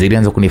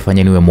zilianza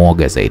kunifanya niwe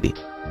mwoga zaidi.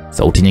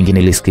 Sauti nyingine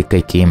ilisikika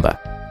ikiimba.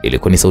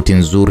 Ilikuwa ni sauti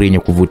nzuri yenye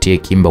kuvutia,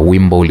 ikiimba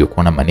wimbo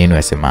uliokuwa na maneno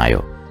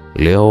yasemayo,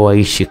 leo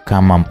waishi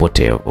kama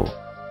mpotevu,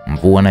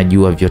 mvua na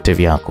jua vyote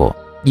vyako,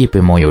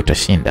 jipe moyo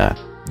utashinda,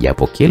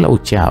 japo kila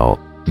uchao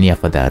ni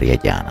afadhali ya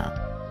jana.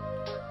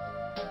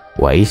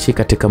 Waishi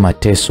katika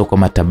mateso kwa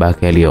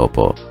matabaka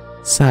yaliyopo,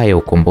 saa ya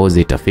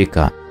ukombozi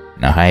itafika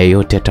na haya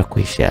yote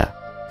yatakwisha.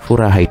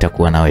 Furaha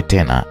itakuwa nawe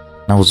tena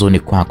na huzuni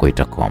kwako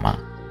itakoma.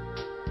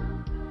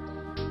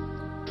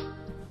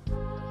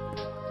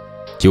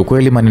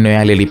 Kiukweli maneno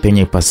yale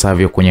yalipenya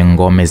ipasavyo kwenye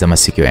ngome za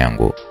masikio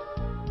yangu.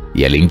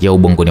 Yaliingia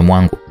ubongoni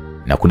mwangu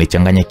na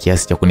kunichanganya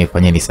kiasi cha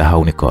kunifanya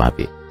nisahau niko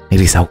wapi.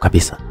 Nilisahau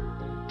kabisa.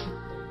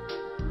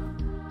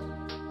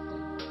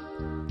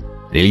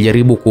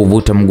 Nilijaribu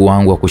kuvuta mguu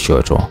wangu wa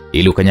kushoto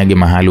ili ukanyage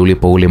mahali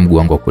ulipo ule mguu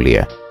wangu wa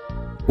kulia.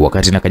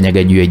 Wakati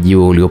nakanyaga juu ya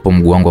jiwe uliopo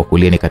mguu wangu wa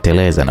kulia,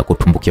 nikateleza na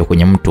kutumbukia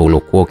kwenye mto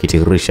uliokuwa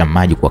ukitiririsha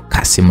maji kwa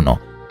kasi mno.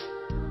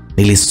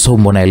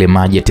 Nilisombwa na yale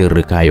maji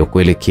yatiririkayo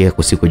kuelekea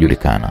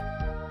kusikojulikana.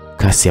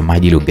 Kasi ya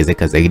maji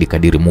iliongezeka zaidi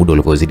kadiri muda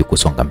ulivyozidi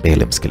kusonga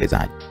mbele,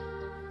 msikilizaji.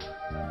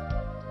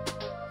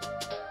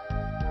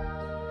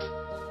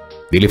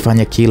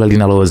 Nilifanya kila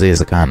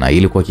linalowezekana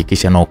ili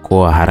kuhakikisha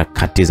naokoa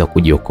harakati za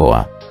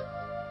kujiokoa.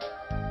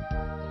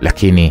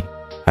 Lakini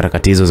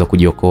harakati hizo za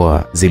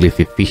kujiokoa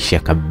zilififisha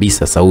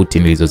kabisa sauti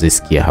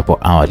nilizozisikia hapo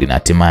awali na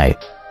hatimaye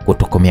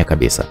kutokomea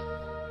kabisa.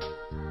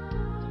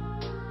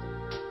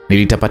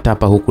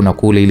 Nilitapatapa huku na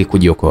kule ili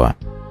kujiokoa,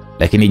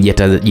 lakini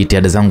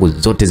jitihada zangu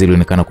zote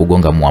zilionekana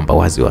kugonga mwamba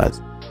wazi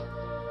wazi.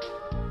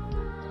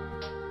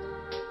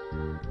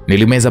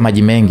 Nilimeza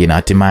maji mengi na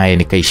hatimaye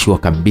nikaishiwa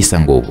kabisa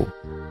nguvu.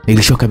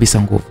 Nilishiwa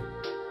kabisa nguvu.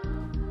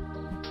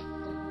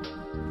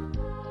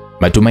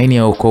 Matumaini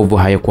ya wokovu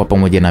hayakuwa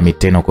pamoja na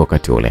miteno kwa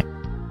wakati ule.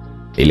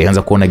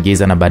 Nilianza kuona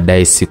giza na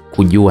baadaye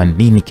sikujua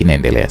nini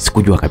kinaendelea.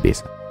 Sikujua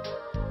kabisa.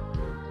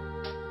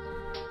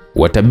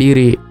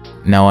 Watabiri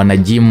na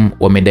wanajimu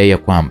wamedai ya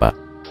kwamba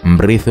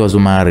mrithi wa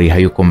Zumari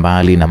hayuko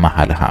mbali na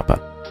mahala hapa.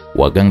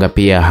 Waganga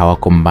pia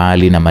hawako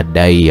mbali na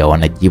madai ya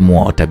wanajimu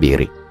wa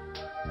watabiri.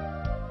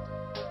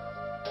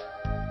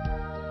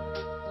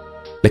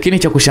 Lakini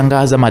cha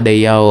kushangaza,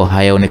 madai yao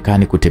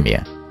hayaonekani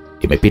kutimia.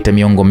 Imepita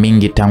miongo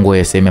mingi tangu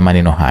yaseme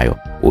maneno hayo.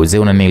 Uzee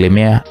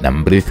unanilemea na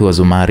mrithi wa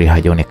Zumari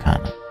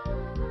hajaonekana.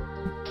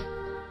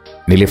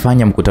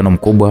 Nilifanya mkutano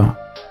mkubwa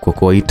kwa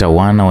kuwaita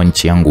wana wa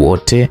nchi yangu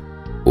wote,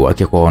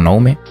 wake kwa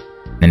wanaume,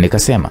 na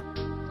nikasema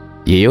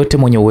yeyote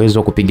mwenye uwezo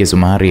wa kupiga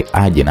Zumari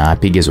aje na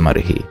apige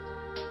Zumari hii.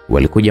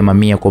 Walikuja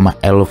mamia kwa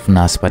maelfu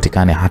na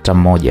asipatikane hata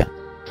mmoja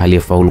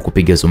aliyefaulu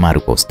kupiga Zumari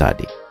kwa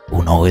ustadi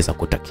unaoweza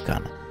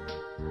kutakikana.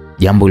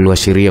 Jambo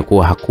lililoashiria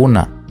kuwa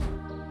hakuna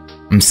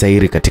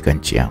msairi katika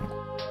nchi yangu.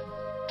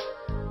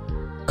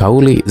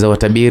 Kauli za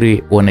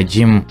watabiri,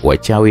 wanajimu,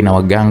 wachawi na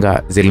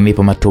waganga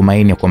zilinipa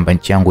matumaini kwamba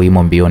nchi yangu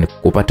imo mbioni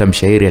kupata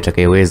mshairi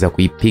atakayeweza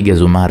kuipiga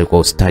Zumari kwa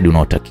ustadi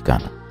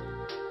unaotakikana.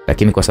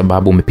 Lakini kwa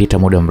sababu umepita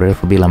muda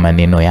mrefu bila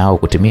maneno yao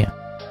kutimia,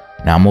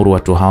 naamuru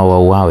watu hao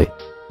wauawe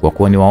kwa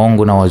kuwa ni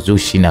waongo na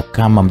wazushi, na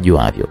kama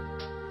mjuavyo,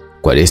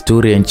 kwa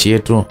desturi ya nchi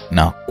yetu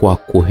na kwa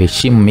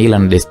kuheshimu mila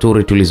na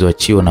desturi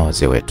tulizoachiwa na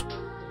wazee wetu,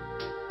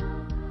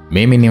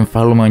 mimi ni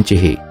mfalme wa nchi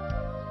hii.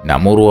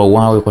 Naamuru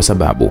wauawe kwa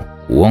sababu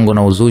uongo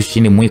na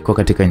uzushi ni mwiko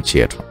katika nchi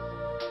yetu.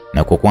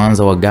 Na kwa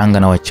kwanza, waganga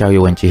na wachawi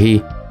wa nchi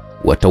hii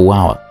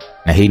watauawa,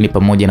 na hii ni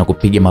pamoja na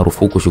kupiga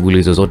marufuku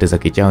shughuli zozote za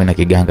kichawi na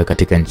kiganga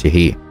katika nchi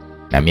hii.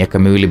 Na miaka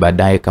miwili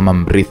baadaye, kama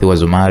mrithi wa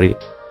Zumari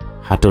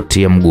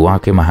hatotia mguu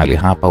wake mahali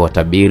hapa,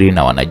 watabiri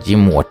na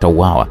wanajimu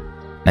watauawa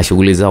na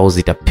shughuli zao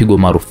zitapigwa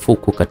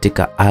marufuku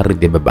katika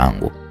ardhi ya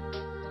babangu.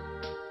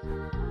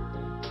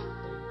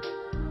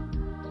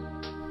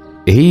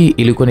 Hii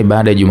ilikuwa ni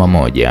baada ya juma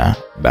moja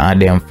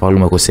baada ya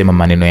mfalme kusema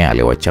maneno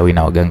yale. Wachawi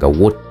na waganga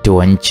wote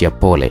wa nchi ya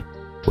Pole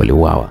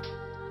waliuawa.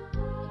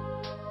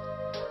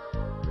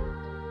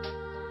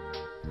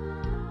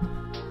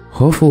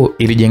 Hofu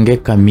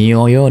ilijengeka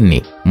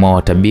mioyoni mwa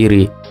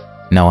watabiri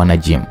na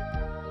wanajimu.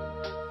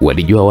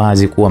 Walijua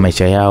wazi kuwa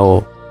maisha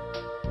yao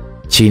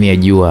chini ya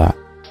jua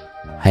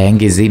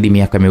hayangezidi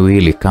miaka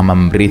miwili kama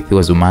mrithi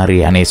wa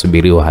Zumari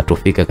anayesubiriwa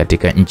hatofika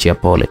katika nchi ya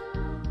Pole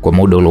kwa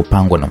muda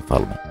uliopangwa na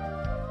mfalme.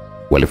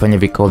 Walifanya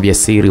vikao vya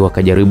siri,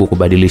 wakajaribu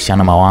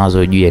kubadilishana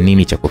mawazo juu ya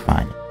nini cha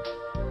kufanya.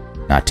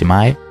 Na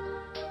hatimaye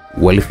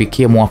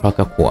walifikia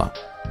mwafaka kuwa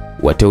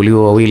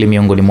wateuliwa wawili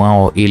miongoni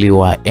mwao ili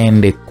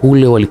waende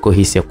kule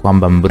walikohisi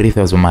kwamba mrithi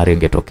wa Zumari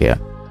angetokea,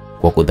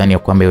 kwa kudhani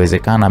kwamba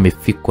inawezekana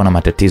amefikwa na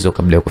matatizo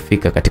kabla ya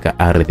kufika katika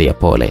ardhi ya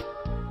Pole.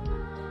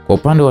 Kwa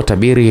upande wa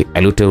watabiri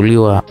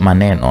aliteuliwa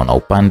Maneno na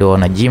upande wa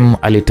wanajimu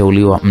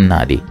aliteuliwa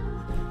Mnadi.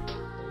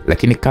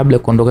 Lakini kabla ya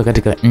kuondoka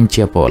katika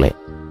nchi ya Pole,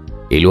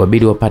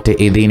 iliwabidi wapate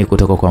idhini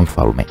kutoka kwa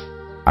mfalme,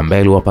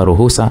 ambaye aliwapa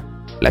ruhusa,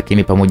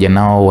 lakini pamoja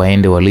nao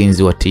waende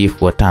walinzi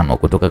watiifu 5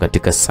 kutoka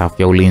katika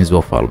safu ya ulinzi wa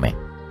ufalme,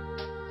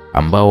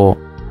 ambao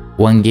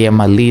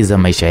wangeamaliza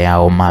maisha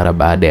yao mara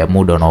baada ya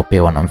muda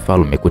unaopewa na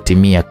mfalme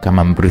kutimia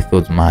kama mrithi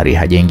wa Zumari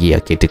hajaingia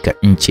katika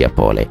nchi ya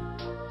Pole.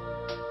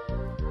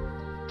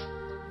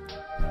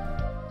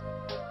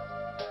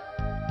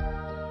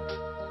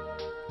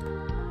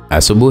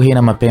 Asubuhi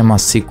na mapema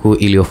siku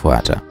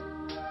iliyofuata,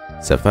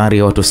 safari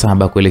ya watu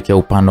 7 kuelekea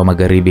upande wa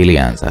magharibi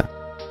ilianza.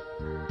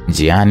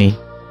 Njiani,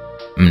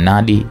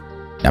 Mnadi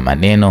na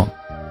Maneno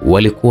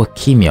walikuwa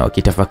kimya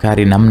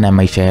wakitafakari namna ya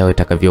maisha yao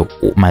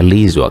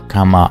yatakavyomalizwa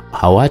kama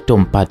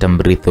hawatompata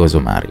mrithi wa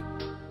Zumari.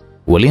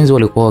 Walinzi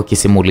walikuwa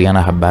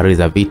wakisimuliana habari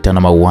za vita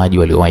na mauaji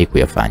waliowahi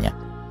kuyafanya,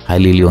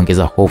 hali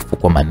iliongeza hofu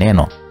kwa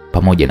Maneno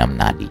pamoja na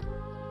Mnadi.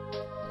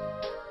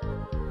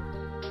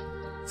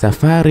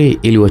 Safari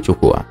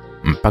iliwachukua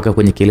mpaka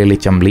kwenye kilele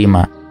cha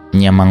mlima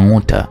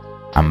Nyamang'uta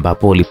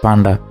ambapo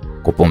walipanda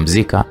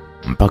kupumzika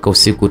mpaka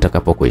usiku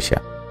utakapokwisha.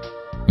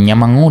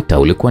 Nyamang'uta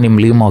ulikuwa ni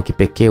mlima wa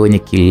kipekee wenye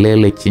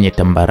kilele chenye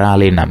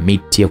tambarale na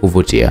miti ya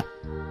kuvutia.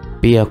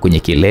 Pia kwenye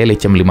kilele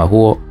cha mlima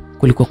huo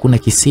kulikuwa kuna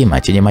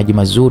kisima chenye maji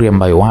mazuri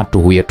ambayo watu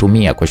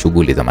huyatumia kwa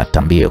shughuli za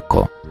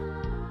matambiko.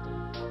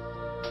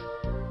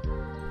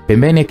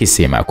 Pembeni ya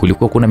kisima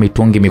kulikuwa kuna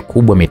mitungi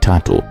mikubwa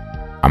mitatu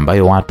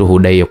ambayo watu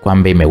hudai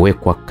kwamba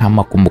imewekwa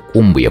kama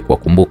kumbukumbu ya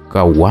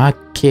kuwakumbuka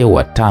wake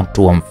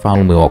watatu wa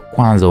mfalme wa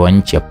kwanza wa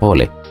nchi ya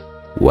Pole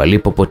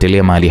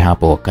walipopotelea mahali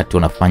hapo wakati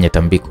wanafanya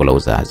tambiko la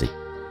uzazi.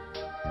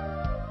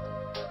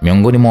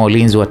 Miongoni mwa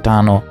walinzi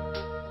watano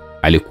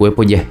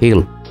alikuwepo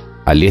Jahil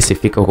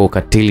aliyesifika kwa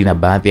ukatili, na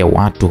baadhi ya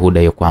watu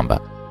hudai kwamba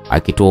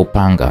akitoa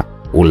upanga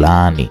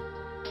ulaani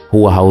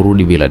huwa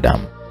haurudi bila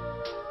damu.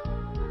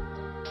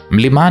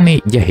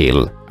 Mlimani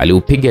Jahil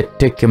aliupiga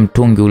teke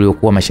mtungi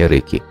uliokuwa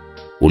mashariki.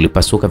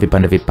 Ulipasuka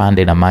vipande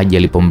vipande na maji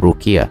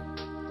yalipomrukia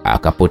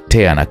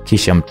akapotea, na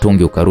kisha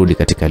mtungi ukarudi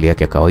katika hali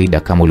yake ya kawaida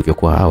kama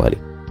ulivyokuwa awali.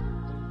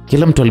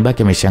 Kila mtu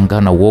alibaki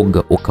ameshangaa na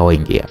uoga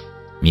ukawaingia.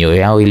 Mioyo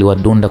yao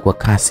iliwadunda kwa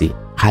kasi,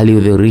 hali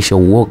iliyodhihirisha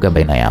uoga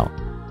baina yao.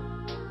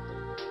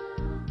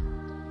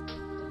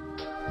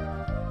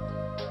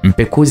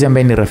 Mpekuzi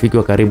ambaye ni rafiki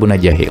wa karibu na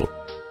Jahil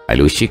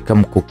aliushika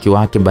mkuki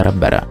wake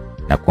barabara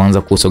na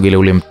kuanza kusogelea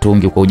ule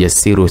mtungi kwa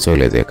ujasiri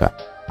usioelezeka.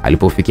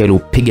 Alipofikia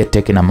aliupiga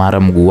teke na mara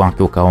mguu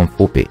wake ukawa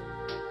mfupi.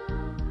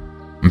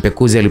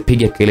 Mpekuzi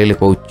alipiga kelele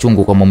kwa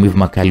uchungu kwa maumivu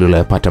makali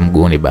aliyopata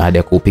mguuni baada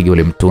ya kuupiga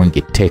ule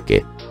mtungi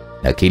teke,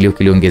 na kilio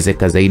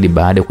kiliongezeka zaidi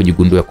baada ya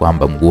kujigundua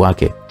kwamba mguu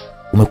wake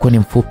umekuwa ni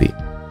mfupi.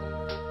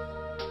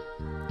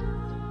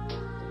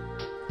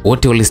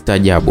 Wote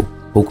walistaajabu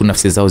huku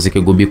nafsi zao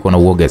zikigubikwa na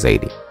uoga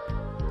zaidi.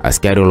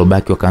 Askari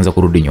walobaki wakaanza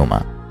kurudi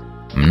nyuma.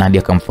 Mnadi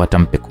akamfuata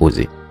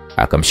mpekuzi,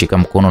 akamshika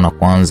mkono na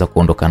kuanza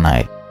kuondoka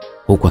naye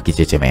huku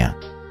akichechemea.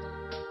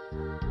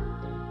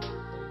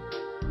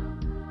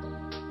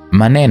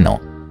 Maneno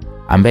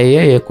ambaye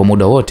yeye kwa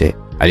muda wote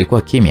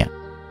alikuwa kimya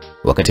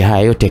wakati haya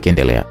yote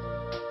yakiendelea,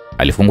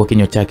 alifungua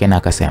kinywa chake na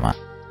akasema,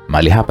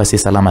 "Mali hapa si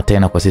salama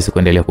tena kwa sisi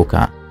kuendelea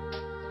kukaa.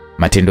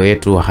 Matendo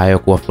yetu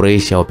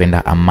hayakuwafurahisha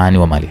wapenda amani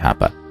wa mali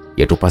hapa.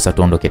 Yatupasa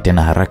tuondoke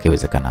tena haraka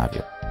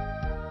iwezekanavyo."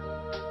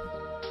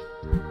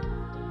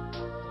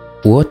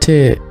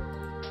 Wote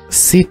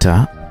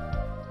sita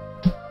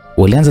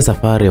walianza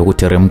safari ya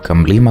kuteremka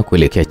mlima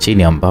kuelekea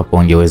chini ambapo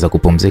wangeweza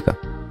kupumzika.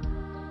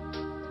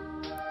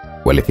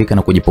 Walifika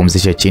na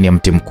kujipumzisha chini ya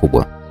mti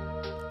mkubwa.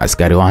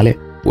 Askari wale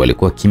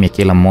walikuwa kimya,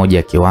 kila mmoja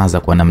akiwaza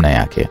kwa namna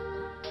yake.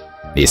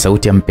 Ni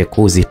sauti ya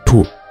mpekuzi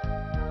tu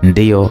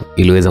ndiyo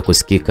iliweza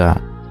kusikika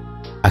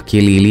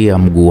akililia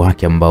mguu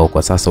wake ambao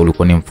kwa sasa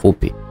ulikuwa ni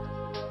mfupi.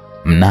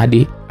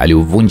 Mnadi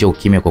aliuvunja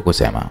ukimya kwa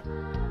kusema,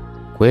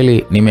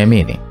 "Kweli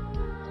nimeamini.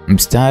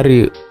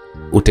 Mstari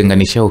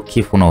utenganishao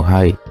kifo na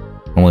uhai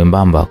ni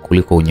mwembamba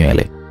kuliko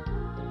unywele.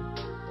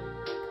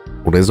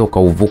 Unaweza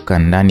ukauvuka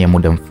ndani ya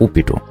muda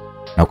mfupi tu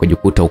na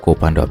kujikuta uko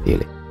upande wa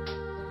pili."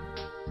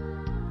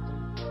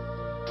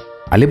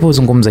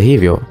 Alipozungumza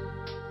hivyo,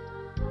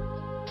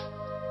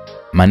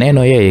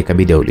 Maneno yeye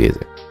ikabidi aulize,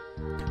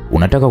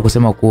 "Unataka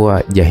kusema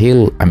kuwa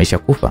Jahil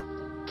ameshakufa?"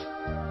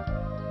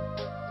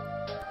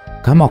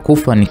 "Kama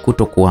kufa ni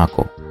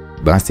kutokuwako,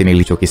 basi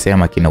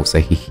nilichokisema kina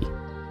usahihi."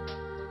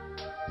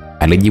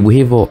 Alijibu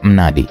hivyo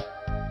Mnadi.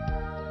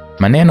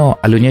 Maneno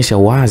alionyesha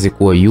wazi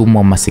kuwa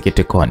yumo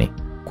masikitikoni.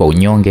 Kwa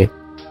unyonge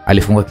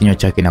alifungua kinywa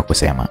chake na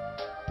kusema,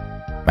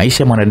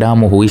 "Maisha ya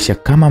mwanadamu huisha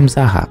kama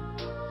mzaha.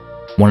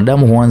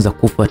 Mwanadamu huanza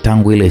kufa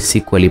tangu ile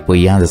siku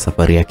alipoianza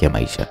safari yake ya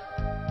maisha.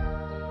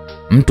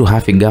 Mtu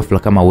hafi ghafla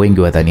kama wengi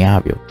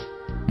wadhaniavyo.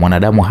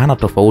 Mwanadamu hana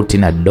tofauti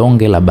na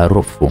donge la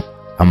barufu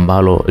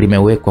ambalo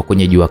limewekwa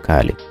kwenye jua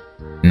kali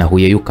na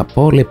huyeyuka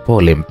pole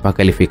pole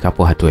mpaka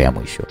lifikapo hatua ya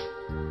mwisho."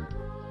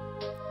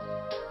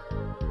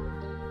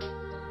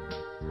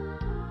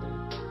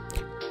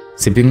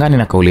 Sipingani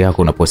na kauli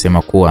yako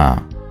unaposema kuwa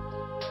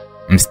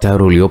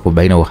mstari uliopo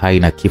baina uhai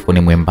na kifo ni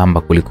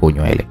mwembamba kuliko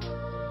unywele.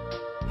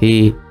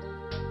 Hii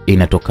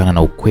inatokana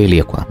na ukweli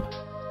ya kwamba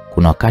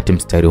kuna wakati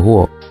mstari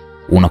huo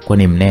unakuwa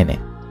ni mnene,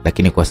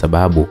 lakini kwa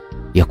sababu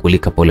ya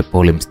kulika pole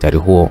pole mstari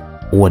huo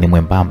huwa ni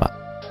mwembamba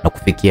na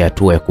kufikia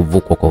hatua ya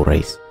kuvukwa kwa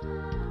urahisi.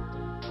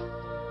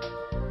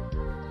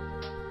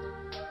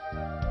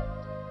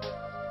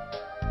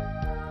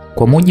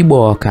 Kwa mujibu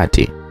wa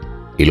wakati,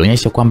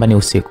 ilionyesha kwamba ni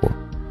usiku,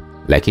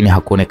 lakini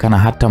hakuonekana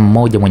hata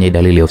mmoja mwenye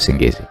dalili ya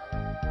usingizi.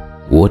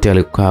 Wote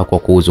walikaa kwa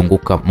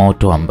kuuzunguka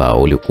moto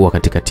ambao ulikuwa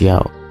katikati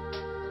yao.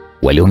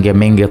 Waliongea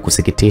mengi ya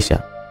kusikitisha,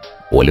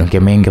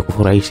 waliongea mengi ya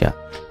kufurahisha,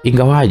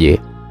 ingawaje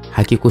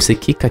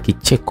hakikusikika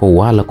kicheko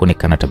wala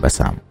kuonekana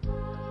tabasamu.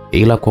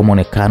 Ila kwa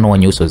muonekano wa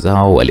nyuso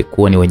zao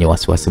walikuwa ni wenye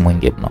wasiwasi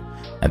mwingi mno.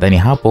 Nadhani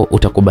hapo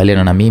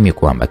utakubaliana na mimi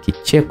kwamba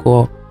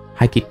kicheko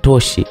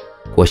hakitoshi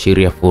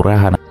kuashiria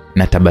furaha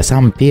na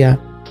tabasamu pia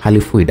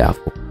halifui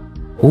dafu.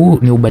 Huu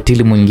ni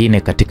ubatili mwingine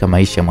katika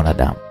maisha ya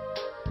mwanadamu.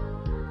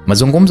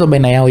 Mazungumzo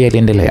baina yao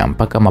yaliendelea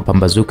mpaka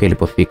mapambazuko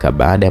yalipofika.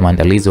 Baada ya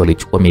maandalizi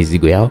walichukua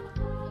mizigo yao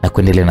na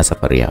kuendelea na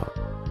safari yao.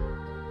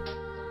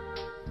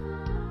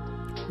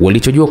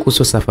 Walichojua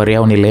kuhusu safari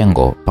yao ni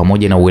lengo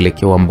pamoja na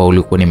uelekeo ambao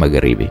ulikuwa ni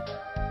magharibi,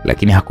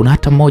 lakini hakuna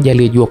hata mmoja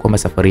aliyejua kwamba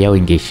safari yao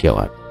ingeishia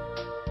wapi.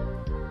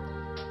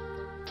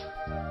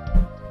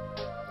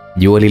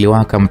 Jua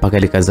liliwaka mpaka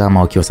likazama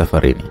wakiwa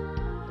safarini.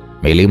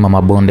 Milima,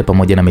 mabonde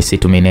pamoja na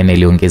misitu minene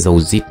iliongeza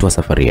uzito wa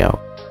safari yao.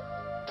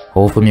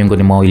 Hofu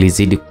miongoni mwao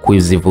ilizidi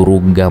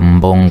kuzivuruga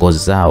mbongo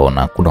zao,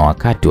 na kuna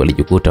wakati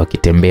walijikuta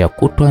wakitembea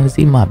kutwa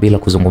nzima bila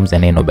kuzungumza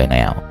neno baina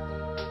yao.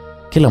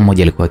 Kila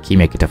mmoja alikuwa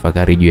kimya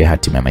kitafakari juu ya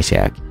hatima ya maisha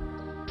yake.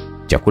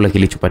 Chakula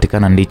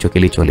kilichopatikana ndicho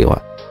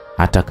kilicholiwa,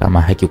 hata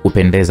kama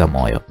hakikupendeza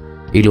moyo.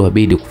 Ili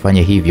wabidi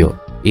kufanya hivyo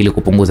ili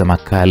kupunguza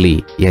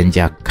makali ya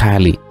njaa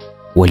kali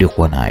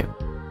waliokuwa nayo.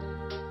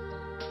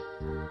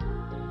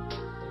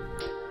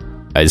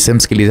 Alisema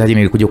msikilizaji,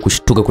 nilikuja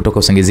kushtuka kutoka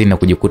usingizini na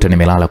kujikuta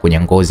nimelala kwenye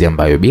ngozi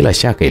ambayo bila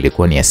shaka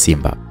ilikuwa ni ya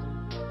simba.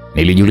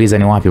 Nilijiuliza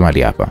ni wapi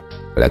mahali hapa,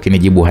 lakini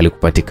jibu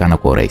halikupatikana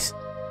kwa urahisi.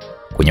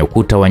 Kwenye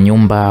ukuta wa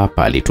nyumba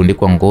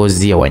palitundikwa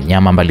ngozi ya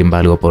wanyama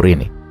mbalimbali wa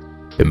porini.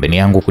 Pembeni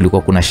yangu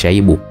kulikuwa kuna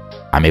Shaibu,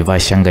 amevaa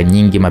shanga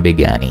nyingi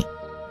mabegani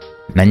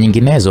na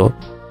nyinginezo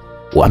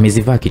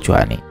amezivaa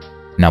kichwani,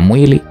 na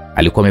mwili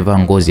alikuwa amevaa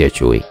ngozi ya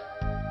chui.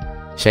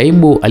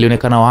 Shaibu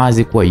alionekana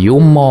wazi kuwa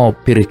yumo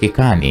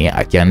pirikikani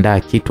akiandaa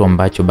kitu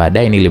ambacho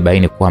baadaye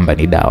nilibaini kwamba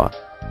ni dawa.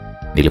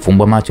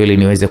 Nilifumbua macho ili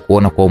niweze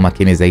kuona kwa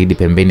umakini zaidi.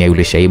 Pembeni ya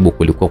yule Shaibu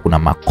kulikuwa kuna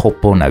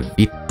makopo na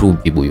vitu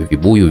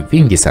vibuyu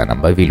vingi sana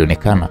ambavyo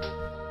vilionekana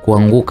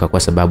kuanguka kwa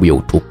sababu ya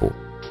utupu.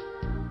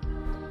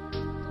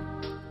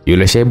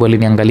 Yule Shaibu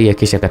aliniangalia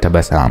kisha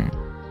katabasamu.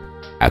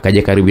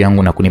 Akaja karibu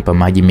yangu na kunipa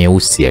maji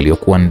meusi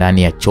yaliyokuwa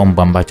ndani ya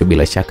chombo ambacho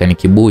bila shaka ni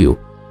kibuyu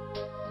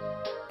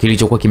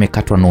kilichokuwa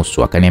kimekatwa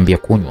nusu. Akaniambia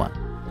kunywa.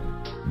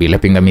 Bila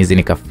pingamizi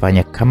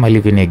nikafanya kama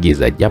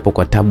alivyoniagiza, japo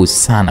kwa tabu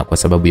sana kwa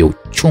sababu ya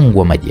uchungu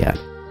wa maji yale.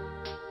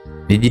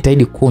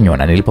 Nijitahidi kunywa,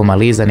 na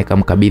nilipomaliza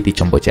nikamkabidhi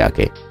chombo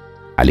chake.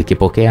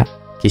 Alikipokea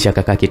kisha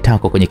akakaa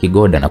kitako kwenye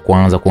kigoda na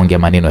kuanza kuongea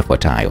maneno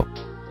yafuatayo.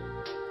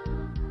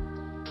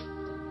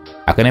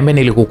 Akaniambia,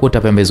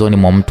 nilikukuta pembezoni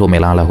mwa mto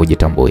umelala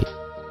hujitambui.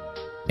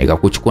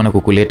 Nikakuchukua na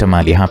kukuleta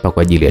mahali hapa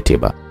kwa ajili ya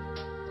tiba.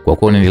 Kwa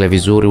kuwa unaendelea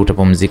vizuri,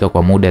 utapumzika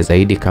kwa muda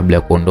zaidi kabla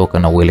ya kuondoka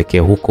na uelekee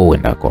huko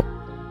uendako.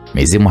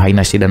 Mizimu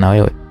haina shida na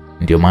wewe,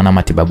 ndio maana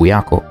matibabu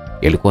yako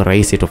yalikuwa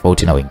rahisi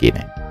tofauti na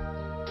wengine.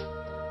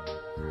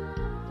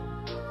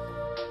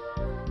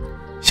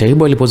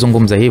 Shaibu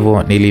alipozungumza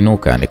hivyo,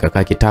 nilinuka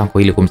nikakaa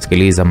kitako ili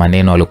kumsikiliza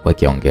maneno aliyokuwa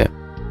akiongea.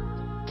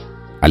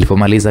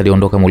 Alipomaliza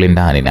aliondoka mule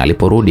ndani, na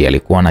aliporudi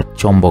alikuwa na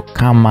chombo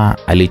kama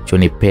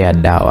alichonipea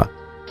dawa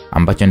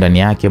ambacho ndani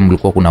yake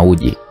mlikuwa kuna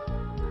uji.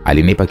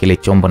 Alinipa kile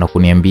chombo na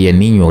kuniambia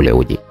ninywe ule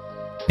uji.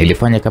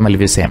 Nilifanya kama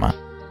alivyosema,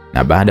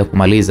 na baada ya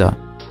kumaliza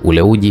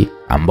ule uji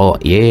ambao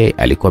yeye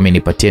alikuwa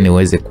amenipatia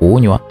niweze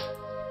kuunywa.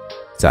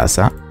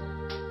 Sasa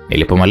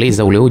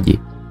nilipomaliza ule uji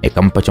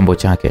nikampa chombo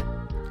chake.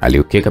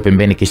 Aliukeka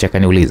pembeni kisha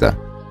kaniuliza,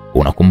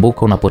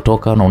 unakumbuka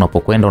unapotoka na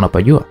unapokwenda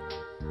unapajua?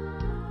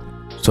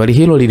 Swali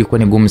hilo lilikuwa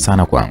ni gumu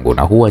sana kwangu,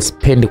 na huwa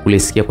sipendi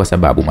kulisikia kwa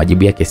sababu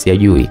majibu yake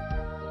siyajui.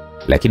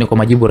 Lakini kwa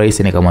majibu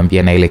rahisi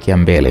nikamwambia naelekea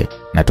mbele,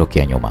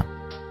 natokea nyuma.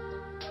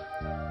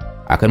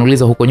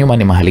 Akaniuliza huko nyuma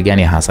ni mahali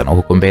gani hasa na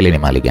huko mbele ni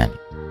mahali gani?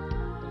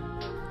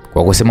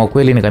 Kwa kusema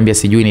ukweli nikamwambia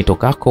sijui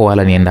nitokako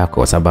wala niendako,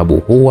 kwa sababu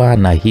huwa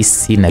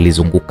nahisi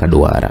nalizunguka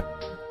duara.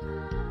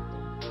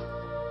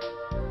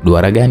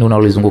 Duara gani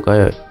unalozunguka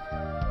wewe?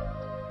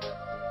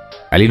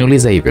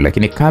 Aliniuliza hivyo,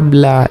 lakini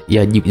kabla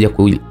ya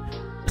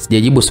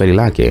sijajibu swali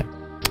lake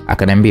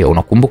akaniambia,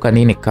 unakumbuka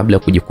nini kabla ya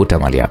kujikuta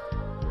mahali hapa?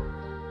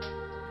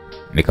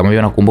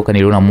 Nikamwambia nakumbuka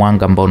niliona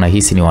mwanga ambao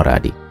nahisi ni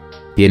waradi.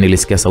 Pia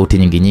nilisikia sauti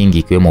nyingi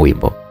ikiwemo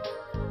wimbo.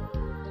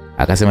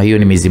 Akasema hiyo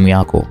ni mizimu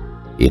yako,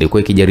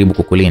 ilikuwa ikijaribu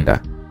kukulinda.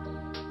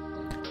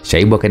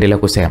 Shaibu akaendelea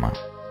kusema,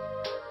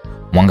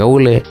 mwanga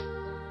ule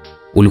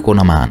ulikuwa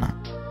na maana.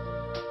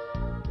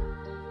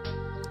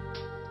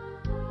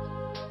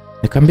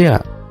 Nikamwambia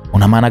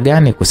una maana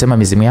gani kusema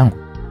mizimu yangu?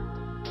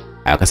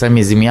 Akasema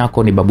mizimu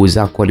yako ni babu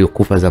zako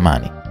waliokufa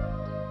zamani.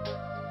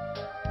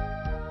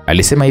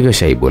 Alisema hivyo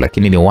Shaibu,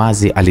 lakini ni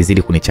wazi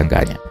alizidi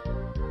kunichanganya.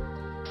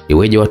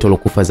 Iweje watu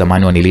waliokufa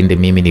zamani wanilinde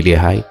mimi niliye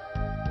hai?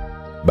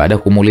 Baada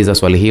ya kumuuliza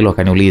swali hilo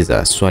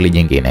akaniuliza swali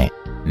jingine,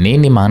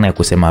 nini maana ya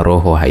kusema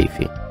roho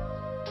haifi?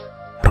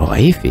 Roho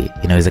haifi?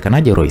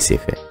 Inawezekanaje roho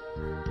isife?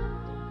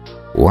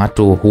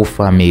 Watu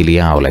hufa miili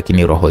yao,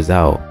 lakini roho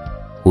zao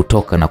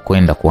hutoka na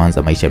kwenda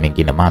kuanza maisha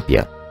mengine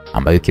mapya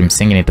ambayo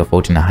kimsingi ni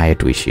tofauti na haya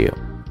tuishio.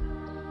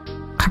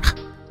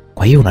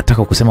 Kwa hiyo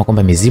unataka kusema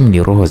kwamba mizimu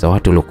ni roho za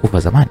watu waliokufa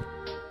zamani?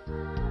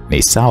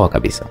 Ni sawa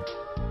kabisa.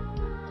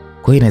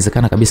 Kwa hiyo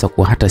inawezekana kabisa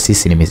kuwa hata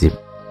sisi ni mizimu.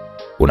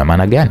 Una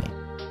maana gani?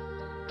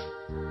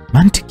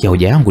 Mantiki ya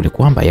hoja yangu ni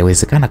kwamba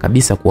yawezekana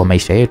kabisa kuwa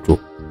maisha yetu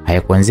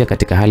hayakuanzia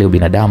katika hali ya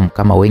binadamu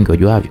kama wengi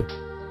wajuavyo.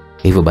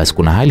 Hivyo basi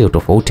kuna hali ya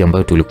tofauti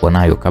ambayo tulikuwa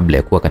nayo kabla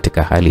ya kuwa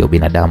katika hali ya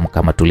binadamu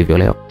kama tulivyo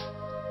leo.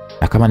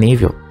 Na kama ni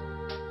hivyo,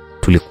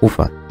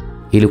 tulikufa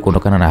ili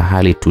kuondokana na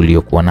hali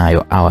tuliyokuwa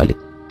nayo awali,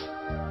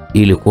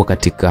 ili kuwa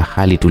katika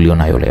hali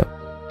tulionayo leo.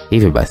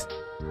 Hivyo basi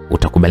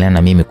utakubaliana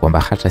na mimi kwamba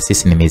hata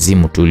sisi ni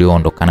mizimu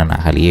tulioondokana na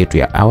hali yetu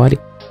ya awali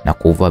na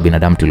kuvua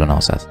binadamu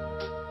tulionao sasa.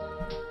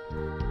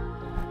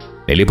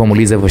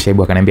 Nilipomuuliza hivyo,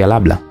 Shaibu akaniambia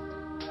labda.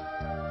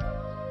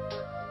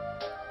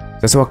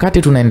 Sasa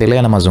wakati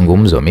tunaendelea na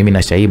mazungumzo mimi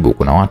na Shaibu,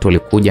 kuna watu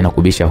walikuja na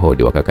kubisha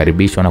hodi,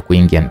 wakakaribishwa na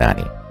kuingia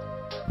ndani.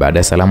 Baada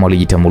ya salamu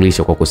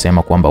walijitambulisha kwa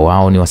kusema kwamba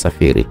wao ni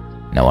wasafiri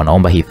na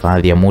wanaomba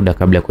hifadhi ya muda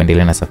kabla ya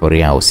kuendelea na safari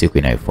yao siku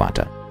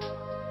inayofuata.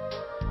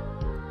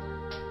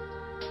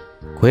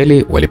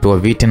 Kweli walipewa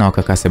viti na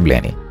wakakaa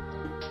sebuleni.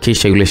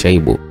 Kisha yule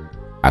Shaibu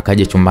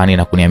akaja chumbani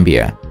na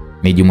kuniambia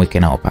nijumuike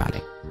nao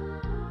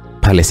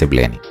pale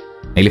sebuleni.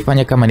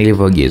 Nilifanya kama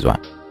nilivyoagizwa.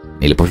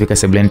 Nilipofika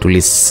sebuleni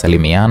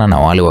tulisalimiana na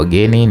wale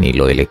wageni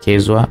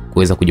niloelekezwa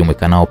kuweza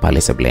kujumuika nao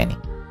pale sebuleni.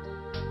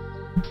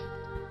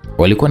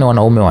 Walikuwa ni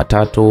wanaume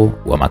watatu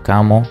wa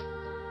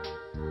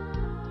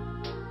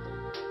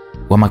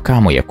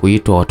makamo ya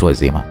kuitwa watu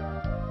wazima.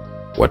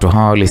 Watu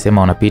hao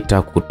walisema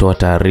wanapita kutoa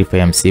taarifa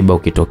ya msiba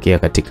ukitokea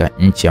katika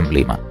nchi ya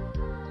mlima.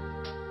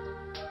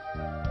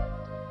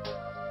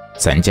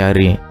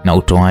 Sanjari na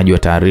utoaji wa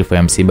taarifa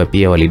ya msiba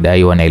pia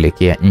walidai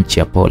wanaelekea nchi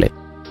ya Pole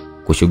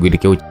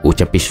kushughulikia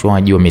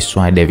uchapishwaji wa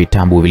miswada ya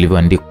vitabu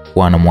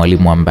vilivyoandikwa na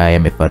mwalimu ambaye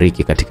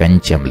amefariki katika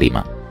nchi ya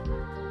mlima.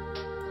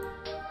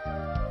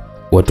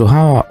 Watu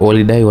hawa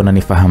walidai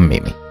wananifahamu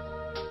mimi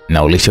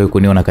na walishawahi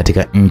kuniona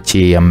katika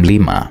nchi ya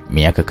mlima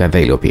miaka kadhaa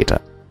iliyopita.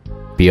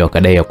 Pia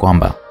wakadai ya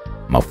kwamba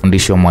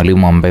mafundisho ya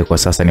mwalimu ambaye kwa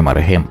sasa ni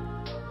marehemu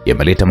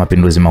yameleta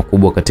mapinduzi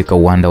makubwa katika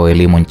uwanda wa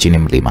elimu nchini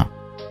mlima.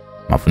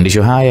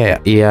 Mafundisho haya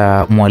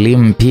ya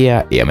mwalimu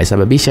pia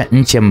yamesababisha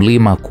nchi ya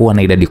mlima kuwa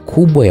na idadi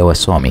kubwa ya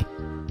wasomi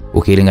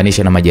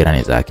ukilinganisha na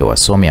majirani zake,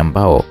 wasomi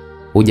ambao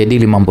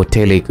hujadili mambo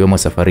tele ikiwemo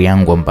safari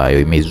yangu ambayo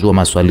imezua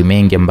maswali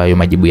mengi ambayo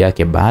majibu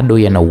yake bado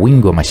yana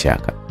wingi wa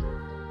mashaka.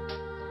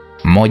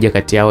 Mmoja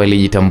kati yao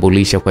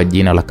alijitambulisha kwa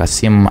jina la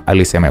Kasim,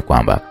 alisema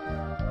kwamba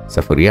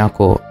safari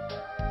yako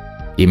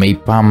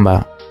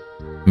imeipamba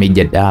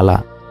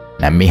mijadala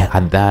na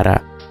mihadhara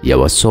ya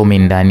wasomi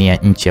ndani ya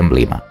nchi ya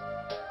mlima.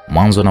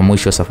 Mwanzo na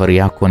mwisho wa safari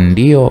yako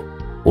ndio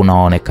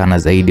unaonekana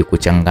zaidi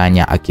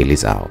kuchanganya akili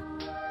zao.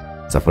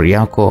 Safari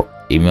yako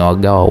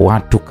imewagawa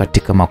watu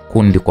katika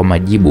makundi kwa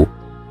majibu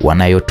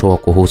wanayotoa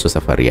kuhusu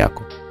safari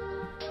yako.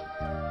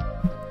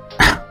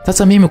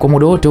 Sasa mimi kwa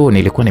muda wote huo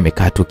nilikuwa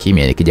nimekaa tu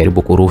kimya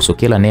nikijaribu kuruhusu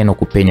kila neno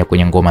kupenya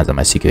kwenye ngoma za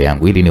masikio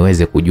yangu ili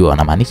niweze kujua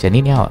wanamaanisha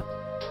nini hawa.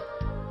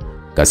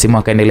 Kasimu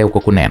akaendelea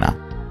kwa kunena,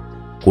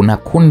 kuna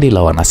kundi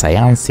la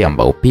wanasayansi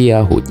ambao pia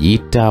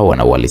hujiita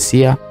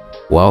wanauhalisia.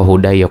 Wao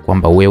hudai ya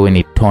kwamba wewe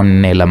ni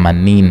tone la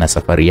manii na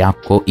safari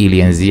yako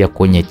ilianzia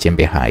kwenye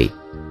chembe hai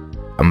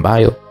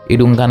ambayo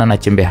iliungana na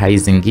chembe hai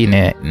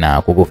zingine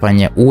na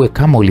kukufanya uwe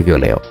kama ulivyo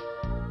leo.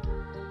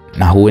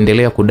 Na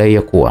huendelea kudai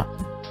ya kuwa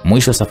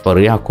mwisho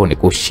safari yako ni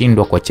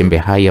kushindwa kwa chembe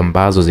hai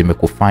ambazo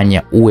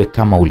zimekufanya uwe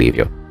kama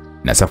ulivyo,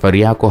 na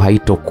safari yako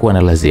haitokuwa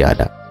na la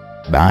ziada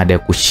baada ya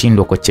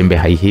kushindwa kwa chembe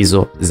hai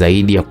hizo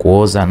zaidi ya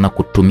kuoza na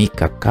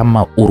kutumika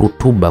kama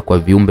urutuba kwa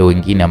viumbe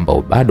wengine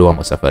ambao bado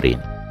wamo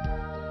safarini.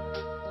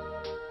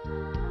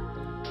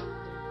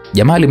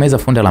 Jamaa alimeza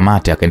funda la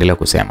mate akaendelea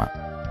kusema,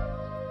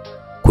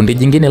 kundi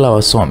jingine la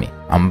wasomi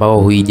ambao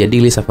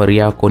huijadili safari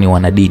yako ni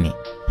wanadini.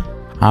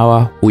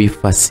 Hawa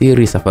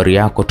huifasiri safari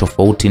yako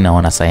tofauti na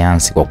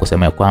wanasayansi kwa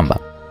kusema kwamba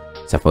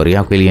safari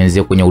yako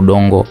ilianzia kwenye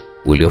udongo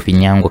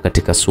uliofinyangwa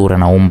katika sura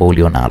na umbo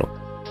ulionalo.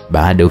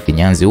 Baada ya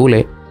ufinyanzi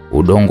ule,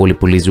 udongo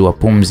ulipuliziwa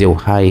pumzi ya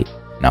uhai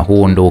na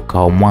huo ndio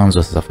ukawa mwanzo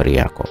wa safari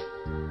yako.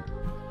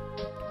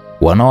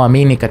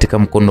 Wanaoamini katika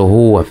mkondo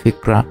huu wa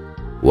fikra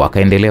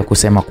wakaendelea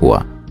kusema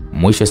kuwa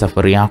mwisho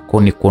safari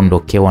yako ni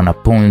kuondokewa na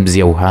pumzi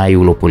ya uhai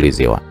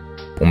uliopuliziwa.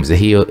 Pumzi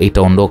hiyo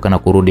itaondoka na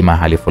kurudi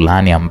mahali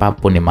fulani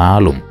ambapo ni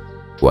maalum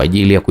kwa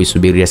ajili ya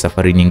kuisubiria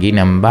safari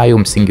nyingine ambayo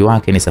msingi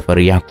wake ni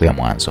safari yako ya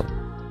mwanzo.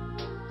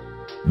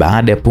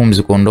 Baada ya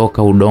pumzi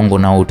kuondoka, udongo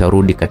nao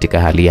utarudi katika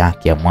hali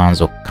yake ya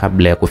mwanzo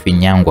kabla ya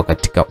kufinyangwa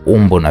katika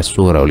umbo na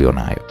sura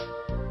ulionayo.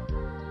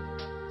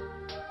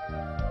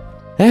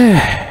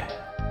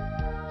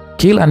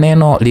 Kila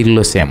neno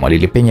lililosemwa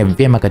lilipenya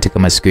vyema katika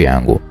masikio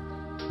yangu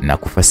na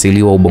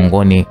kufasiliwa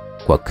ubongoni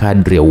kwa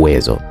kadri ya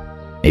uwezo.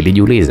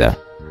 Nilijiuliza,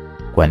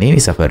 kwa nini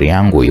safari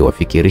yangu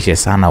iwafikirishe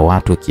sana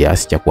watu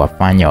kiasi cha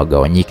kuwafanya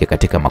wagawanyike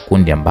katika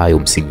makundi ambayo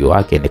msingi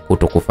wake ni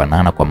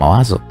kutokufanana kwa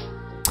mawazo?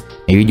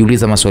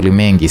 Nilijiuliza maswali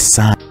mengi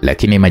sana,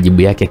 lakini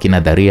majibu yake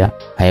kinadharia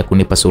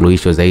hayakunipa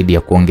suluhisho zaidi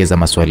ya kuongeza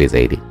maswali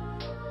zaidi.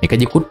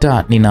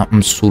 Nikajikuta nina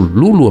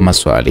msululu wa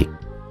maswali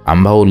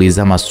ambao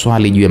uliza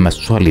maswali juu ya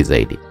maswali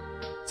zaidi.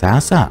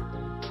 Sasa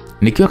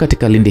nikiwa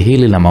katika lindi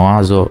hili la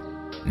mawazo,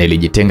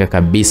 nilijitenga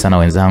kabisa na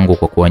wenzangu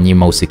kwa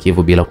kuwanyima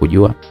usikivu bila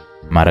kujua.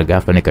 Mara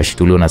ghafla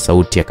nikashtuliwa na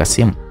sauti ya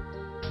Kasimu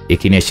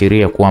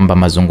ikiniashiria kwamba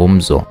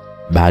mazungumzo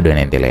bado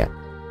yanaendelea.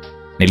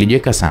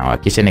 Nilijiweka sawa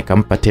kisha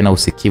nikampa tena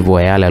usikivu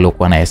wa yale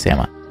aliyokuwa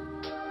anayasema.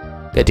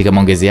 Katika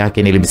maongezi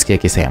yake nilimsikia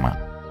akisema,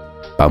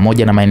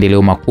 pamoja na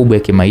maendeleo makubwa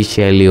ya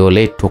kimaisha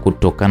yaliyoletwa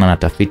kutokana na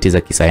tafiti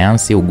za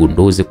kisayansi,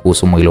 ugunduzi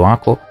kuhusu mwili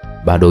wako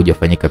bado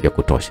hujafanyika vya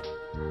kutosha.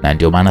 Na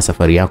ndio maana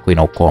safari yako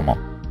ina ukomo.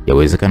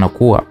 Yawezekana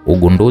kuwa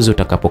ugunduzi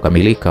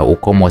utakapokamilika,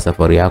 ukomo wa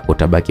safari yako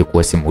utabaki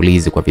kuwa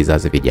simulizi kwa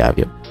vizazi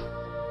vijavyo.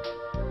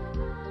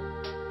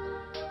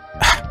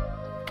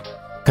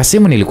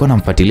 Kasimu nilikuwa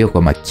namfuatilia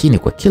kwa makini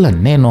kwa kila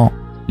neno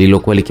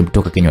lililokuwa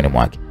likimtoka kinywani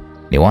mwake.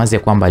 Ni wazi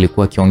kwamba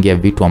alikuwa akiongea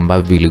vitu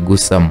ambavyo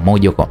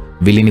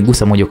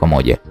vilinigusa moja kwa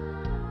moja.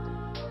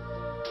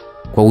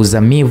 Kwa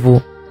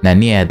uzamivu na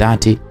nia ya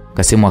dhati,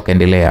 Kasimu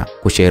akaendelea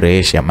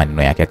kusherehesha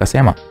maneno yake.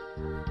 Akasema,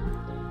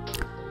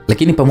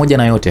 lakini pamoja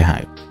na yote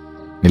hayo,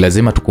 ni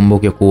lazima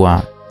tukumbuke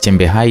kuwa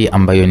chembe hai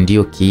ambayo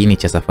ndiyo kiini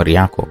cha safari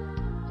yako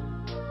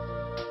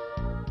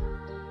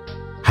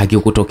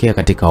hakikutokea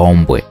katika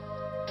ombwe.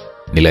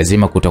 Ni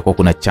lazima kutakuwa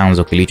kuna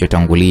chanzo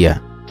kilichotangulia.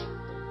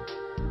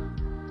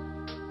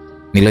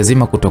 Ni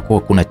lazima kutakuwa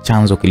kuna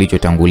chanzo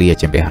kilichotangulia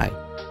chembe hai.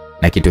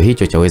 Na kitu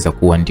hicho chaweza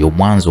kuwa ndio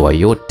mwanzo wa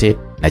yote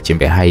na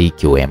chembe hai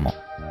ikiwemo.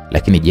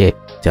 Lakini je,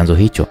 chanzo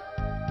hicho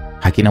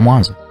hakina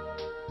mwanzo?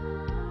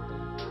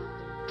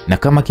 Na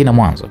kama kina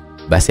mwanzo,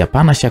 basi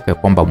hapana shaka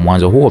kwamba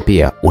mwanzo huo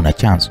pia una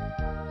chanzo.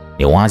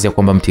 Ni wazi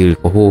kwamba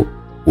mtiririko huu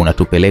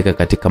unatupeleka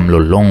katika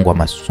mlolongo wa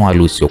maswali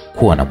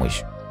usiokuwa na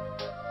mwisho.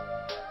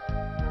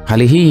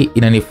 Hali hii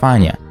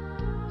inanifanya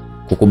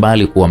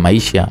kukubali kuwa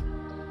maisha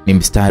ni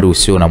mstari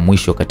usio na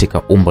mwisho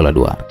katika umbo la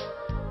duara.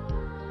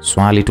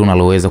 Swali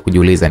tunaloweza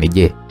kujiuliza ni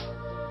je,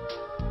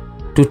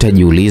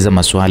 tutajiuliza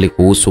maswali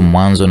kuhusu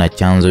mwanzo na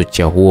chanzo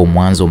cha huo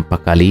mwanzo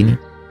mpaka lini?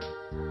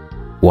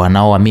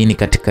 Wanaoamini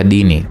katika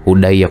dini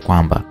hudai ya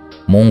kwamba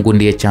Mungu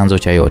ndiye chanzo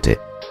cha yote,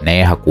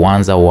 naye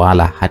hakuanza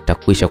wala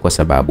hatakwisha kwa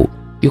sababu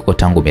yuko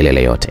tangu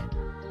milele yote.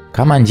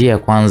 Kama njia ya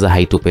kwanza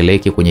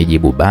haitupeleki kwenye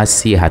jibu,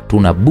 basi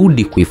hatuna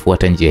budi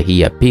kuifuata njia hii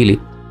ya pili,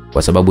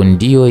 kwa sababu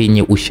ndiyo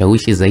yenye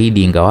ushawishi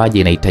zaidi, ingawaje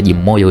inahitaji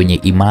moyo wenye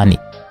imani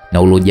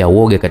na uliojaa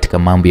woga katika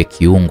mambo ya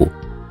kiungu.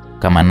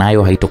 Kama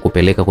nayo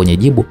haitokupeleka kwenye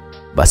jibu,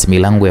 basi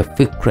milango ya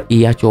fikra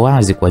iacho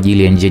wazi kwa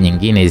ajili ya njia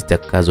nyingine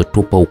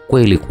zitakazotupa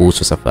ukweli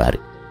kuhusu safari.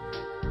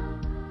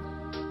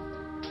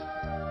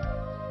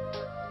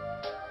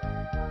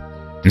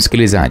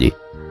 Msikilizaji,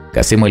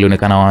 Kasimu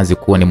alionekana wazi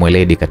kuwa ni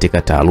mweledi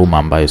katika taaluma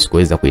ambayo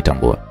sikuweza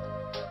kuitambua.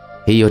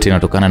 Hii yote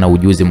inatokana na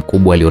ujuzi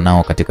mkubwa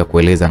alionao katika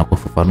kueleza na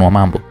kufafanua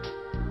mambo.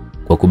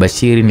 Kwa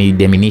kubashiri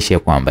nilidhaminisha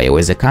kwamba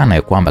yawezekana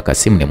ya kwamba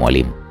Kasimu ni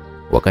mwalimu.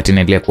 Wakati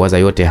naendelea kuwaza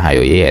yote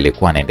hayo, yeye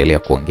alikuwa anaendelea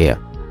kuongea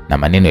na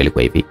maneno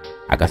yalikuwa hivi.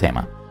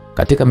 Akasema,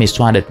 katika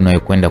miswada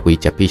tunayokwenda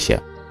kuichapisha,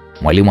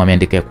 mwalimu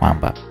ameandika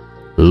kwamba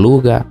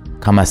lugha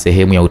kama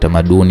sehemu ya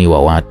utamaduni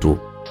wa watu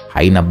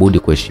haina budi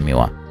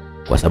kuheshimiwa,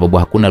 kwa sababu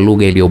hakuna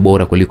lugha iliyo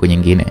bora kuliko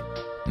nyingine,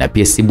 na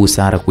pia si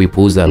busara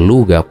kuipuuza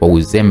lugha kwa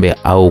uzembe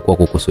au kwa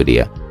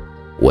kukusudia.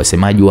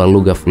 Wasemaji wa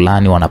lugha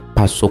fulani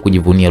wanapaswa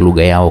kujivunia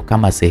lugha yao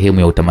kama sehemu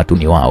ya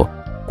utamaduni wao,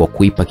 kwa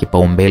kuipa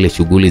kipaumbele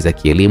shughuli za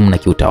kielimu na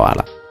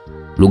kiutawala.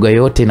 Lugha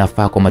yote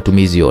inafaa kwa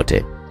matumizi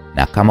yote,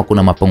 na kama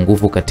kuna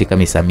mapungufu katika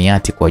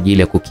misamiati kwa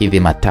ajili ya kukidhi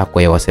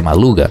matakwa ya wasema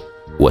lugha,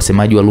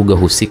 wasemaji wa lugha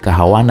husika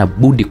hawana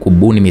budi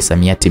kubuni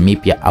misamiati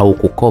mipya au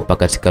kukopa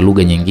katika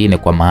lugha nyingine,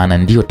 kwa maana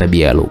ndiyo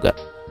tabia ya lugha.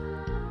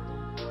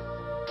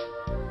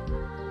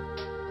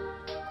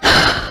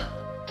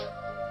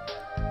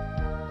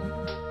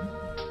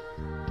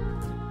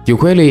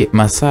 Kiukweli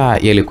masaa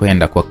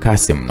yalikwenda kwa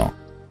kasi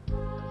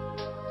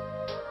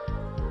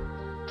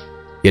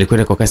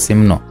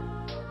mno.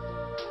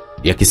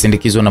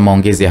 Yakisindikizwa na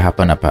maongezi ya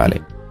hapa na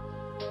pale.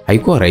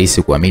 Haikuwa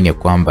rahisi kuamini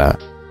kwamba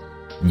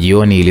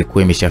jioni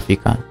ilikuwa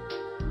imeshafika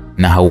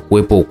na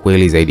haukuwepo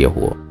ukweli zaidi ya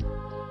huo.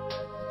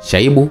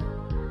 Shaibu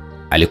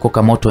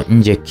alikoka moto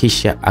nje,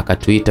 kisha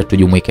akatuita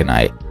tujumuike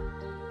naye.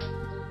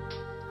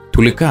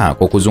 Tulikaa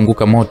kwa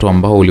kuzunguka moto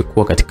ambao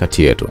ulikuwa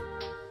katikati yetu.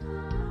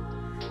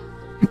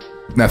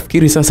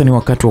 Nafikiri sasa ni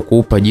wakati wa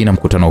kuupa jina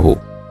mkutano huu,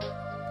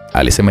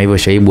 alisema hivyo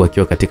Shaibu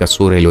akiwa katika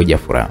sura iliyojaa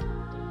furaha.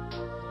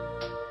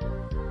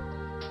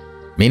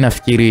 Mimi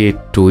nafikiri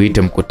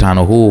tuite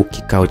mkutano huu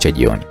kikao cha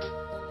jioni.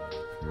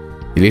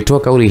 Nilitoa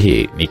kauli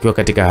hii nikiwa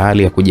katika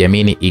hali ya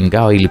kujiamini,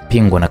 ingawa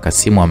ilipingwa na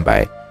Kasimu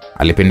ambaye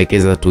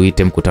alipendekeza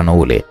tuite mkutano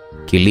ule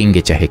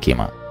kilinge cha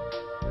hekima.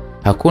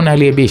 Hakuna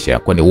aliyebisha,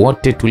 kwani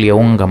wote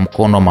tuliaunga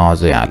mkono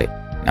mawazo yale,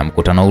 na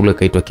mkutano ule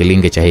kaitwa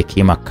kilinge cha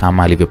hekima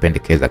kama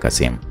alivyopendekeza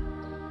Kasimu.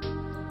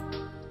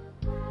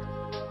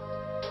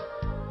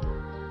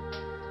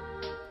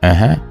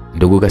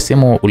 Ndugu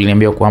Kasimu,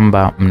 uliniambia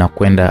kwamba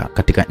mnakwenda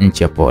katika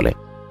nchi ya pole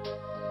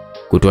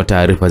kutoa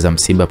taarifa za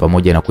msiba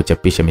pamoja na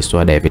kuchapisha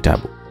miswada ya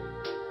vitabu.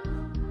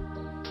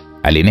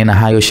 Alinena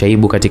hayo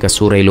Shaibu katika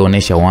sura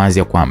iliyoonyesha wazi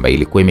ya kwamba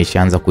ilikuwa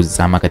imeshaanza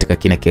kuzama katika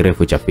kina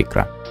kirefu cha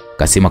fikra.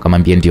 Kasimu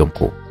akamwambia, ndio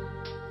mkuu.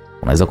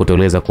 Unaweza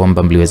kutueleza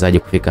kwamba mliwezaje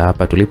kufika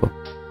hapa tulipo?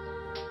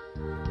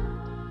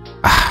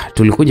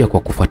 Tulikuja kwa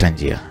kufuata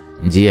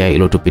njia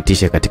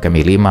iliyotupitisha katika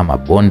milima,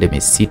 mabonde,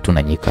 misitu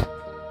na nyika.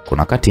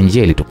 Kuna wakati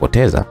njia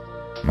ilitupoteza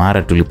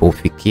mara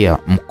tulipofikia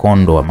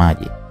mkondo wa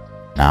maji,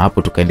 na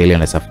hapo tukaendelea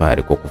na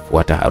safari kwa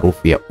kufuata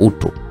harufu ya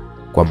utu,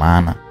 kwa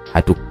maana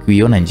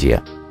hatukuiona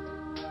njia.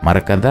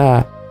 Mara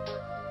kadhaa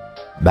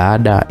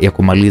baada ya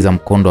kumaliza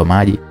mkondo wa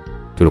maji,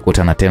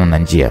 tulikutana tena na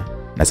njia,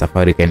 na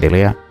safari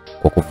ikaendelea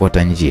kwa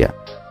kufuata njia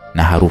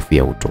na harufu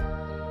ya utu.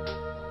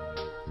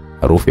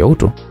 Harufu ya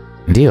utu?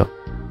 Ndiyo.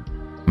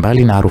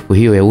 Mbali na harufu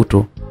hiyo ya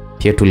utu,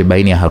 pia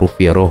tulibaini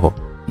harufu ya roho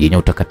yenye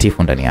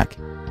utakatifu ndani yake.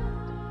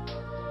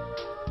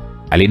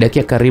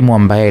 alidakia Karimu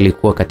ambaye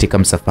alikuwa katika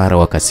msafara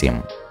wa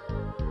Kasimu.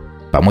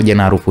 Pamoja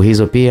na harufu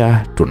hizo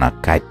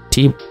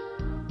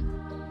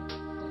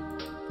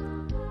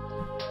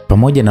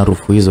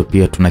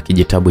pia tuna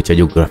kijitabu cha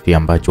jiografia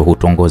ambacho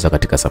hutongoza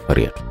katika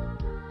safari yetu,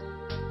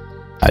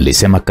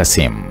 alisema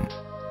Kasimu.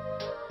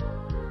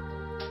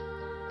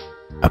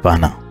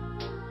 Hapana,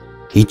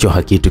 hicho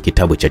hakitu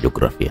kitabu cha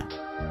jiografia.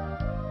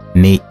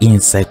 Ni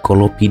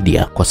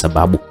encyclopedia kwa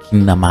sababu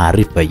kina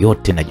maarifa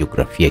yote na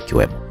jiografia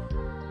kiwemo,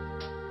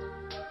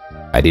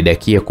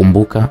 alidakia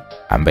Kumbuka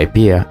ambaye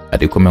pia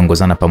alikuwa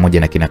ameongozana pamoja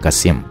na kina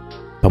Kasimu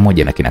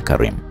pamoja na kina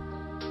Karimu.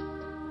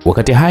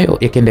 Wakati hayo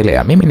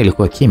yakiendelea, mimi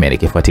nilikuwa kimya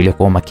nikifuatilia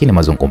kwa umakini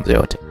mazungumzo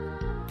yote.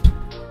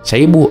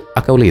 Shaibu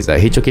akauliza,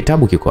 hicho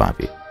kitabu kiko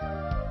wapi?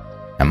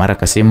 Na mara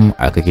Kasimu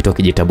akakitoa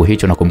kijitabu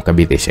hicho na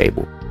kumkabidhi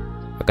Shaibu.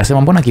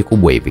 Akasema, mbona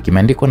kikubwa hivi,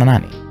 kimeandikwa na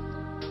nani?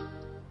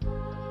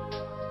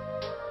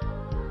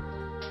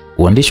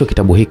 Uandishi wa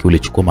kitabu hiki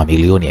ulichukua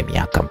mamilioni ya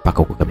miaka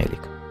mpaka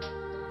kukamilika.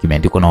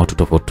 Kimeandikwa na watu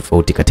tofauti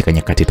tofauti katika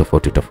nyakati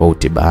tofauti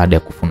tofauti baada ya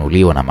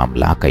kufunuliwa na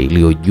mamlaka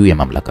iliyo juu ya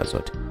mamlaka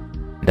zote.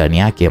 Ndani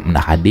yake mna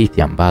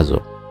hadithi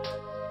ambazo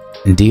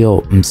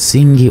ndio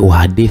msingi wa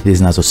hadithi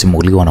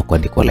zinazosimuliwa na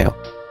kuandikwa leo.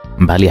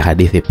 Mbali ya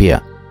hadithi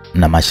pia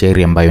na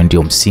mashairi ambayo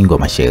ndio msingi wa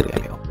mashairi ya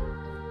leo.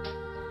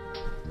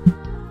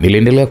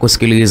 Niliendelea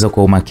kusikiliza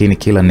kwa umakini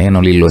kila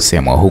neno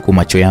lililosemwa, huku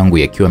macho yangu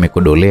yakiwa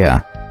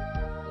yamekodolea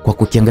kwa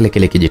kukiangalia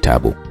kile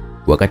kijitabu.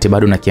 Wakati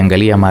bado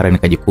nakiangalia, mara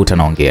nikajikuta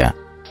naongea,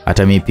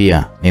 hata mimi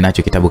pia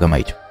ninacho kitabu kama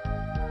hicho.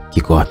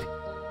 Kiko wapi?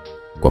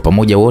 Kwa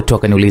pamoja wote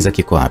wakaniuliza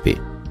kiko wapi.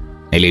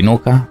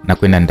 Niliinuka na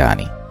kwenda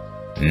ndani,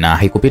 na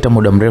haikupita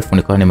muda mrefu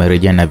nikawa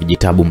nimerejea na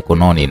vijitabu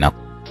mkononi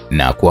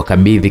na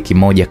kuwakabidhi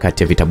kimoja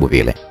kati ya vitabu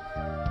vile.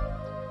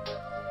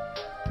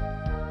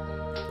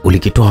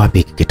 Ulikitoa wapi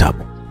hiki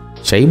kitabu?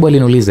 Shaibu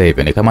aliniuliza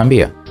hivyo,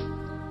 nikamwambia,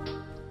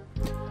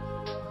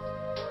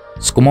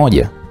 siku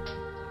moja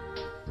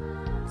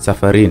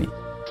safarini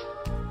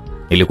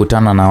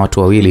nilikutana na watu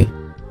wawili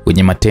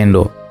wenye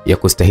matendo ya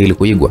kustahili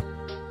kuigwa.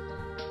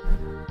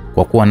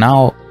 Kwa kuwa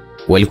nao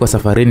walikuwa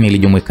safarini,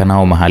 nilijumuika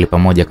nao mahali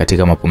pamoja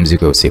katika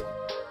mapumziko ya usiku.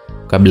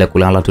 Kabla ya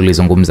kulala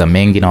tulizungumza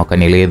mengi na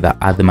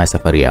wakanieleza adhima ya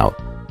safari yao.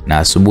 Na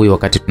asubuhi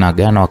wakati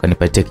tunaagana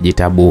wakanipatia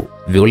vitabu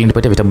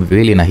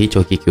viwili na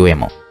hicho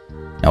kikiwemo.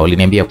 Na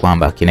waliniambia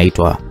kwamba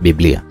kinaitwa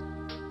Biblia.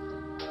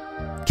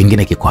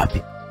 Kingine kiko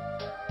wapi?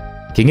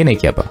 Kingine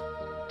hiki hapa.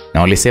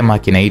 Na walisema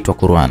kinaitwa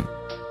Qur'an.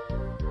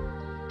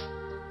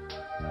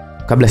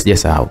 Kabla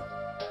sijasahau,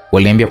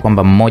 waliniambia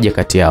kwamba mmoja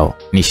kati yao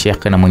ni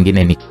shekhe na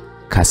mwingine ni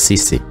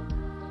kasisi.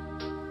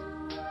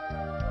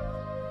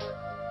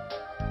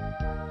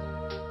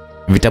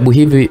 Vitabu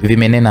hivi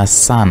vimenena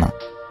sana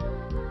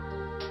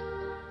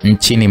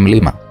nchini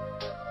mlima.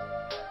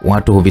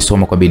 Watu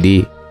huvisoma kwa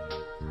bidii.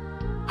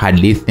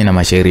 Hadithi na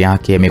mashairi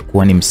yake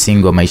yamekuwa ni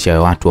msingi wa maisha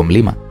ya watu wa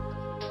mlima,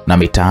 na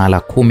mitaala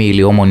 10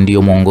 iliyomo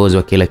ndio mwongozo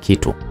wa kila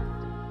kitu.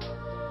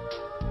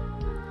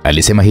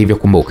 Alisema hivyo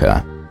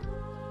Kumbuka.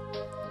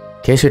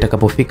 Kesho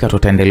itakapofika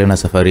tutaendelea na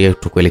safari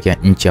yetu kuelekea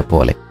nchi ya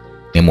Pole.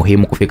 Ni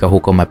muhimu kufika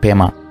huko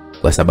mapema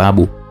kwa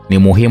sababu ni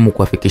muhimu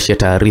kuwafikishia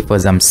taarifa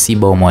za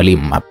msiba wa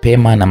mwalimu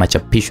mapema, na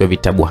machapisho ya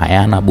vitabu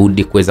hayana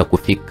budi kuweza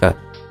kufika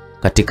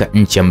katika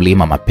nchi ya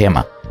mlima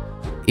mapema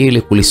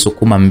ili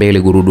kulisukuma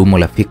mbele gurudumu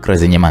la fikra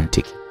zenye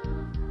mantiki.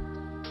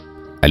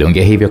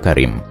 Aliongea hivyo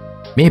Karimu.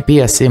 Mimi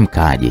pia si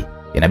mkaaji,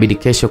 inabidi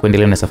kesho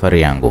kuendelea na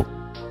safari yangu.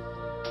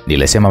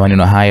 Nilisema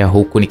maneno haya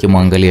huku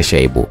nikimwangalia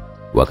Shaibu.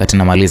 Wakati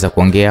namaliza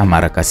kuongea,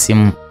 mara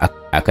Kasimu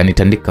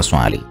akanitandika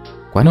swali,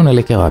 kwani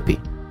unaelekea wapi?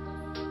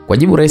 Kwa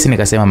jibu rahisi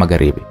nikasema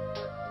magharibi.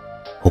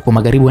 Huko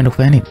magharibi unaenda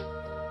kufanya nini?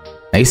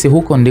 Nahisi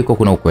huko ndiko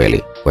kuna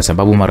ukweli, kwa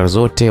sababu mara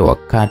zote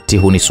wakati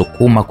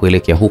hunisukuma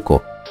kuelekea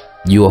huko,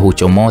 jua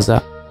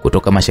huchomoza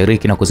kutoka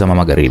mashariki na kuzama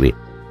magharibi.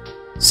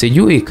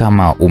 Sijui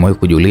kama umewahi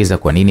kujiuliza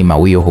kwa nini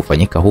mawio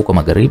hufanyika huko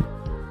magharibi?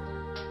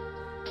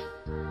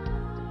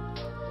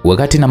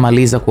 Wakati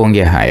namaliza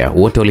kuongea haya,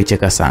 wote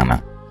walicheka sana.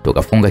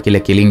 Tukafunga kile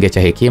kilinge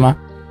cha hekima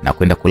na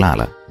kwenda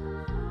kulala.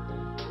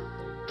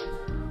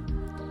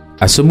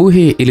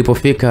 Asubuhi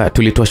ilipofika,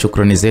 tulitoa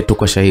shukrani zetu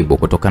kwa Shaibu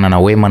kutokana na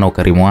wema na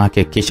ukarimu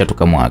wake, kisha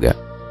tukamwaga.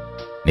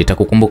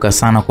 Nitakukumbuka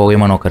sana kwa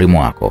wema na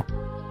ukarimu wako.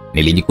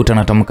 Nilijikuta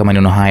natamka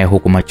maneno haya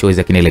huku machozi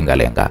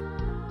yakinilengalenga.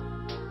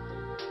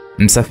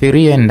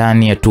 Msafirie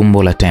ndani ya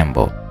tumbo la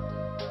tembo,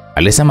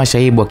 alisema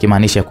Shaibu,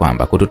 akimaanisha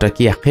kwamba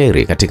kututakia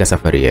kheri katika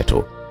safari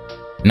yetu.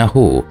 Na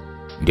huu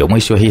ndio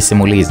mwisho wa hii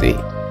simulizi.